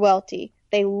 Eudora Welty.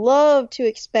 They love to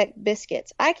expect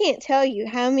biscuits. I can't tell you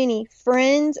how many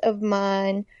friends of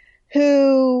mine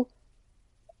who,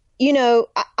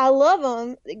 I love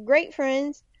them, great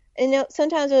friends, and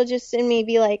sometimes they'll just send me,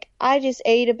 be like, "I just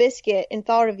ate a biscuit and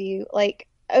thought of you." Like,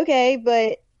 okay,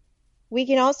 but we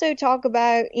can also talk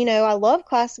about, I love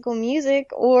classical music,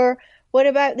 or what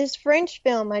about this French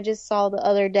film I just saw the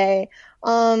other day?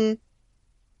 I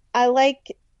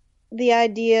like the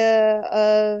idea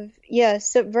of,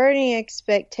 subverting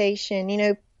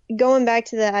expectation, going back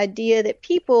to the idea that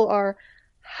people are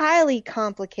highly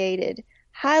complicated,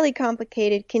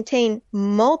 contain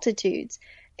multitudes,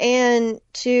 and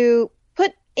to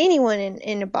put anyone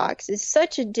in a box is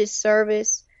such a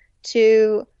disservice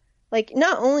to, like,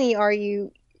 not only are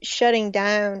you shutting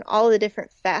down all the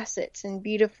different facets and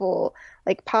beautiful,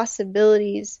 like,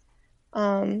 possibilities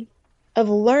of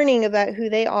learning about who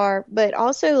they are, but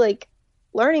also, like,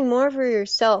 learning more for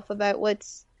yourself about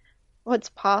what's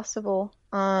possible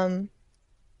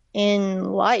in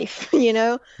life,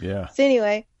 Yeah. So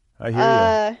anyway, I hear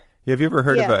you. Have you ever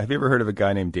heard of a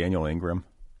guy named Daniel Ingram?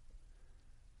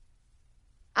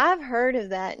 I've heard of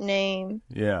that name.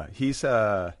 Yeah, he's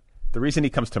the reason he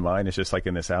comes to mind is just like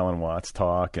in this Alan Watts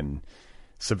talk and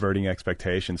subverting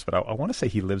expectations. But I want to say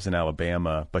he lives in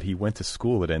Alabama, but he went to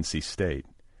school at NC State.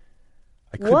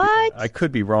 I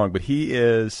could be wrong, but he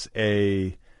is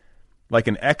an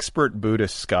expert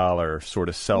Buddhist scholar, sort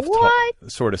of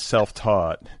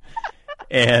self-taught.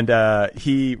 And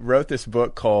he wrote this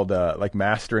book called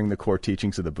Mastering the Core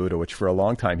Teachings of the Buddha, which for a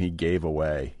long time he gave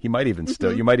away. He might even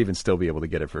you might even still be able to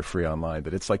get it for free online,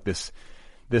 but it's like this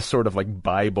sort of like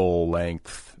Bible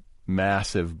length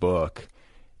massive book.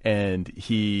 And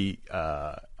he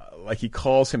he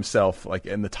calls himself, like,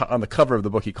 on the cover of the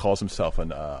book, he calls himself an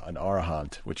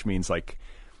arahant, which means, like,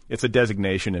 it's a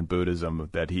designation in Buddhism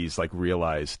that he's, like,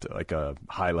 realized, like, a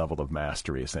high level of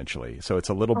mastery, essentially. So it's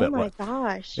a little bit,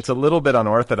 it's a little bit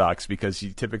unorthodox because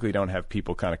you typically don't have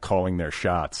people kind of calling their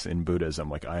shots in Buddhism,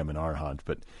 like, I am an arahant.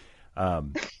 But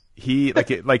he,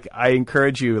 I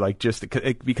encourage you, like, just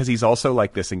because he's also,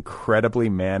 like, this incredibly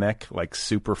manic, like,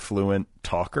 super fluent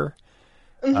talker.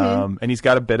 And he's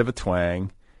got a bit of a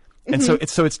twang. And so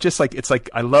it's just like,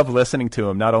 I love listening to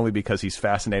him, not only because he's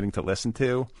fascinating to listen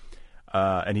to,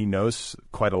 and he knows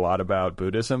quite a lot about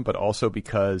Buddhism, but also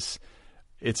because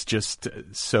it's just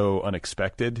so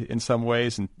unexpected in some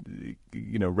ways, and,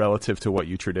 relative to what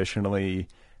you traditionally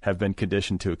have been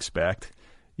conditioned to expect.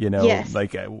 Yes.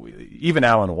 Like even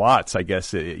Alan Watts, I guess,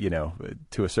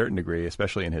 to a certain degree,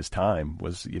 especially in his time,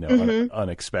 was,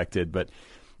 unexpected. But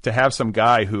to have some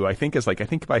guy who I think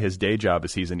by his day job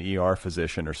is he's an ER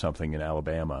physician or something in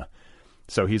Alabama.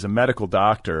 So he's a medical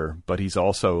doctor, but he's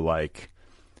also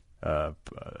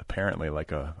apparently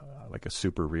like a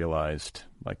super realized,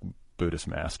 like, Buddhist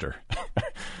master.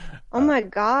 Oh my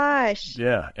gosh.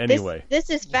 Yeah. Anyway, this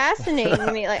is fascinating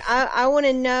to me. Like, I want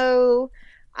to know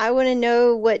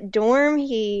what dorm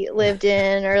he lived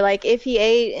in, or like if he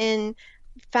ate in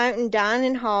Fountain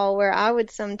Dining Hall where I would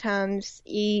sometimes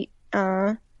eat.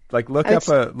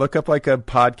 Look up like a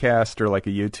podcast or like a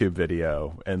YouTube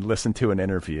video and listen to an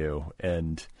interview,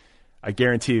 and I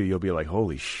guarantee you'll be like,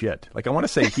 holy shit. Like, I want to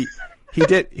say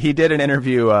he did an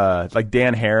interview, like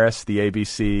Dan Harris, the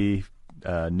ABC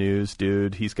news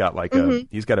dude. He's got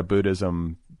he's got a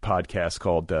Buddhism podcast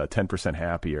called 10%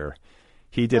 Happier.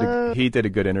 He did a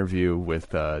good interview with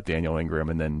Daniel Ingram,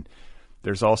 and then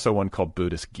there's also one called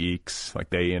Buddhist Geeks. Like,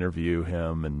 they interview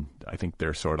him, and I think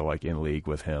they're sort of like in league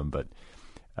with him, but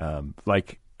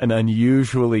like an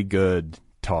unusually good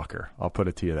talker. I'll put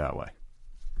it to you that way.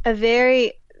 A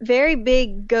very, very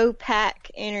big Go Pack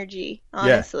energy,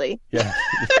 honestly. Yeah.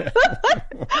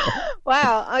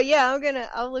 Wow. Oh yeah,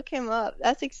 I'll look him up.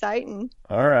 That's exciting.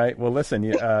 All right. Well, listen,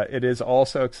 it is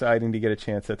also exciting to get a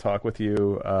chance to talk with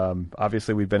you.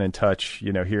 Obviously we've been in touch,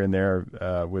 here and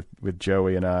there, with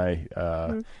Joey and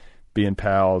I, being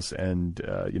pals, and,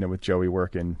 with Joey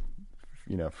working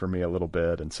for me a little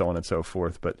bit, and so on and so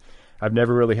forth. But I've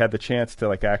never really had the chance to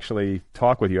like actually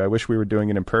talk with you. I wish we were doing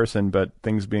it in person, but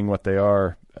things being what they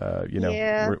are,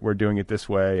 we're doing it this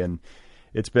way, and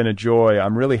it's been a joy.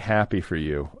 I'm really happy for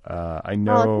you. I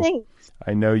know. Oh, thanks.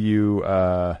 I know you.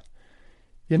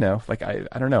 Like I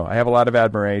don't know. I have a lot of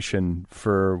admiration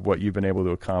for what you've been able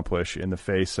to accomplish in the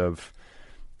face of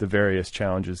the various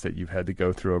challenges that you've had to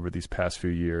go through over these past few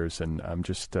years. And I'm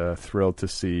just thrilled to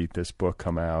see this book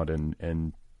come out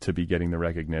and to be getting the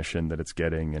recognition that it's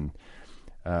getting. And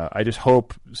I just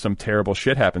hope some terrible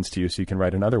shit happens to you so you can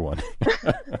write another one.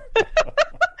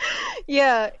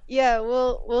 Yeah,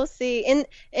 we'll see.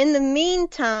 In the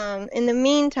meantime,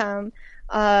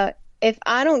 if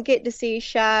I don't get to see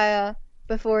Shia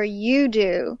before you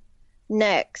do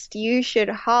next, you should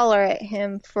holler at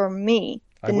him for me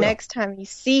the next time you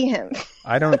see him.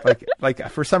 I don't like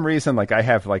for some reason, like I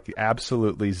have like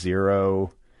absolutely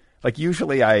zero, like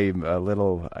usually I'm a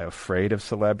little afraid of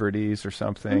celebrities or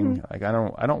something. Mm-hmm. Like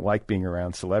I don't like being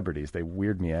around celebrities. They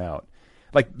weird me out.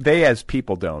 Like they as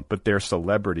people don't, but their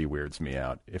celebrity weirds me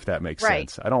out, if that makes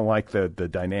sense. I don't like the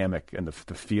dynamic and the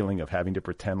feeling of having to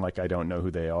pretend like I don't know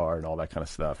who they are and all that kind of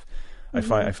stuff.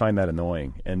 Mm-hmm. I find that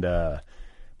annoying. And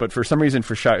but for some reason,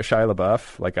 for Shia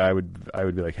LaBeouf, like I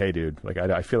would be like, hey, dude, like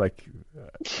I feel like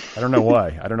I don't know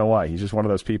why. I don't know why. He's just one of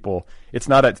those people. It's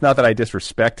not that I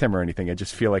disrespect him or anything. I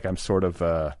just feel like I'm sort of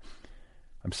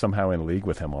I'm somehow in league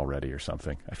with him already or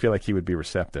something. I feel like he would be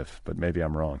receptive, but maybe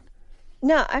I'm wrong.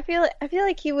 No, I feel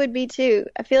like he would be too.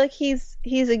 I feel like he's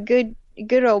a good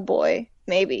old boy,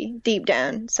 maybe deep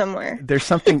down somewhere. There's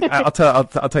something I'll tell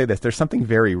you this. There's something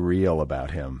very real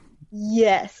about him.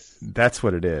 Yes, that's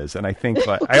what it is. And I think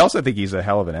I also think he's a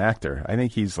hell of an actor. I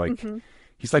think he's like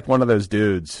he's like one of those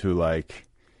dudes who like,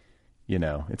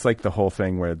 it's like the whole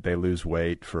thing where they lose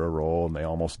weight for a role and they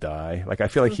almost die. Like I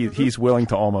feel like he's willing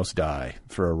to almost die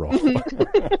for a role.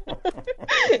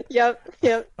 Yep.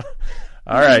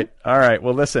 All right.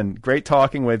 Well, listen, great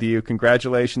talking with you.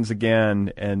 Congratulations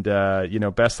again. And,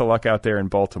 best of luck out there in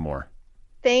Baltimore.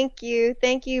 Thank you,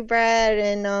 Brad.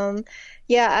 And,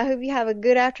 I hope you have a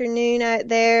good afternoon out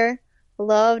there.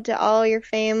 Love to all your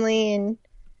family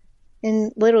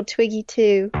and little Twiggy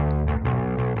too.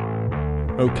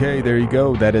 Okay, there you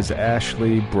go. That is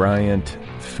Ashley Bryant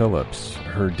Phillips.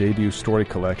 Her debut story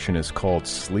collection is called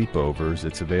Sleepovers.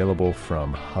 It's available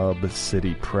from Hub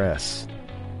City Press.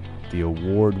 The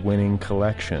award-winning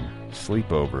collection,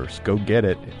 Sleepovers. Go get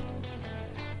it.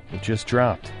 It just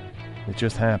dropped. It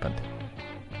just happened.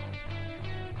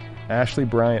 Ashley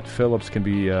Bryant Phillips can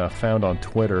be found on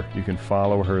Twitter. You can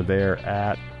follow her there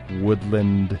at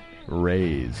Woodland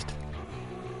Raised.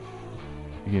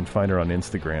 You can find her on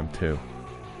Instagram too.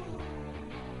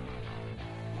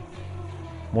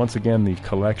 Once again, the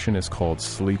collection is called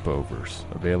Sleepovers,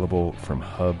 available from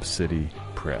Hub City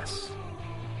Press.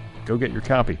 Go get your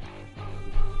copy.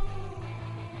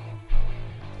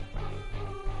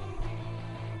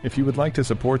 If you would like to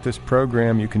support this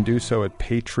program, you can do so at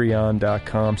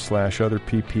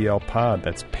patreon.com/otherpplpod.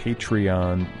 That's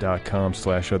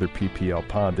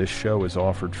patreon.com/otherpplpod. This show is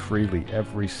offered freely.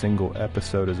 Every single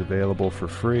episode is available for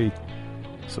free.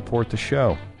 Support the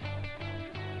show.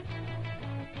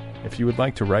 If you would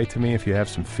like to write to me, if you have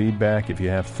some feedback, if you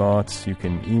have thoughts, you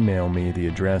can email me. The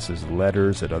address is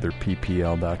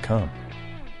letters@otherppl.com.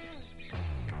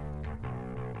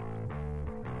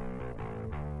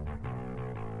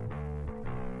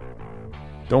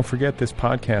 Don't forget, this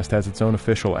podcast has its own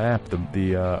official app,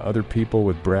 the Other People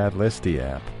with Brad Listy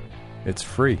app. It's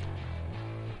free.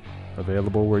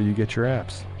 Available where you get your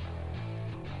apps.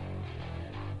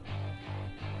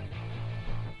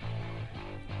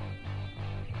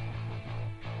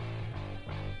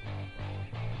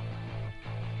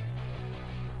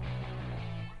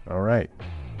 All right.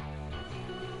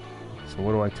 So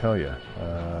what do I tell you?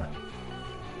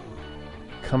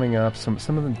 Coming up, some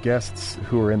of the guests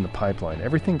who are in the pipeline.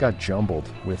 Everything got jumbled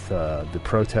with the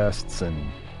protests, and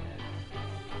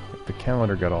the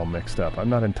calendar got all mixed up. I'm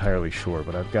not entirely sure,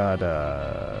 but I've got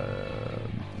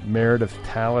Meredith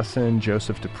Tallison,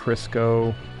 Joseph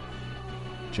DePrisco,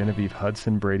 Genevieve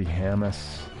Hudson, Brady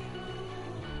Hamas,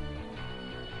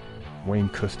 Wayne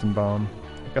Kustenbaum.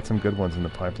 I've got some good ones in the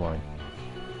pipeline.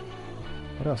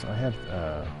 What else? I have...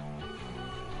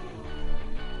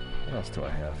 what else do I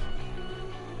have?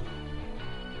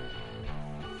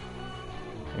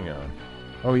 Hang on.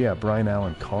 Oh yeah, Brian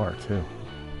Allen Carr too.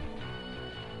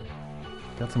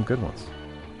 Got some good ones.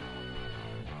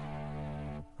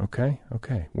 Okay.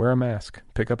 Wear a mask.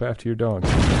 Pick up after your dog.